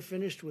soon as we're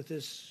finished with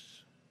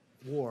this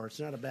war, it's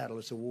not a battle,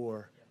 it's a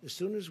war. As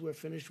soon as we're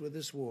finished with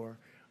this war,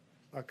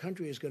 our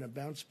country is going to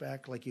bounce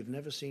back like you've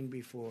never seen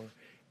before.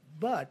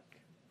 But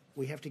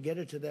we have to get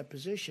it to that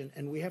position,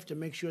 and we have to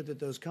make sure that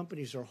those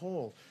companies are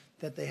whole,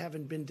 that they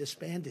haven't been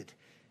disbanded.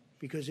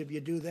 Because if you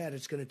do that,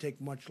 it's going to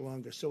take much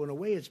longer. So in a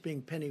way, it's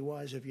being penny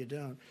wise if you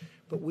don't.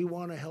 But we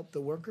want to help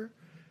the worker.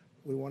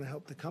 We want to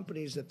help the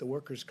companies that the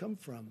workers come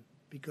from.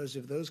 Because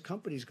if those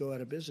companies go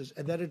out of business,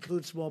 and that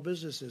includes small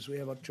businesses, we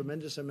have a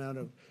tremendous amount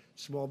of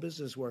small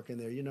business work in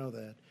there. You know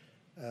that.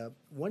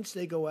 Once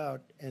they go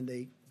out and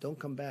they don't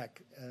come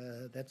back,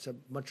 that's a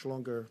much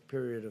longer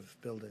period of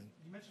building.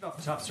 You mentioned off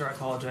the top, sir, I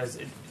apologize.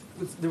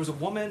 There was a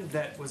woman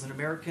that was an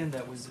American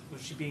that was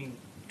she being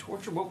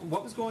tortured?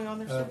 What was going on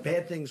there, sir?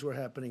 Bad things were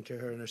happening to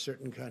her in a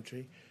certain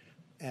country,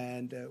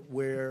 and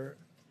we're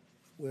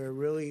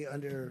really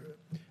under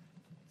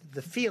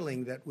the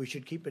feeling that we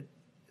should keep it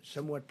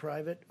somewhat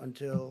private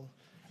until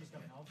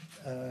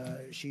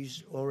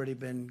she's already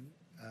been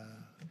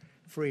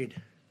freed.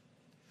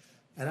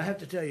 And I have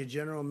to tell you,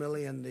 General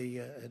Milley and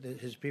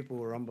his people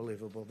were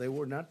unbelievable. They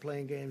were not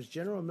playing games.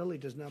 General Milley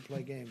does not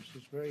play games.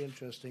 He's a very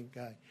interesting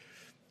guy.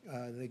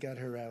 They got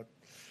her out.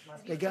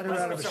 They got her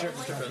out of a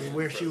certain country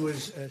where she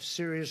was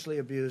seriously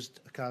abused,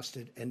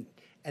 accosted,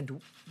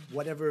 and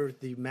whatever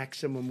the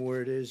maximum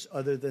word is,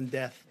 other than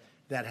death,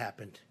 that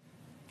happened.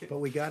 But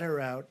we got her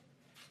out,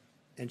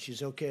 and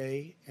she's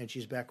okay, and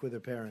she's back with her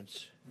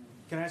parents.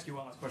 Can I ask you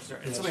one last question,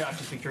 sir? It's something I've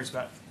just been curious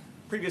about.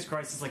 Previous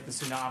crises like the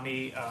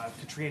tsunami,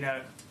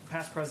 Katrina,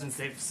 past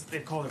presidents,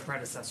 they've called their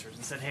predecessors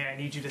and said, hey, I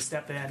need you to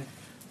step in,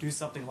 do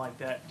something like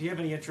that. Do you have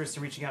any interest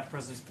in reaching out to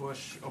Presidents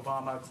Bush,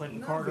 Obama,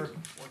 Clinton, Carter,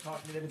 or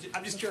talking to them?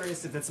 I'm just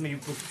curious if that's something you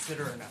would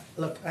consider or not.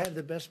 Look, I have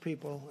the best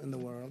people in the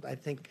world. I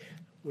think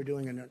we're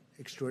doing an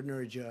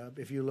extraordinary job.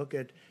 If you look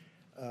at,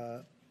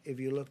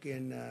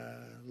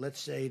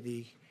 let's say,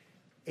 the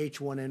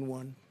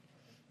H1N1,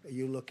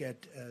 you look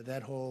at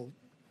that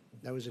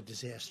was a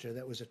disaster.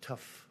 That was a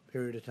tough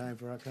period of time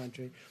for our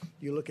country.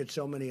 You look at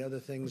so many other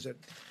things that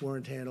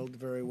weren't handled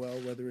very well,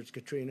 whether it's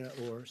Katrina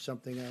or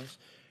something else.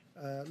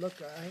 Look,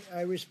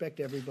 I respect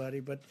everybody,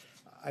 but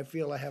I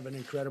feel I have an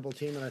incredible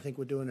team, and I think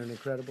we're doing an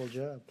incredible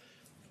job.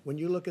 When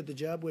you look at the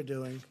job we're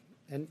doing,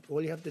 and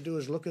all you have to do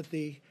is look at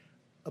the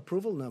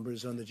approval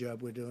numbers on the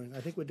job we're doing,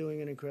 I think we're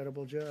doing an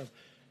incredible job.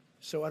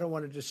 So I don't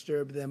want to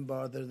disturb them,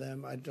 bother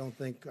them. I don't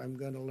think I'm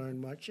going to learn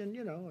much. And,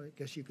 I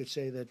guess you could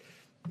say that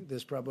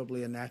there's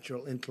probably a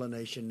natural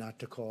inclination not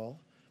to call.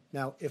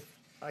 Now, if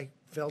I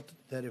felt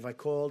that if I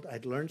called,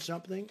 I'd learn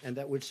something, and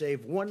that would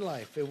save one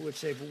life. It would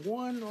save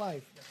one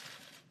life.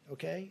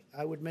 Okay?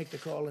 I would make the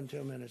call in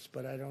 2 minutes,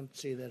 but I don't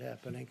see that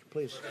happening.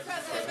 Please.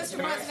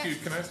 Can I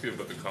ask you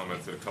about the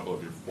comments that a couple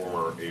of your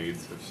former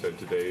aides have said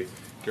today?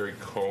 Gary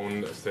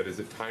Cohn said, is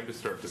it time to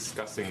start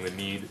discussing the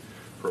need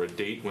for a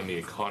date when the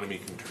economy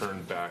can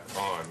turn back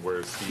on?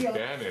 Whereas Steve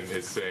Bannon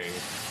is saying,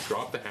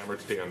 drop the hammer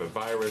today on the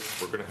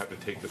virus. We're going to have to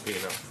take the pain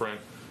up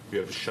front. We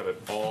have to shut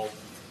it all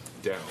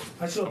down.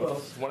 I saw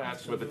both. I want to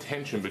ask you about the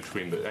tension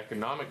between the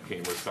economic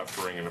pain we're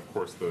suffering and, of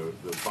course, the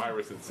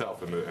virus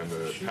itself and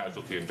the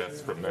casualty and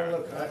deaths from that. Well,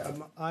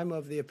 look, I'm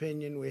of the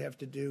opinion we have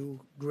to do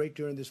great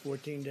during this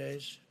 14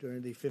 days,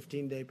 during the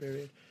 15-day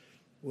period.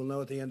 We'll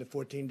know at the end of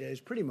 14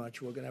 days, pretty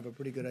much, we're going to have a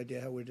pretty good idea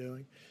how we're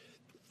doing.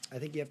 I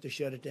think you have to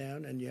shut it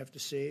down and you have to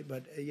see,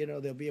 but,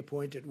 there'll be a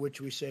point at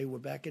which we say, we're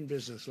back in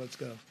business, let's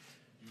go.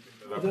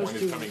 Those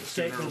two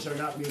statements are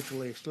not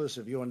mutually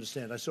exclusive. You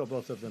understand? I saw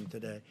both of them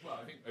today. Well,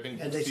 I think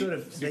and they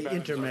they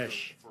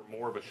intermesh. For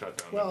more of a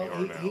shutdown well, than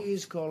we are now.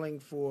 He's calling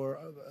for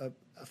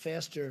a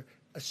faster,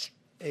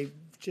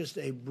 just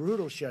a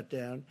brutal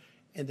shutdown,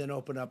 and then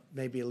open up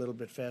maybe a little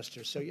bit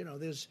faster. So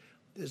there's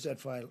that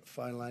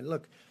fine line.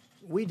 Look,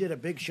 we did a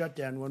big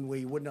shutdown when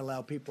we wouldn't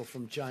allow people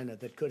from China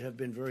that could have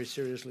been very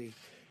seriously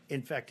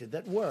infected.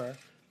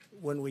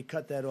 When we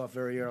cut that off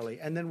very early.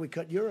 And then we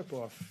cut Europe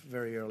off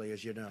very early,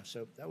 as you know.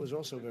 So that was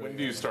also very When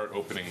do you start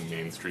opening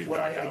Main Street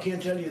back up? I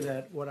can't tell you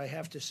that. What I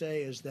have to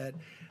say is that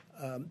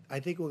I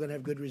think we're going to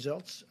have good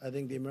results. I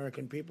think the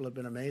American people have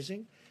been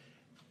amazing.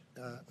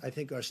 I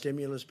think our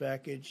stimulus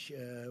package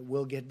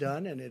will get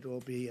done, and it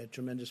will be a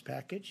tremendous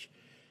package.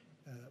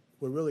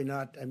 We're really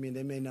not,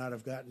 they may not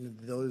have gotten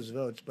those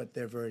votes, but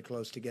they're very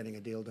close to getting a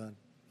deal done.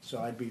 So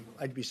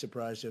I'd be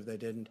surprised if they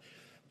didn't.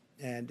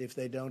 And if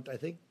they don't, I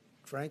think,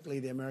 frankly,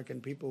 the American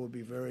people will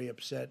be very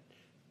upset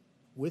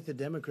with the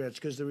Democrats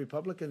because the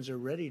Republicans are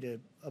ready to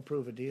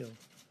approve a deal.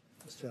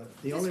 So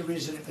the only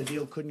reason a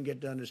deal couldn't get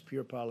done is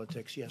pure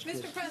politics. Yes,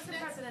 please. Mr.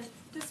 President,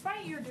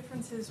 despite your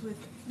differences with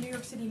New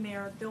York City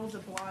Mayor Bill de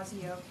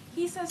Blasio,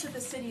 he says that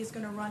the city is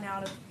going to run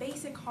out of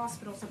basic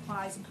hospital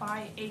supplies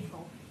by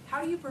April.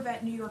 How do you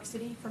prevent New York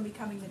City from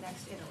becoming the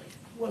next Italy?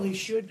 Well, he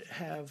should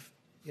have,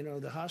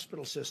 the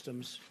hospital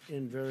systems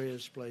in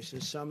various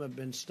places. Some have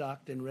been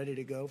stocked and ready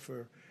to go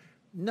for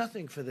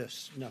nothing for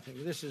this.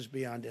 Nothing. This is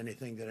beyond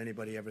anything that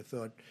anybody ever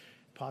thought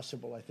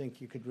possible. I think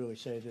you could really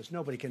say this.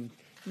 Nobody can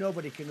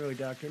really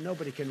doctor.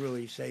 Nobody can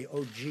really say,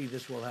 oh, gee,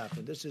 this will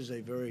happen. This is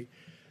a very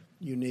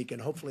unique,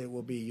 and hopefully it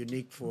will be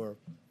unique for,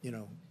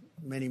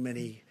 many,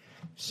 many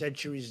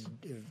centuries,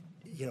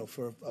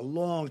 for a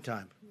long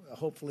time.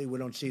 Hopefully we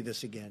don't see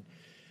this again.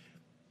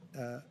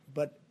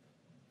 But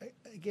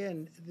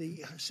again,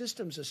 the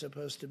systems are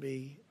supposed to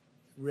be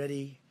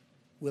ready,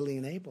 willing,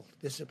 and able.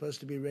 They're supposed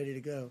to be ready to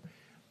go.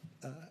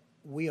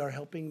 We are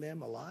helping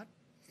them a lot,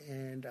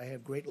 and I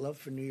have great love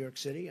for New York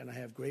City, and I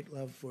have great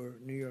love for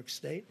New York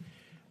State,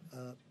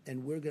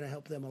 and we're going to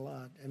help them a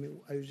lot.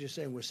 I was just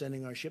saying, we're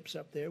sending our ships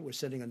up there. We're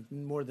sending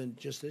more than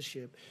just this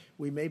ship.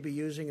 We may be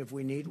using, if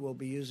we need, we'll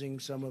be using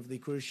some of the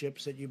cruise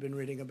ships that you've been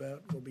reading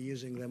about. We'll be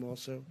using them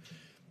also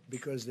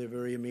because they're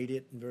very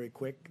immediate and very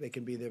quick. They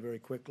can be there very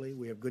quickly.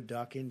 We have good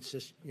docking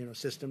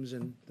systems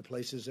in the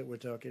places that we're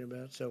talking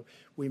about. So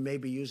we may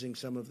be using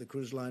some of the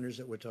cruise liners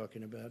that we're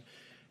talking about.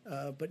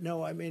 But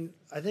no, I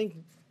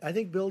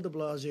think Bill de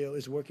Blasio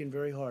is working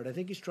very hard. I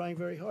think he's trying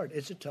very hard.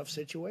 It's a tough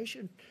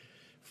situation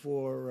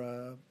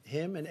for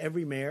him and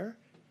every mayor,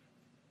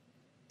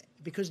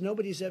 because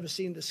nobody's ever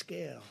seen the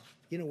scale.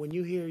 You know, when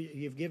you hear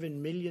you've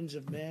given millions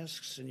of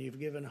masks and you've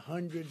given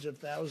hundreds of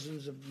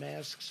thousands of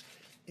masks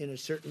in a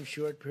certain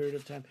short period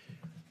of time,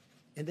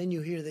 and then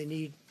you hear they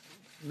need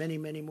many,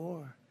 many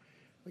more.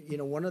 You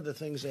know, one of the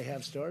things they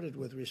have started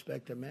with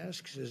respect to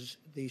masks is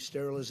the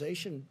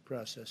sterilization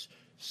process.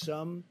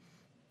 Some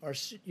are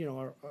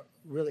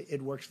really,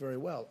 it works very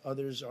well.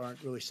 Others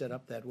aren't really set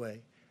up that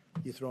way.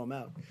 You throw them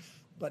out.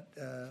 But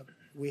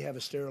we have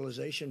a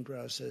sterilization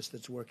process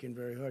that's working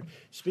very hard.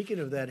 Speaking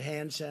of that,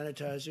 hand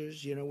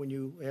sanitizers, you know, when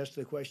you asked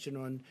the question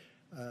on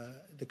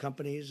the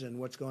companies and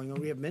what's going on,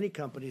 we have many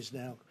companies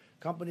now,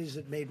 companies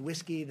that made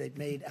whiskey, that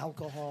made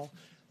alcohol.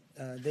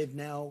 They've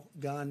now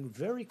gone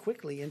very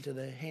quickly into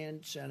the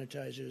hand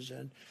sanitizers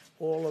and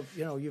all of,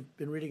 you know, you've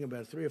been reading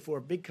about 3 or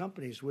 4 big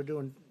companies. We're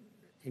doing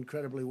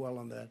incredibly well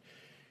on that.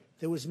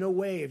 There was no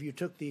way if you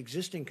took the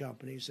existing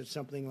companies that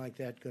something like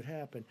that could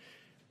happen.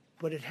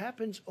 But it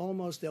happens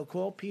almost, they'll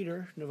call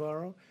Peter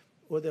Navarro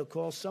or they'll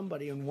call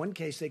somebody. In one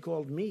case, they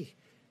called me.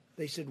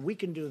 They said, we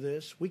can do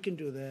this, we can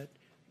do that.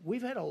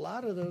 We've had a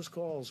lot of those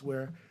calls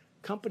where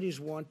companies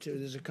want to,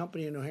 there's a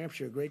company in New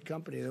Hampshire, a great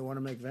company, they want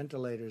to make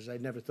ventilators.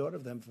 I'd never thought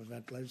of them for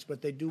ventilators,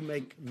 but they do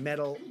make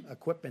metal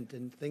equipment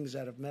and things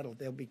out of metal.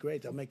 They'll be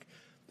great. They'll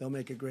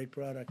make a great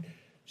product.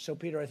 So,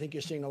 Peter, I think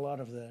you're seeing a lot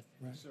of that,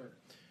 right? Yes, sir.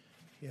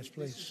 Yes,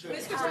 please.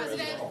 Mr.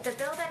 President, the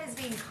bill that is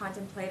being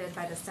contemplated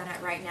by the Senate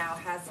right now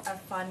has a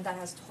fund that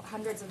has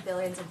hundreds of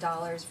billions of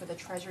dollars for the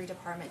Treasury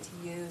Department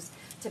to use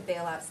to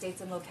bail out states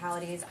and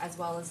localities, as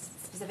well as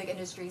specific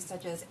industries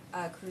such as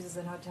cruises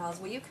and hotels.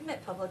 Will you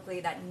commit publicly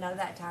that none of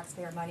that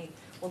taxpayer money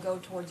will go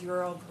towards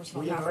your own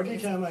personal property?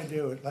 Every time I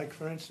do it, like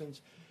for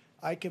instance,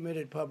 I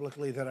committed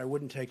publicly that I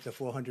wouldn't take the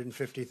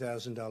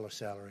 $450,000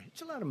 salary.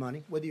 It's a lot of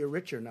money, whether you're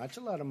rich or not. It's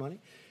a lot of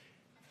money.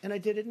 And I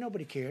did it.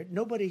 Nobody cared.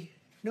 Nobody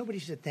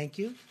said thank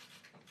you.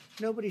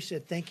 Nobody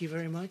said thank you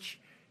very much.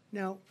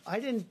 Now, I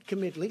didn't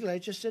commit legally. I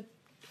just said,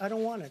 I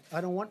don't want it.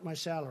 I don't want my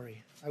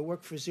salary. I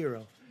work for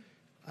zero.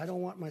 I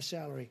don't want my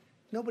salary.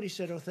 Nobody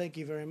said, oh, thank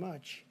you very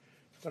much.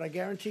 But I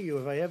guarantee you,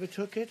 if I ever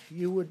took it,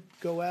 you would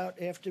go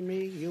out after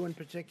me, you in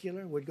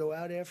particular, would go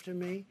out after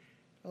me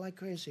like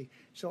crazy.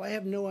 So I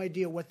have no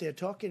idea what they're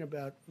talking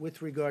about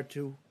with regard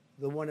to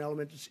the one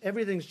element.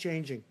 Everything's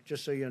changing,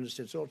 just so you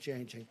understand. It's all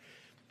changing.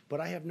 But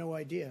I have no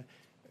idea.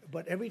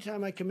 But every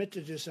time I commit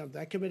to do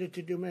something, I committed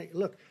to do many.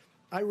 Look,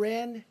 I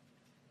ran,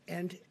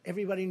 and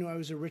everybody knew I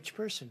was a rich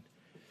person.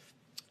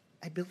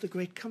 I built a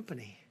great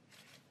company,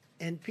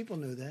 and people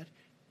knew that.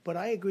 But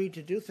I agreed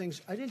to do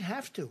things I didn't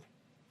have to.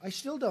 I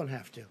still don't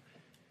have to.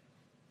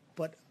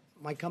 But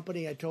my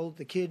company, I told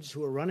the kids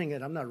who are running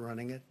it, I'm not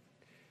running it,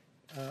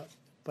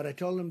 but I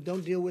told them,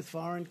 don't deal with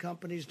foreign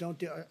companies. Don't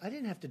deal. I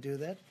didn't have to do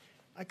that.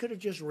 I could have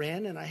just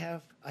ran, and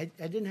I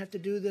didn't have to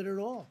do that at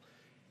all.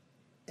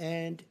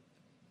 And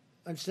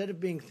instead of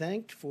being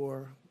thanked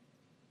for,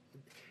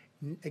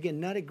 again,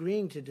 not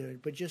agreeing to do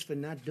it, but just for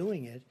not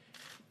doing it,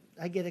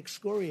 I get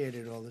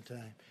excoriated all the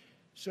time.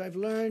 So I've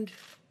learned,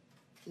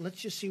 let's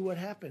just see what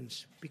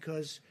happens,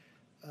 because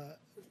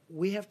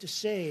we have to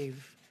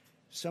save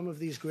some of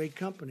these great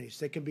companies.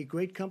 They can be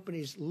great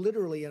companies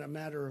literally in a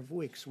matter of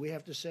weeks. We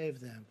have to save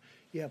them.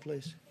 Yeah,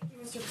 please.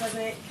 Mr.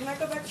 President, can I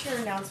go back to your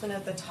announcement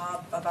at the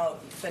top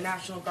about the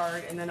National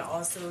Guard and then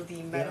also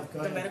the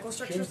medical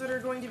structures that are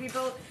going to be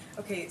built?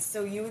 Okay,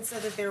 so you had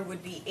said that there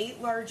would be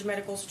 8 large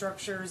medical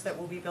structures that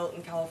will be built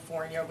in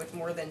California with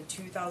more than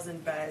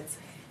 2,000 beds.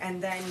 And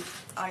then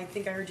I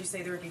think I heard you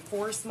say there would be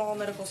 4 small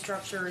medical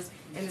structures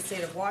in the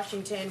state of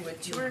Washington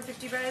with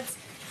 250 beds.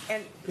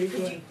 And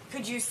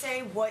could you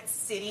say what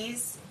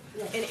cities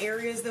and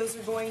areas those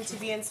are going to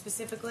be in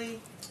specifically?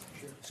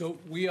 So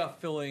we are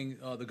filling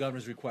the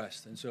governor's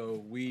request, and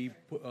so we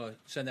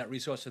send that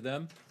resource to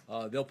them.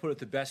 They'll put it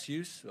to best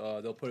use.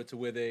 They'll put it to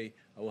where they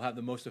will have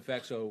the most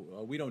effect. So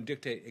we don't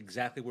dictate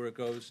exactly where it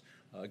goes.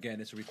 Again,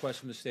 it's a request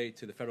from the state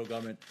to the federal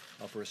government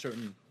for a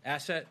certain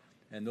asset,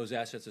 and those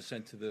assets are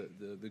sent to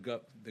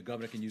the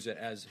governor can use it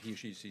as he or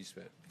she sees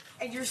fit.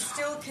 And you're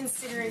still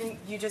considering,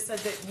 you just said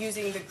that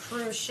using the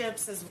cruise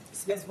ships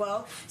as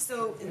well.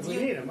 So if we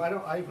need them.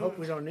 I hope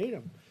we don't need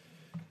them.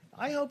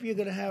 I hope you're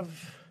going to have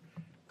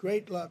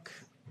great luck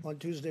on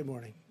Tuesday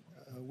morning.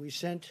 We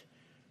sent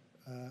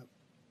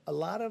a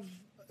lot of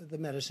the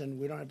medicine.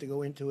 We don't have to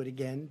go into it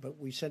again, but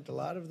we sent a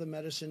lot of the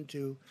medicine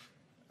to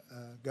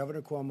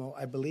Governor Cuomo.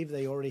 I believe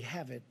they already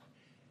have it.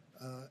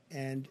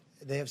 And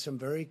they have some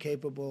very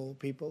capable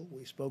people.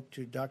 We spoke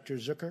to Dr.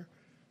 Zucker,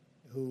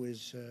 who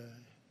is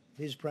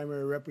his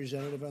primary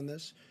representative on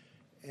this.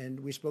 And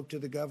we spoke to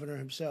the governor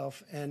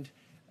himself. And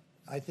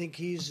I think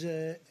he's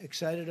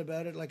excited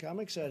about it like I'm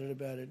excited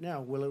about it.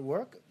 Now, will it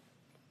work?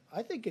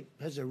 I think it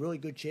has a really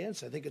good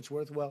chance. I think it's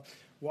worthwhile.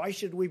 Why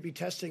should we be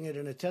testing it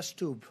in a test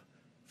tube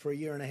for a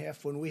year and a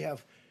half when we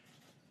have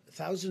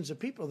thousands of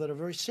people that are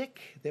very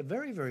sick? They're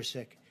very, very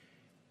sick.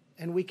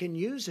 And we can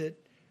use it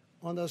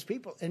on those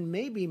people and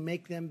maybe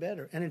make them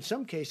better. And in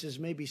some cases,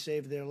 maybe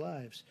save their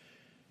lives.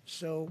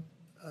 So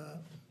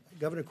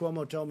Governor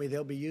Cuomo told me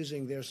they'll be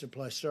using their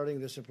supply, starting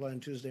their supply on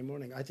Tuesday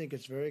morning. I think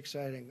it's very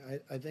exciting.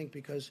 I think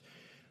because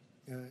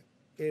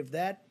if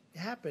that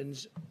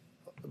happens,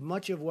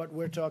 much of what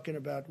we're talking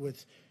about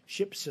with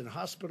ships and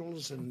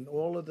hospitals and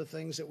all of the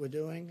things that we're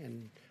doing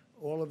and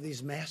all of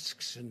these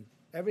masks and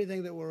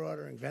everything that we're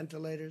ordering,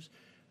 ventilators,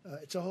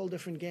 it's a whole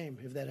different game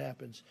if that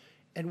happens.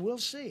 And we'll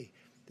see.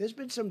 There's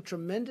been some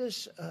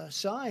tremendous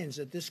signs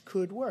that this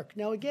could work.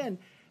 Now, again,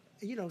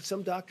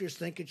 some doctors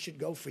think it should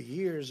go for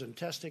years and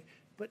testing.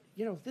 But,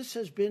 this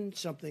has been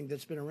something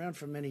that's been around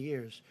for many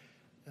years.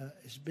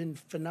 It's been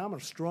phenomenal,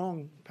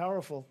 strong,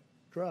 powerful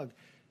drug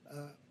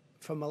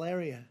for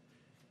malaria.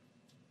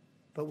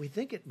 But we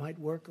think it might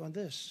work on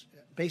this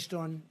based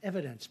on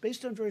evidence,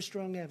 based on very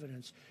strong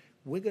evidence.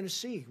 We're going to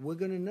see. We're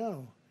going to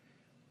know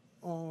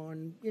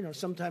on,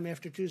 sometime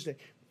after Tuesday.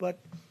 But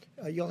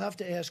you'll have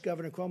to ask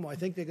Governor Cuomo. I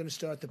think they're going to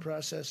start the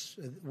process.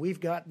 We've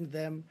gotten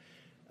them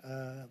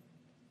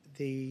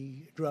the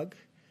drug.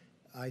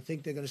 I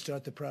think they're going to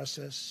start the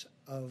process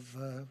of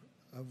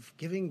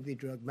giving the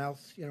drug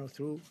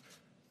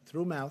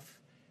through mouth,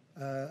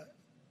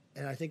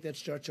 and I think that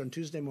starts on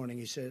Tuesday morning.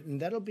 He said,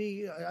 and that'll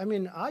be.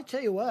 I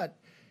tell you what,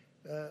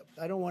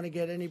 I don't want to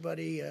get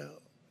anybody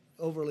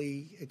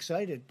overly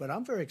excited, but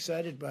I'm very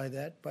excited by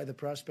that, by the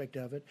prospect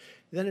of it.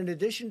 Then, in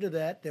addition to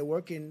that, they're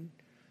working.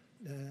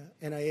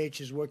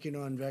 NIH is working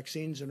on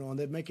vaccines and on.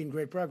 They're making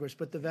great progress,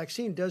 but the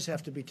vaccine does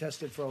have to be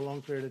tested for a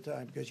long period of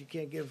time because you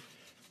can't give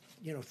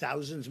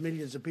thousands,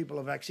 millions of people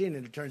a vaccine,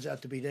 and it turns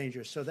out to be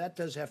dangerous. So that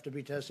does have to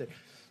be tested.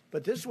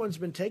 But this one's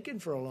been taken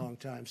for a long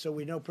time, so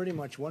we know pretty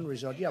much one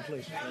result. Yeah,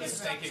 please.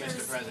 Thank you,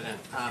 Mr. President.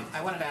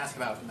 I wanted to ask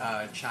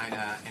about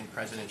China and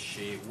President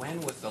Xi.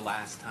 When was the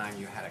last time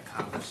you had a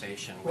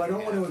conversation with him? Well, I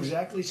don't want to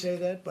exactly say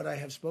that, but I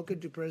have spoken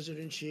to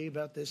President Xi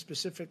about this,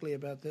 specifically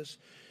about this.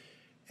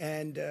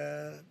 And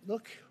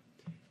look,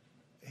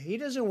 he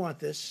doesn't want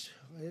this.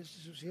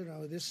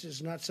 This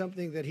is not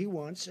something that he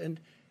wants. And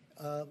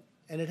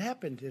it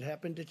happened. It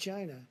happened to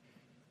China.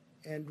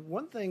 And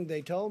one thing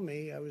they told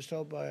me, I was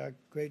told by our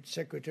great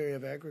Secretary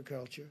of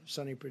Agriculture,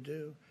 Sonny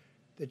Perdue,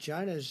 that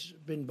China's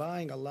been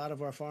buying a lot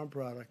of our farm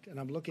product. And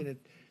I'm looking at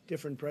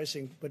different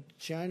pricing. But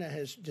China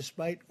has,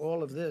 despite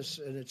all of this,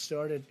 and it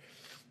started,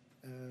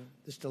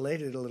 this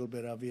delayed it a little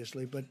bit,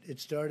 obviously, but it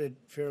started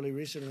fairly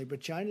recently. But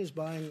China's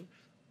buying,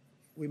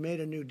 we made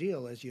a new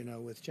deal, as you know,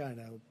 with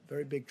China, a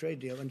very big trade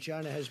deal. And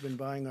China has been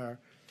buying our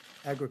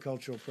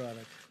agricultural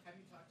product.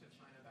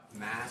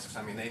 Masks.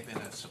 I mean, they've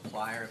been a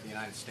supplier of the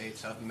United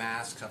States of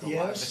masks, of a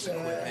lot of this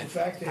equipment. In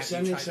fact, they're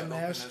sending some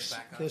masks.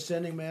 They're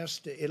sending masks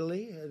to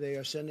Italy. They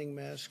are sending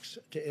masks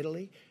to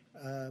Italy.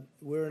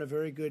 We're in a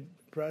very good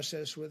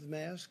process with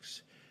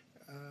masks.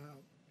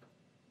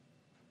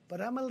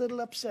 But I'm a little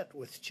upset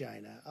with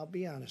China, I'll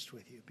be honest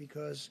with you,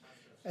 because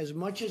as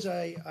much as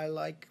I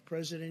like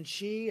President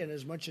Xi and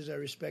as much as I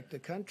respect the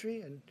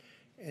country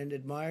and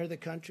admire the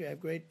country. I have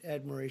great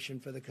admiration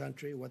for the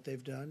country, what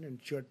they've done in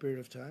a short period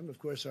of time. Of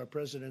course, our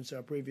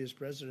previous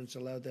presidents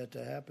allowed that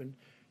to happen.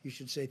 You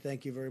should say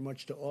thank you very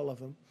much to all of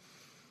them.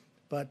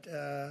 But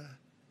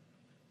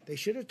they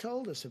should have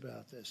told us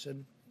about this.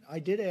 And I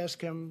did ask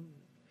him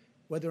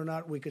whether or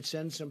not we could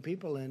send some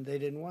people in. They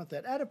didn't want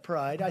that. Out of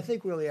pride, I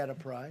think really out of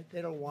pride.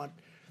 They don't want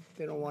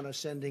us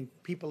sending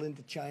people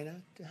into China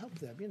to help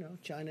them.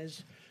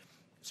 China's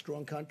a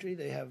strong country.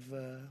 They have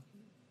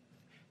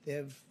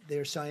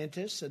their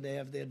scientists and they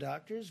have their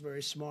doctors,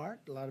 very smart,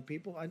 a lot of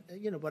people.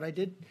 But I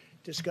did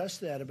discuss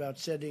that about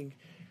sending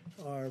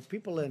our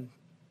people in,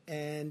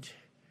 and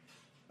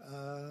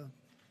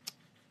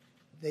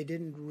they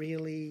didn't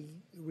really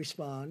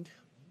respond.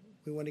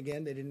 We went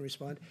again, they didn't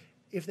respond.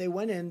 If they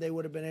went in, they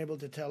would have been able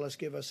to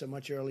give us a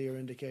much earlier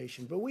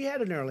indication. But we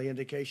had an early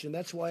indication.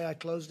 That's why I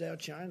closed out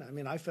China. I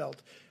mean, I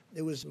felt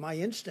it was my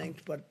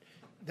instinct, but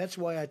that's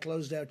why I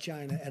closed out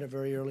China at a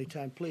very early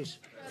time. Please.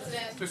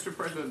 Mr.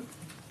 President,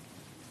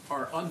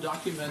 are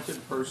undocumented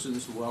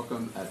persons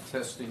welcome at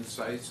testing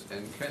sites,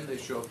 and can they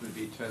show up and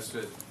be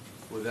tested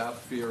without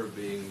fear of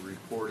being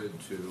reported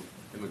to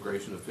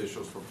immigration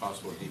officials for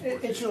possible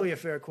deportation? It's really a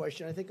fair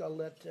question. I think I'll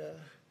let...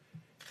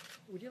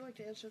 would you like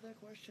to answer that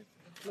question?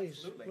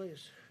 Please, Absolutely.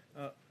 Please.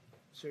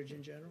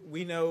 Surgeon General?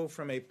 We know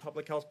from a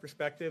public health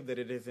perspective that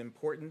it is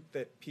important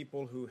that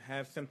people who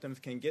have symptoms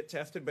can get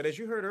tested. But as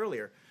you heard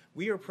earlier,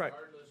 we are...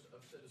 Regardless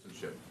of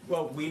citizenship.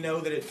 Well, we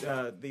know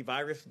that the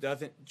virus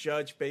doesn't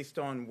judge based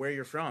on where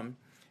you're from.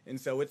 And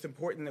so it's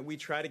important that we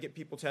try to get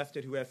people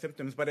tested who have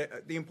symptoms.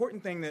 But the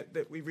important thing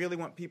that we really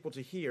want people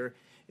to hear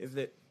is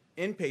that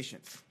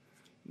inpatients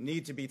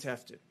need to be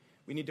tested.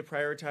 We need to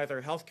prioritize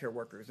our healthcare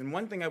workers. And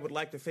one thing I would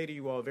like to say to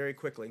you all very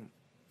quickly,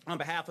 on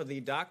behalf of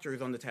the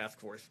doctors on the task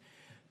force,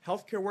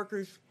 healthcare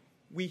workers,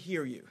 we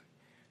hear you.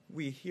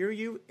 We hear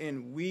you,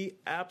 and we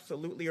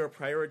absolutely are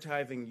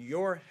prioritizing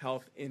your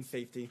health and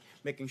safety,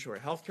 making sure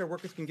healthcare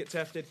workers can get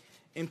tested,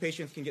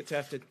 inpatients can get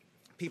tested,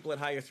 people at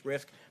highest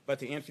risk. But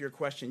to answer your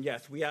question,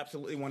 yes, we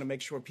absolutely want to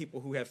make sure people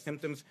who have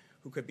symptoms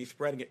who could be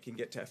spreading it can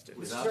get tested.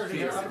 Mr.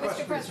 General, I have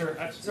a question,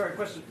 sir. Sorry,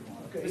 question.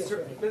 Okay,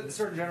 Mr.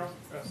 Surgeon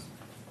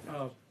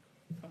General.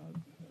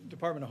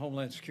 Department of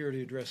Homeland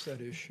Security addressed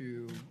that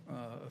issue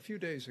a few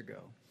days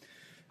ago.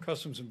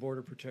 Customs and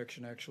Border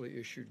Protection actually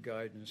issued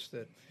guidance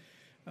that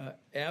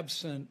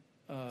absent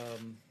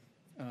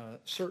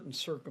certain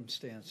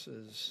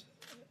circumstances,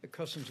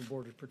 Customs and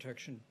Border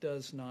Protection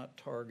does not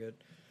target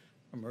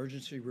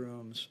emergency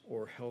rooms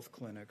or health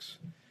clinics.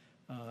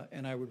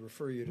 And I would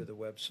refer you to the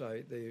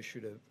website. They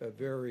issued a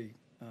very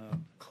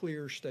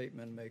clear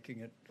statement making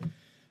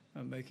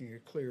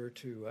it clear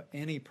to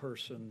any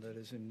person that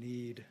is in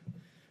need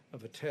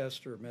of a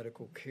test or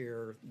medical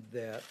care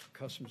that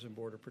Customs and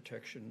Border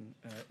Protection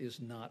is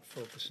not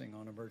focusing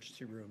on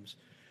emergency rooms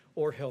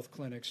or health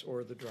clinics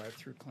or the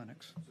drive-through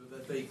clinics. So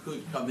that they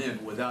could come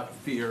in without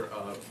fear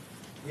of...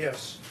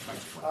 Yes,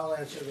 I'll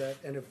answer that.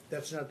 And if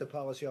that's not the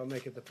policy, I'll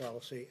make it the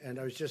policy. And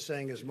I was just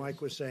saying, as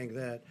Mike was saying,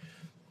 that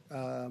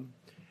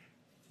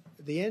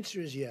the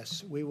answer is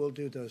yes, we will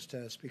do those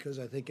tests because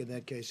I think in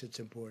that case it's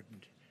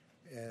important.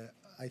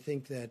 I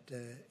think that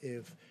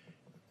if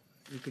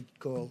you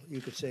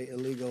could say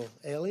illegal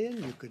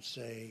alien, you could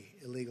say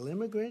illegal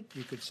immigrant,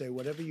 you could say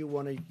whatever you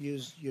want to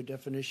use your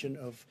definition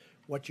of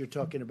what you're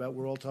talking about.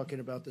 We're all talking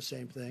about the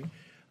same thing.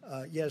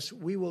 Yes,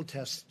 we will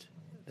test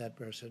that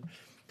person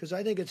because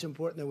I think it's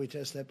important that we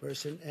test that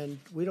person, and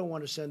we don't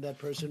want to send that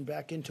person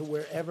back into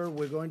wherever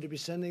we're going to be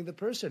sending the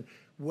person,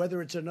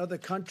 whether it's another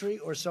country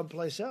or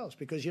someplace else,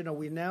 because, you know,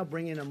 we're now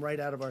bringing them right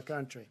out of our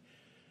country.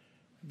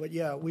 But,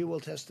 yeah, we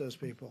will test those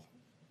people.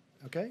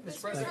 Okay?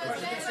 Mr. President,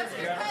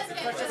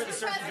 question for the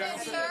Surgeon General.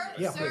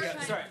 Yeah,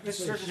 please. Sorry,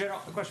 Mr. Surgeon General,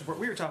 a question for,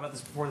 we were talking about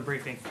this before the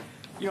briefing.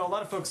 You know, a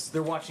lot of folks,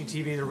 they're watching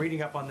TV, they're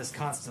reading up on this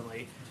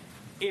constantly.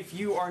 If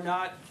you are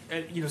not,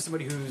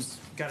 somebody who's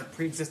got a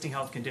pre-existing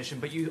health condition,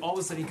 but you all of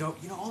a sudden you go,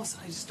 all of a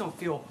sudden I just don't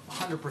feel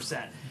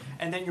 100%.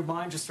 And then your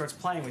mind just starts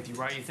playing with you,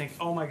 right? You think,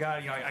 oh my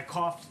God, I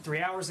coughed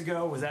 3 hours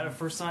ago. Was that a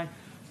first sign?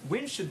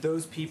 When should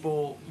those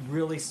people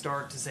really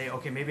start to say,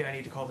 okay, maybe I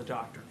need to call the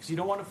doctor? Because you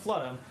don't want to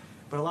flood them.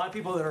 But a lot of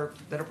people that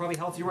are probably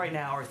healthy right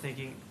now are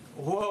thinking,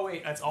 whoa,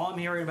 wait, that's all I'm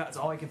hearing about. That's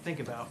all I can think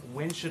about.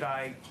 When should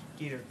I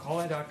either call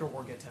a doctor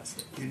or get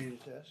tested? You need a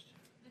test?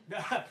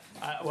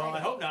 Well,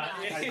 I hope not.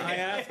 I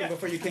asked you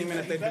before you came in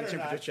if they've been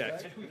temperature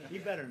checked.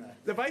 You better not.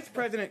 The Vice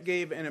President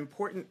gave an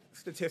important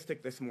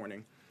statistic this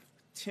morning.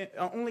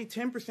 Only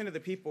 10% of the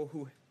people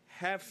who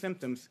have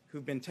symptoms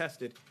who've been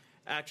tested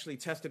actually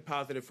tested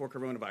positive for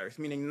coronavirus,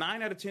 meaning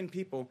 9 out of 10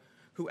 people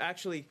who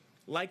actually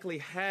likely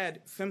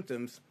had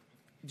symptoms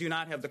do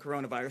not have the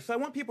coronavirus. So I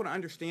want people to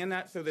understand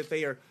that so that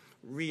they are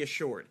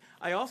reassured.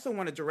 I also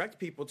want to direct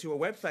people to a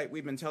website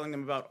we've been telling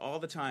them about all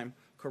the time,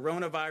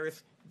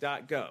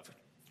 coronavirus.gov.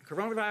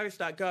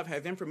 Coronavirus.gov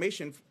has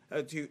information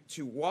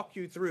to walk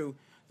you through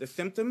the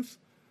symptoms,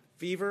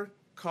 fever,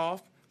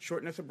 cough,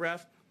 shortness of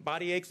breath,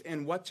 body aches,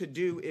 and what to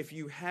do if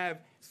you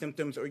have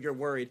symptoms or you're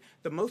worried.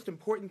 The most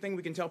important thing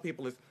we can tell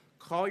people is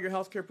call your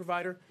healthcare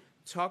provider,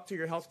 talk to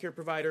your healthcare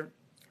provider.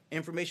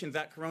 Information is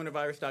at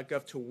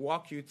coronavirus.gov to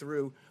walk you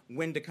through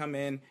when to come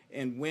in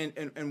and when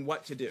and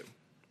what to do.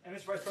 And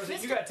Mr. Vice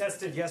President, you got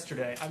tested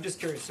yesterday. I'm just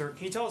curious, sir.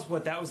 Can you tell us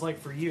what that was like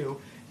for you?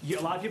 A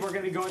lot of people are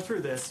going to be going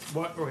through this.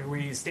 What were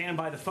you standing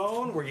by the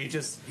phone? Were you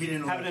just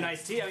having a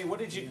nice tea? I mean, what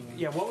did you?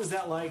 Yeah, what was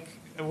that like?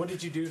 And what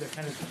did you do to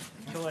kind of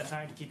kill that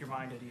time to keep your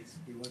mind at ease?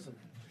 He wasn't.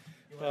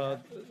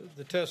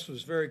 The test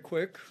was very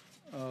quick,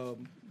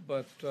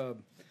 but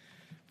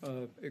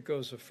it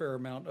goes a fair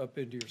amount up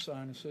into your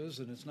sinuses,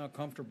 and it's not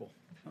comfortable.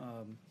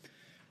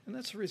 And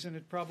that's the reason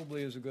it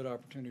probably is a good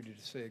opportunity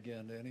to say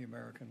again to any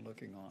American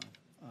looking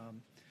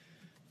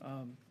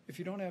on, if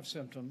you don't have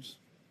symptoms,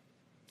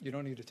 you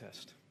don't need a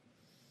test.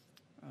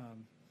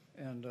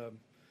 The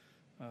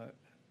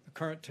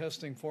current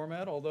testing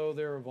format, although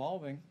they're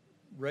evolving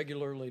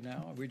regularly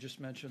now, we just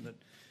mentioned that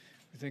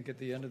I think at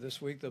the end of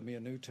this week there'll be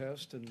a new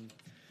test, and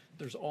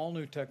there's all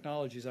new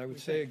technologies. I would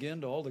say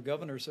again to all the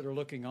governors that are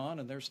looking on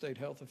and their state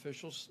health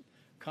officials,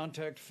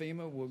 contact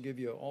FEMA. We'll give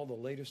you all the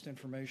latest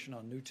information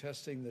on new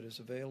testing that is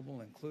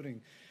available,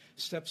 including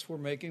steps we're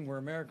making where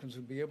Americans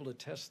would be able to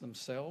test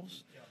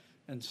themselves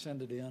and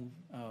send it in.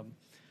 For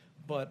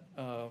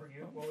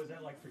you, what was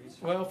that like for you, sir?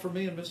 Well, for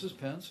me and Mrs.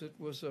 Pence, it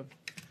was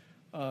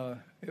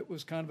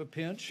kind of a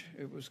pinch.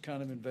 It was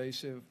kind of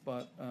invasive,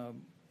 but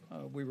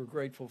we were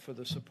grateful for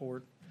the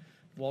support.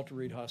 Walter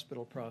Reed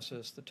Hospital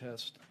processed the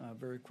test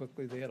very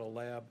quickly. They had a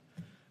lab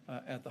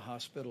at the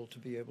hospital to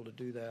be able to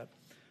do that.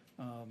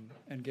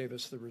 And gave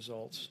us the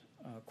results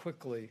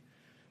quickly.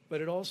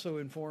 But it also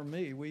informed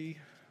me. We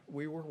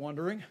were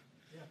wondering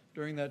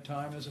during that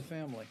time as a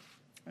family.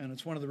 And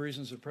it's one of the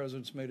reasons the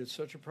President's made it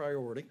such a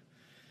priority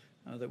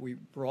that we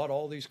brought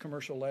all these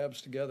commercial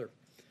labs together.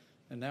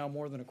 And now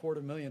more than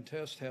 250,000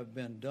 tests have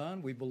been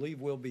done. We believe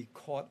we'll be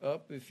caught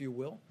up, if you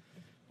will,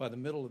 by the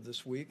middle of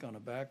this week on a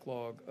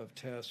backlog of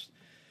tests.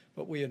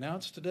 But we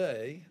announced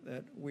today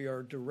that we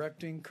are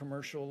directing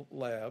commercial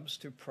labs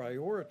to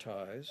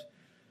prioritize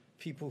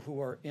people who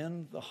are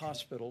in the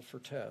hospital for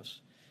tests,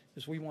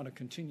 is we want to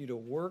continue to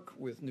work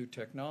with new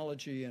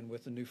technology and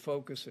with the new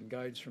focus and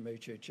guidance from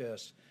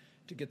HHS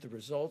to get the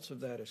results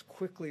of that as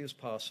quickly as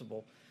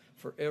possible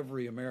for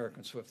every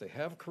American. So if they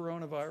have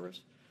coronavirus,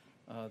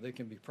 they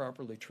can be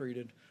properly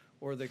treated,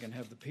 or they can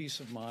have the peace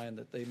of mind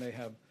that they may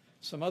have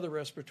some other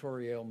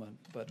respiratory ailment,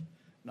 but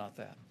not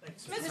that.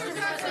 Mr.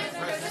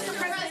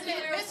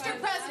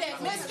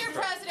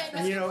 President.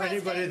 And you know,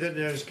 anybody that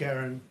knows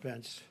Karen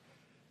Pence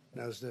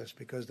knows this,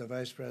 because the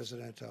vice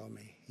president told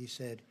me. He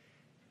said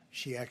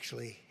she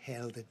actually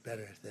handled it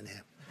better than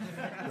him.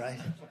 Right?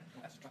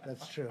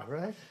 That's true,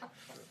 right?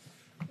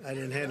 I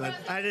didn't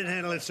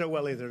handle it so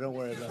well either. Don't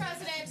worry about it.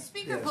 President,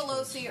 Speaker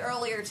Pelosi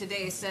earlier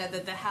today said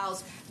that the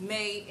House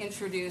may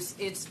introduce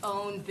its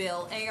own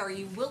bill. A, are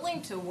you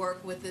willing to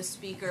work with the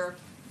Speaker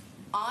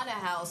on a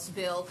House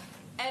bill?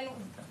 And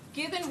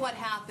given what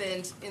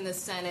happened in the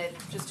Senate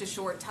just a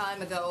short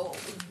time ago,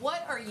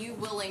 what are you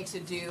willing to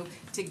do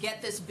to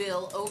get this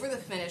bill over the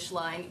finish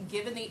line,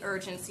 given the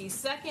urgency?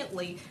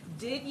 Secondly,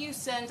 did you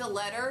send a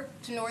letter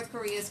to North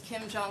Korea's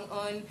Kim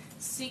Jong-un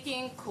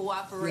seeking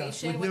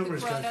cooperation with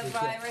the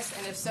coronavirus?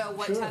 And if so,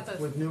 what type of...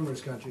 With numerous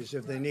countries.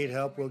 If they need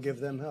help, we'll give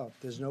them help.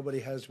 There's nobody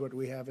has what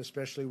we have,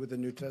 especially with the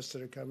new tests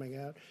that are coming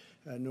out.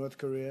 North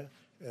Korea,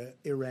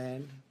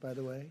 Iran, by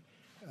the way,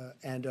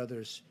 and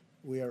others.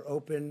 We are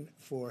open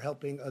for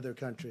helping other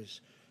countries.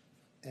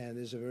 And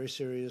there's a very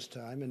serious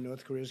time, and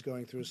North Korea is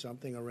going through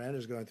something. Iran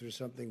is going through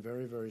something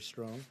very, very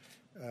strong.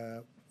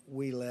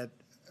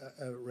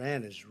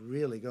 Iran is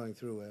really going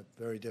through a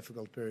very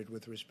difficult period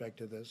with respect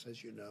to this,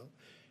 as you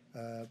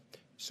know.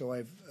 So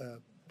I've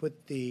put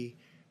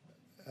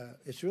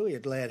it's really a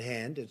glad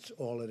hand, it's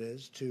all it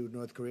is, to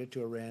North Korea,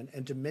 to Iran,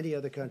 and to many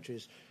other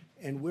countries.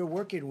 And we're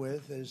working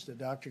with, as the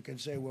doctor can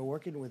say, we're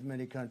working with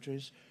many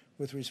countries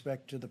with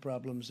respect to the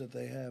problems that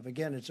they have.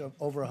 Again, it's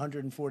over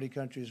 140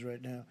 countries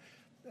right now.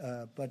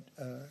 But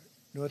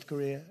North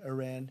Korea,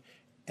 Iran,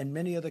 and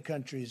many other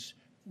countries,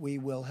 we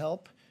will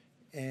help,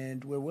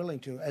 and we're willing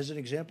to. As an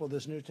example,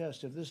 this new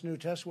test. If this new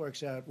test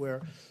works out,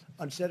 where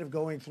instead of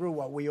going through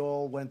what we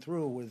all went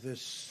through with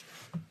this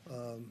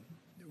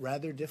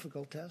rather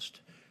difficult test,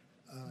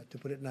 to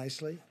put it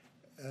nicely,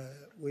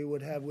 we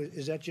would have,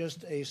 is that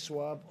just a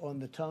swab on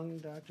the tongue,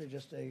 doctor?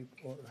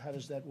 Or how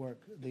does that work?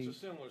 It's a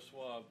similar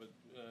swab, but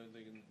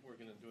they can work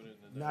in doing it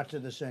in the Not to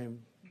the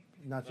same.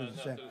 Not to the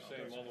same.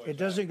 all the way It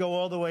doesn't go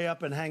all the way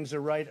up and hangs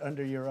right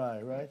under your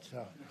eye, right?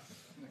 So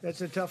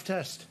that's a tough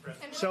test.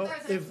 So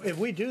if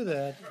we do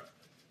that,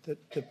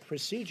 the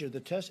procedure, the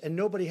test, and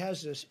nobody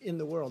has this in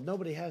the world.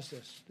 Nobody has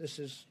this. This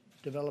is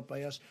developed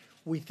by us.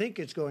 We think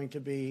it's going to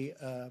be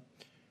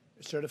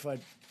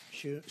certified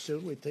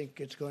soon. We think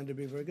it's going to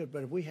be very good.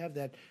 But if we have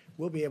that,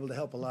 we'll be able to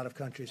help a lot of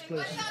countries. Please.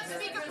 What about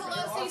Speaker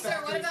Pelosi, sir?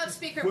 What about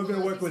Speaker Pelosi? We're going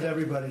to work with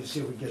everybody to see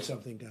if we can get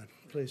something done.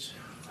 Please.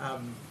 I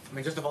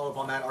mean, just to follow up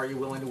on that, are you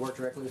willing to work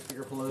directly with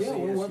Speaker Pelosi? Yeah,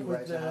 we'll work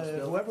with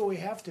whoever we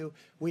have to.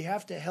 We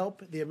have to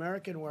help the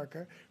American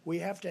worker. We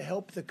have to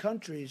help the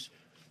countries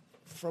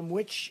from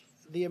which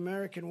the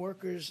American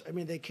workers, I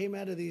mean, they came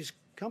out of these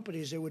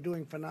companies. They were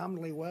doing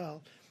phenomenally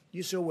well.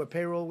 You saw where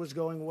payroll was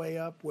going way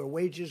up, where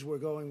wages were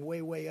going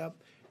way, way up.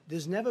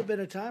 There's never been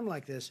a time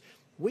like this.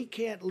 We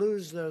can't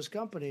lose those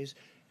companies,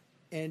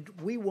 and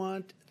we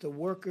want the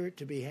worker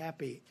to be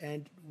happy.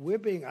 And we're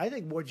being, I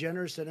think, more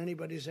generous than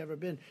anybody's ever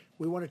been.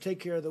 We want to take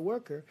care of the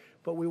worker,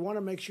 but we want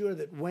to make sure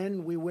that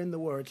when we win the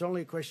war, it's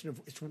only a question of,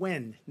 it's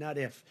when, not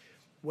if.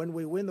 When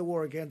we win the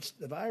war against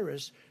the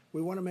virus,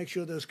 we want to make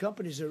sure those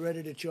companies are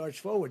ready to charge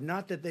forward,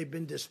 not that they've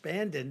been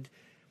disbanded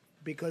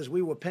because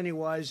we were penny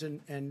wise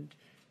and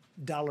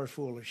dollar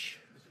foolish.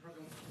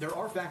 There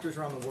are factories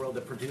around the world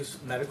that produce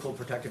medical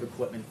protective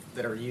equipment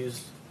that are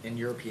used in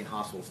European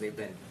hospitals. They've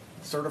been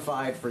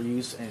certified for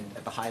use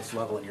at the highest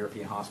level in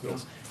European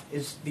hospitals. Yeah.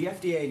 Is the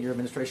FDA and your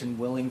administration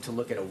willing to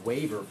look at a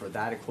waiver for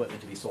that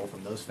equipment to be sold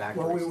from those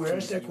factories? Well, we were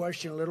asked that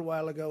question a little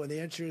while ago, and the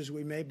answer is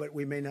we may, but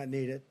we may not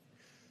need it.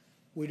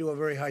 We do a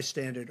very high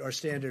standard. Our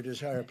standard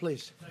is higher.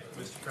 Please. Thank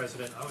you, Mr.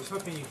 President. I was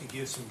hoping you could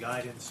give some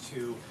guidance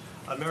to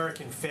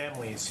American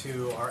families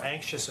who are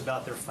anxious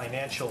about their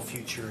financial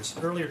futures.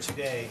 Earlier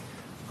today,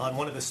 on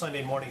one of the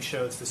Sunday morning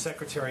shows, the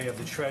Secretary of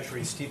the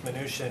Treasury, Steve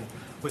Mnuchin,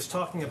 was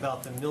talking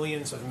about the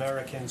millions of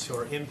Americans who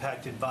are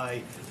impacted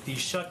by these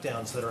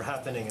shutdowns that are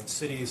happening in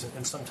cities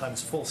and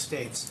sometimes full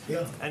states.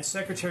 Yeah. And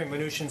Secretary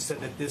Mnuchin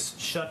said that this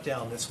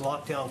shutdown, this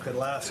lockdown, could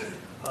last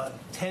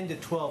 10 to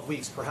 12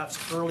 weeks, perhaps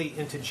early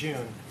into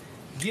June.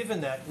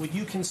 Given that, would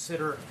you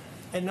consider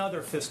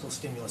another fiscal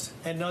stimulus,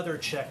 another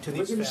check to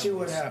these families? We're going to see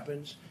what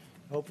happens.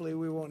 Hopefully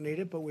we won't need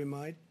it, but we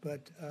might.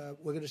 But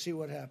we're going to see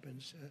what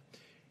happens.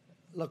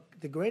 Look,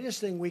 the greatest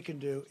thing we can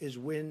do is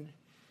win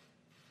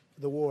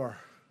the war.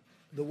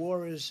 The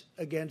war is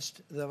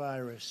against the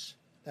virus.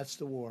 That's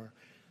the war.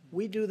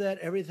 We do that,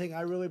 everything,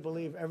 I really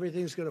believe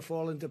everything's going to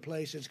fall into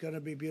place. It's going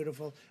to be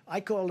beautiful. I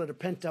call it a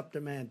pent-up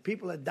demand.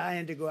 People are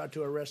dying to go out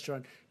to a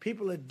restaurant.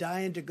 People are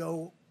dying to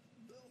go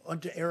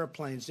onto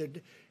airplanes.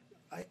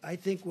 I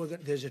think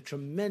there's a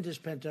tremendous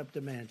pent-up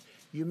demand.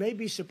 You may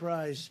be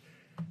surprised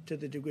to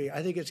the degree.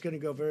 I think it's going to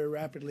go very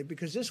rapidly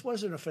because this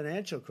wasn't a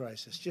financial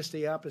crisis, just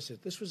the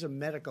opposite. This was a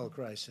medical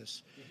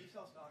crisis. Did you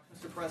sell stocks,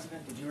 Mr.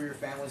 President? Did you or your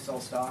family sell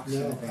stocks?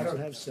 No, I don't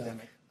have stock.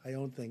 I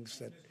own things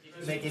that... Do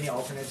you make any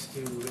alternates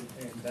to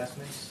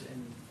investments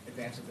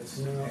advance of this?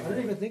 No, I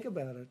didn't even think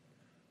about it.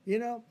 You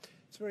know,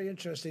 it's very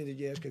interesting that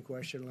you ask a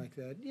question like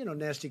that. You know,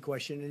 nasty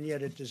question, and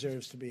yet it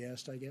deserves to be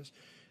asked, I guess.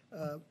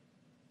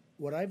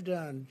 What I've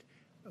done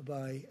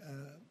by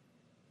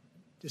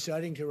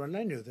deciding to run,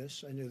 I knew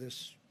this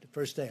the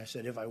first day. I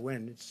said, if I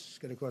win, it's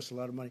going to cost a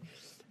lot of money.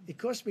 It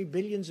cost me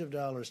billions of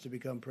dollars to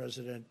become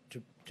president,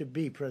 to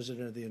be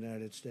president of the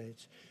United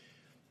States,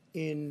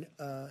 in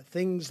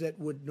things that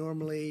would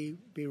normally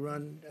be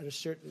run at a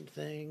certain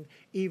thing,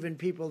 even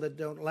people that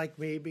don't like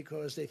me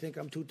because they think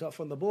I'm too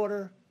tough on the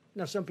border.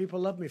 Now, some people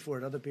love me for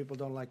it. Other people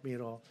don't like me at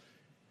all.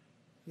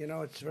 You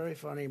know, it's very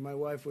funny. My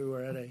wife, we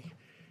were at a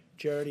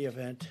charity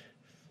event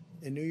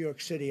in New York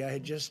City. I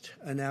had just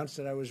announced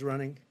that I was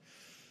running,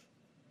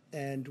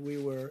 and we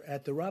were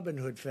at the Robin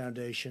Hood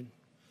Foundation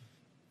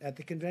at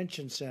the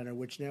convention center,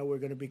 which now we're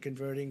going to be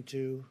converting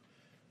to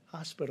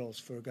hospitals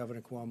for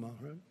Governor Cuomo.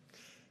 Right?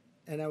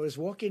 And I was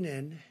walking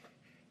in,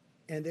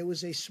 and there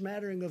was a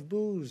smattering of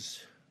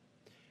boos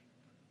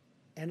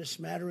and a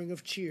smattering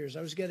of cheers.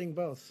 I was getting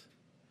both.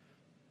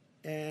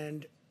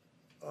 And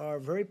our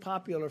very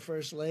popular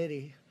First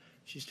Lady,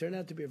 she's turned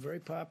out to be very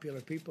popular.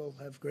 People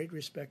have great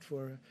respect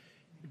for her.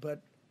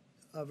 But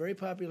a very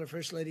popular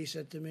First Lady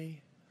said to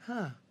me,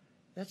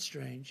 that's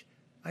strange.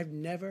 I've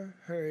never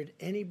heard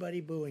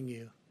anybody booing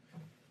you.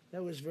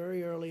 That was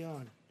very early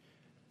on,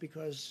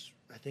 because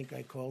I think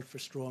I called for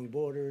strong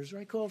borders, or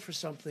I called for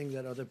something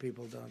that other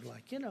people don't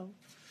like, you know.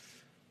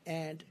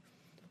 And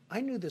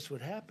I knew this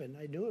would happen.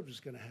 I knew it was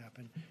going to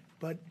happen.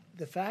 But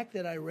the fact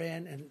that I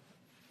ran, and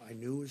I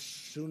knew as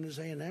soon as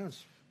I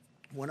announced,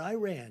 when I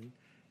ran,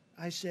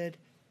 I said,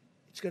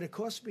 it's going to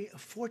cost me a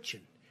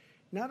fortune,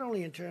 not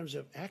only in terms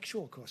of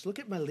actual costs. Look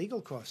at my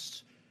legal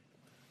costs.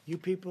 You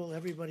people,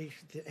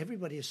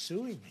 everybody is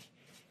suing me.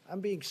 I'm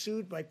being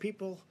sued by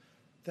people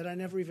that I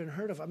never even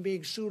heard of. I'm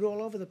being sued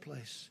all over the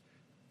place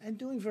and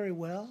doing very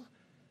well,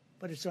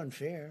 but it's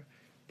unfair.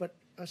 But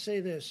I'll say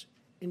this,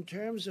 in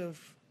terms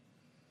of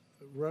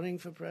running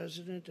for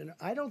president, and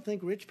I don't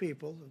think rich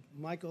people,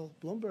 Michael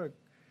Bloomberg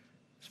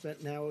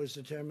spent now is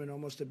determined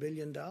almost $1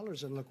 billion,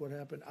 and look what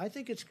happened. I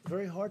think it's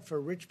very hard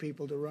for rich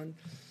people to run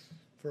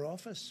for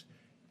office.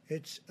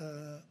 It's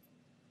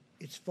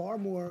far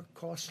more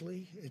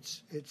costly.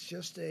 It's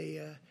just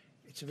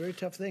it's a very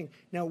tough thing.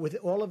 Now, with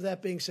all of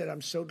that being said,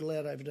 I'm so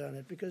glad I've done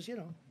it because, you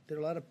know, there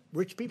are a lot of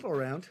rich people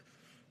around,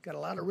 got a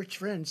lot of rich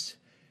friends,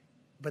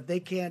 but they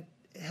can't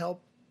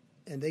help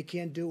and they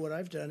can't do what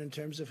I've done in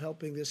terms of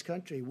helping this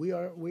country. We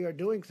are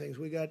doing things.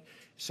 We got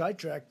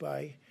sidetracked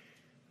by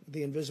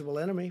the invisible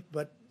enemy,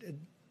 but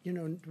you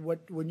know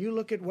when you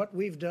look at what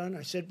we've done,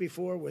 I said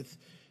before with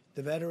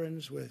the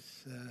veterans,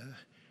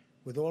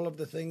 with all of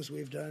the things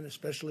we've done,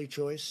 especially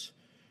choice,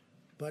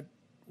 but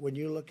when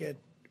you look at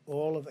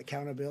all of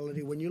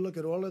accountability, when you look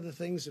at all of the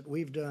things that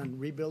we've done,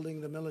 rebuilding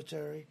the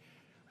military,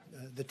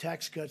 the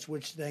tax cuts,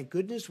 which thank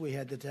goodness we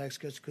had the tax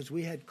cuts because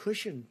we had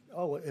cushion.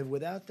 Oh,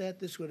 without that,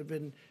 this would have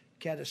been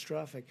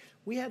catastrophic.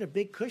 We had a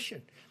big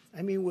cushion.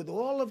 I mean, with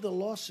all of the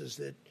losses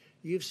that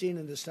you've seen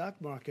in the stock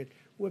market,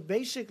 we're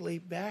basically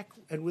back,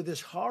 and with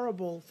this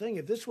horrible thing,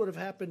 if this would have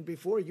happened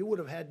before, you would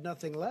have had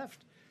nothing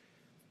left.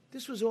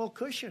 This was all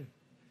cushion.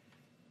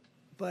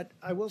 But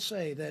I will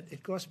say that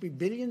it cost me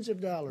billions of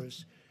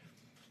dollars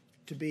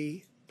to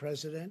be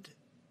president,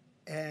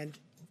 and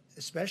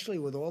especially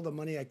with all the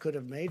money I could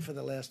have made for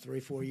the last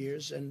 3-4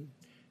 years, and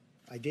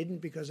I didn't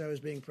because I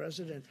was being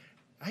president.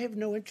 I have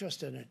no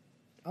interest in it.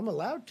 I'm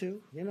allowed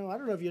to. You know, I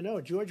don't know if you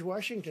know, George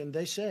Washington,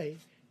 they say,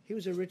 he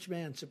was a rich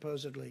man,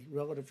 supposedly,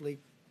 relatively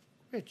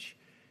rich.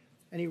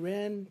 And he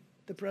ran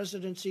the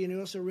presidency, and he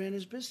also ran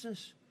his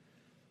business.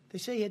 They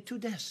say he had 2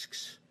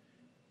 desks.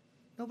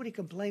 Nobody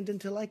complained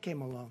until I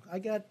came along. I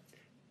got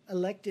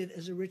elected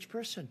as a rich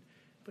person,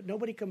 but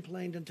nobody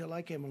complained until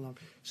I came along.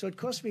 So it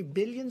cost me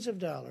billions of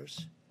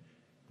dollars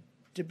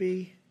to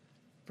be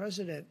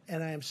president,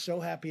 and I am so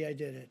happy I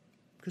did it.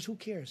 Because who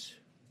cares?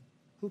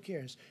 Who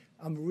cares?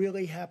 I'm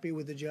really happy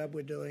with the job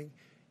we're doing,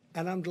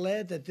 and I'm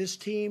glad that this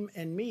team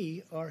and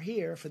me are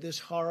here for this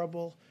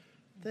horrible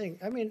thing.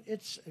 I mean,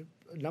 it's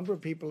a number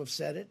of people have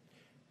said it,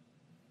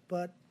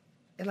 but,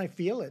 and I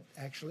feel it,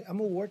 actually. I'm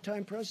a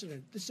wartime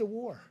president. This is a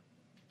war.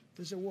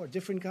 This is a war,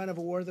 different kind of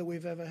a war than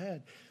we've ever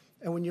had.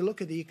 And when you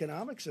look at the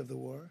economics of the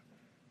war,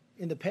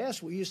 in the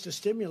past we used to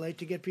stimulate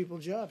to get people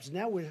jobs.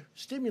 Now we're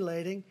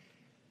stimulating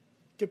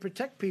to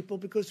protect people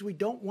because we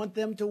don't want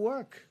them to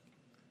work,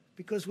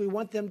 because we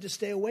want them to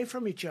stay away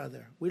from each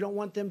other. We don't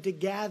want them to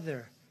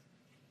gather,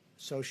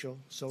 social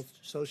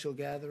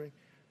gathering.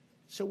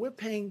 So we're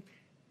paying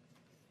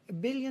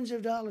billions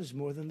of dollars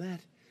more than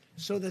that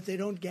so that they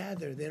don't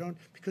gather. They don't,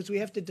 because we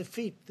have to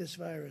defeat this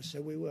virus,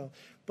 and we will.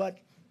 But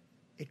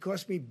it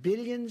cost me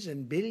billions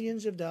and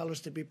billions of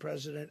dollars to be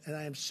president, and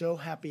I am so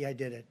happy I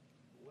did it.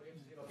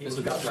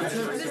 Mr.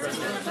 President,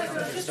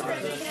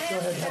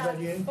 can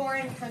I ask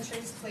foreign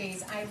countries,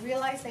 please? I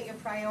realize that your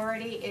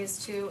priority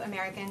is to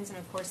Americans and,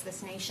 of course,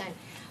 this nation.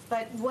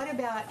 But what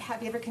about,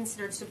 have you ever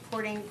considered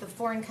supporting the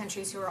foreign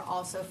countries who are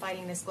also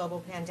fighting this global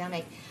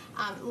pandemic?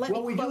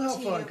 Well, we do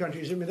help foreign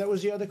countries. I mean, that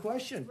was the other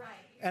question. Right.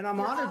 And I'm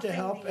honored to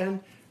help. And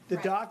the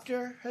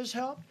doctor has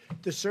helped.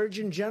 The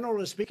Surgeon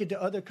General is speaking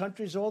to other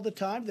countries all the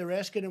time. They're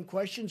asking him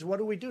questions. What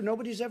do we do?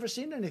 Nobody's ever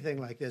seen anything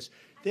like this.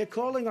 They're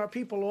calling our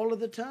people all of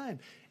the time.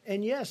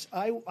 And yes,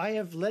 I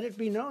have let it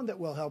be known that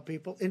we'll help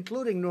people,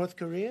 including North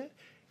Korea,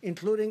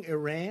 including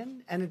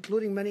Iran, and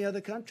including many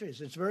other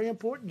countries. It's very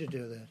important to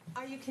do that.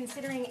 Are you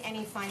considering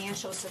any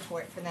financial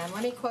support for them?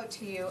 Let me quote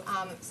to you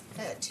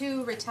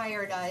two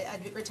retired, a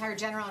retired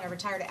general and a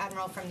retired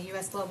admiral from the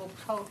U.S. Global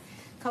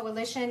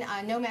Coalition.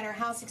 No matter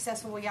how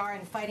successful we are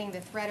in fighting the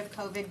threat of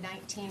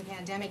COVID-19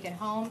 pandemic at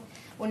home,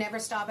 we'll never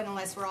stop it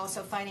unless we're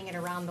also fighting it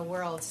around the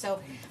world.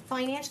 So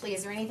financially,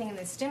 is there anything in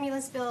the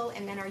stimulus bill?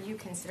 And then are you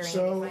considering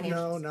any financial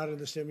No, not in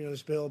the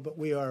stimulus bill, but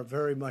we are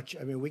very much,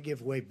 I mean, we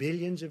give away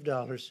billions of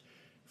dollars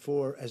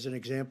for, as an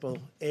example,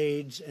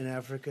 AIDS in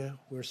Africa.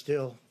 We're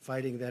still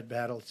fighting that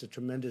battle. It's a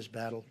tremendous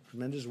battle,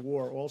 tremendous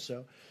war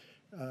also.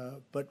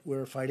 But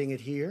we're fighting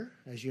it here,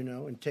 as you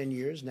know, in 10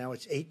 years. Now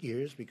it's 8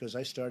 years because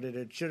I started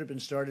it. Should have been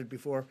started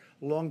before,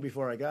 long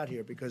before I got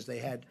here, because they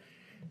had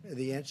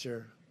the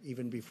answer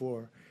even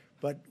before.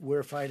 But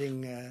we're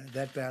fighting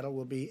that battle.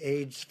 We'll be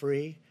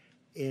AIDS-free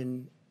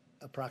in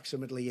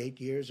approximately 8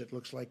 years. It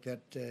looks like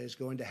that is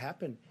going to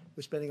happen.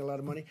 We're spending a lot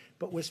of money,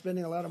 but we're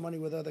spending a lot of money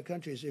with other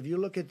countries. If you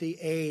look at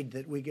the aid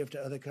that we give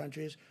to other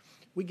countries,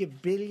 we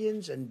give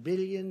billions and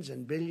billions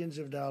and billions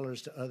of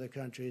dollars to other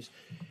countries.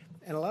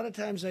 And a lot of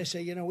times I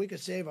say, you know, we could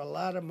save a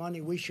lot of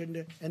money. We shouldn't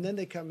have. And then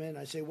they come in.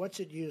 I say, what's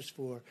it used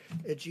for?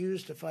 It's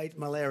used to fight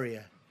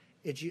malaria.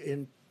 It's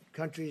in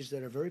countries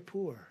that are very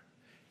poor.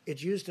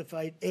 It's used to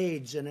fight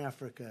AIDS in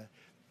Africa.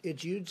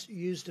 It's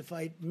used to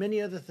fight many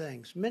other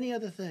things, many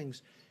other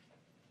things.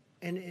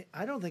 And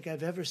I don't think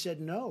I've ever said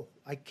no.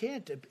 I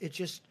can't. It's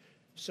just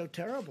so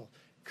terrible.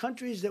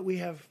 Countries that we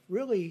have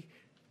really,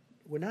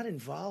 we're not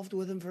involved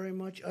with them very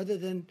much, other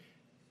than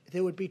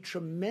there would be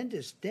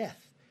tremendous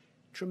death.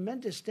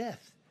 Tremendous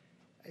death.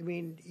 I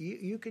mean,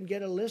 you can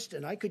get a list,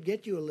 and I could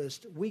get you a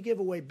list. We give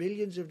away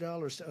billions of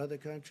dollars to other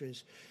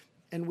countries,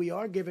 and we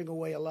are giving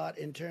away a lot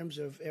in terms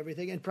of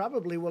everything, and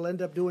probably we'll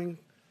end up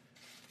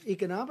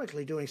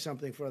economically doing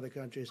something for other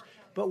countries.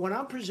 But when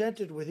I'm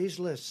presented with these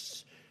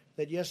lists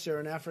that, yes, sir,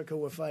 in Africa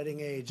we're fighting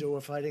AIDS or we're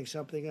fighting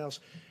something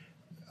else,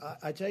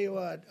 I tell you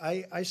what,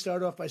 I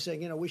start off by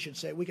saying, you know, we could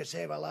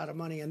save a lot of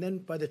money, and then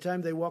by the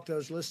time they walk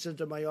those lists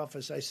into my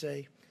office, I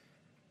say,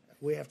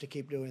 we have to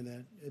keep doing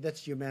that.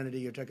 That's humanity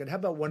you're talking. How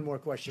about one more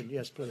question?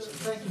 Yes, please.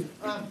 Thank you.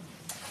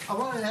 I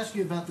wanted to ask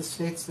you about the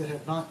states that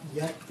have not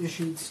yet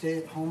issued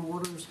stay-at-home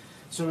orders.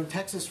 So in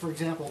Texas, for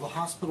example, the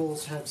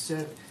hospitals have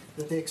said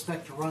that they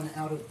expect to run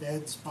out of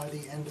beds by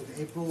the end of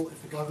April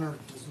if the governor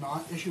does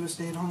not issue a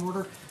stay-at-home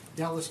order.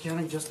 Dallas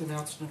County just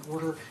announced an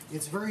order.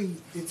 It's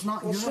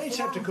not uniform. States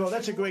have to go.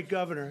 That's a great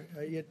governor.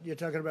 You're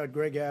talking about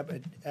Greg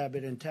Abbott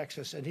in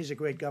Texas, and he's a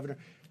great governor,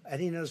 and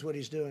he knows what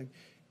he's doing.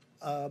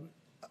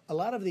 A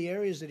lot of the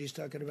areas that he's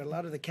talking about, a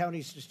lot of the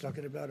counties he's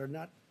talking about are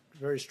not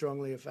very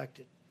strongly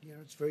affected. You know,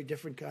 it's a very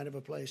different kind of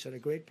a place and a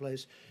great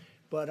place.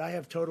 But I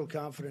have total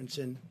confidence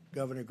in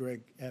Governor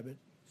Greg Abbott.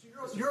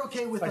 So you're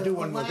okay with the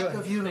lack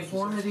of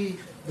uniformity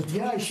between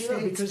yeah, sure,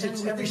 states?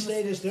 Because every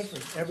state is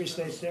different. Every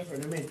state's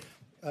different. I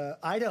mean,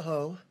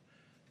 Idaho,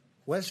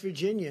 West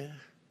Virginia,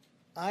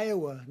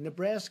 Iowa,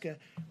 Nebraska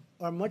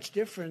are much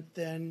different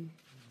than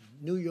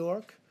New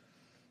York,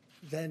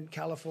 than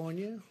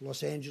California,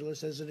 Los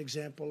Angeles as an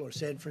example, or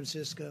San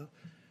Francisco.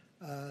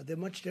 They're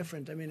much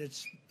different. I mean,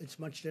 it's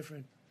much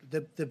different.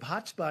 The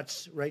hot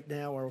spots right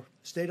now are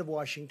state of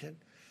Washington,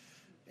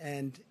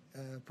 and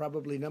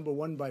probably number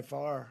one by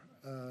far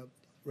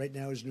right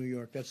now is New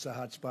York. That's the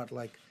hot spot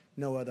like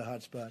no other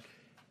hot spot.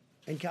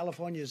 And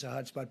California is a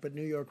hot spot, but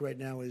New York right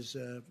now is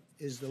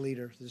the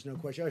leader. There's no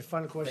question. All right,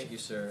 final question. Thank you,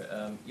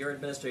 sir. Your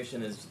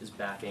administration is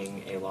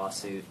backing a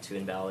lawsuit to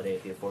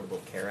invalidate the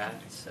Affordable Care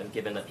Act.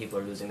 Given that people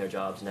are losing their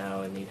jobs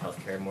now and need health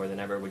care more than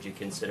ever, would you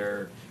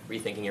consider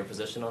rethinking your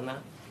position on that?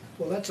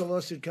 Well, that's a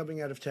lawsuit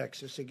coming out of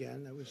Texas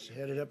again. That was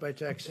headed up by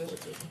Texas.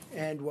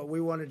 And what we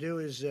want to do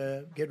is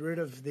get rid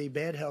of the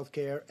bad health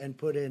care and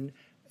put in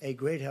a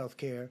great health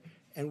care.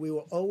 And we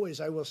will always,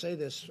 I will say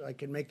this, I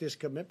can make this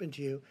commitment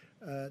to you,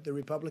 the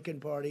Republican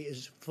Party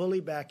is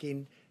fully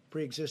backing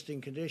pre-existing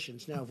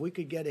conditions. Now, if we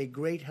could get a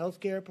great health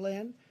care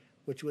plan,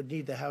 which would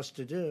need the House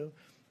to do,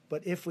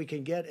 but if we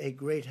can get a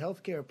great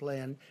health care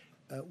plan,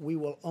 we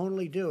will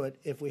only do it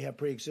if we have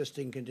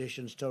pre-existing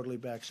conditions totally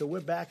back. So we're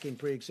backing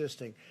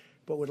pre-existing,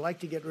 but would like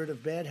to get rid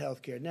of bad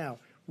health care. Now,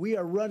 we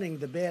are running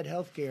the bad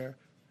health care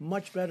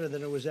much better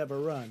than it was ever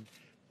run,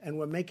 and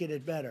we're making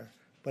it better.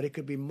 But it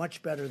could be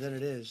much better than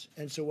it is.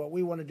 And so what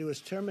we want to do is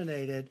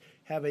terminate it,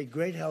 have a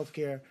great health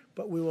care,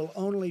 but we will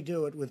only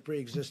do it with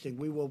pre-existing.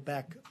 We will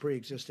back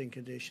pre-existing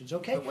conditions.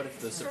 Okay? But what if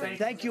the Supreme...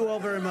 Thank you all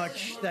very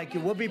much. Thank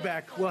you. We'll be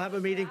back. We'll have a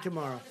meeting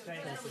tomorrow.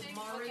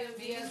 Mario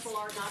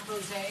Diaz-Balart, not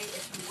Jose.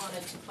 If you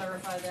wanted to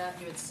clarify that,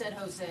 you had said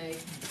Jose.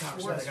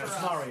 Works for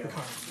us. Mario.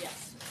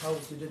 Yes. Oh,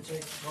 you did say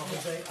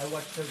Jose? I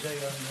watched Jose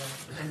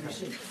on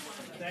NBC.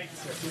 Thank you,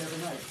 sir. The other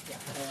night.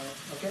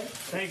 Okay?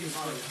 Thank you,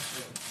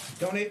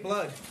 sir. Donate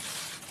blood.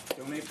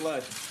 Donate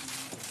blood.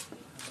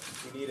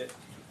 you need it.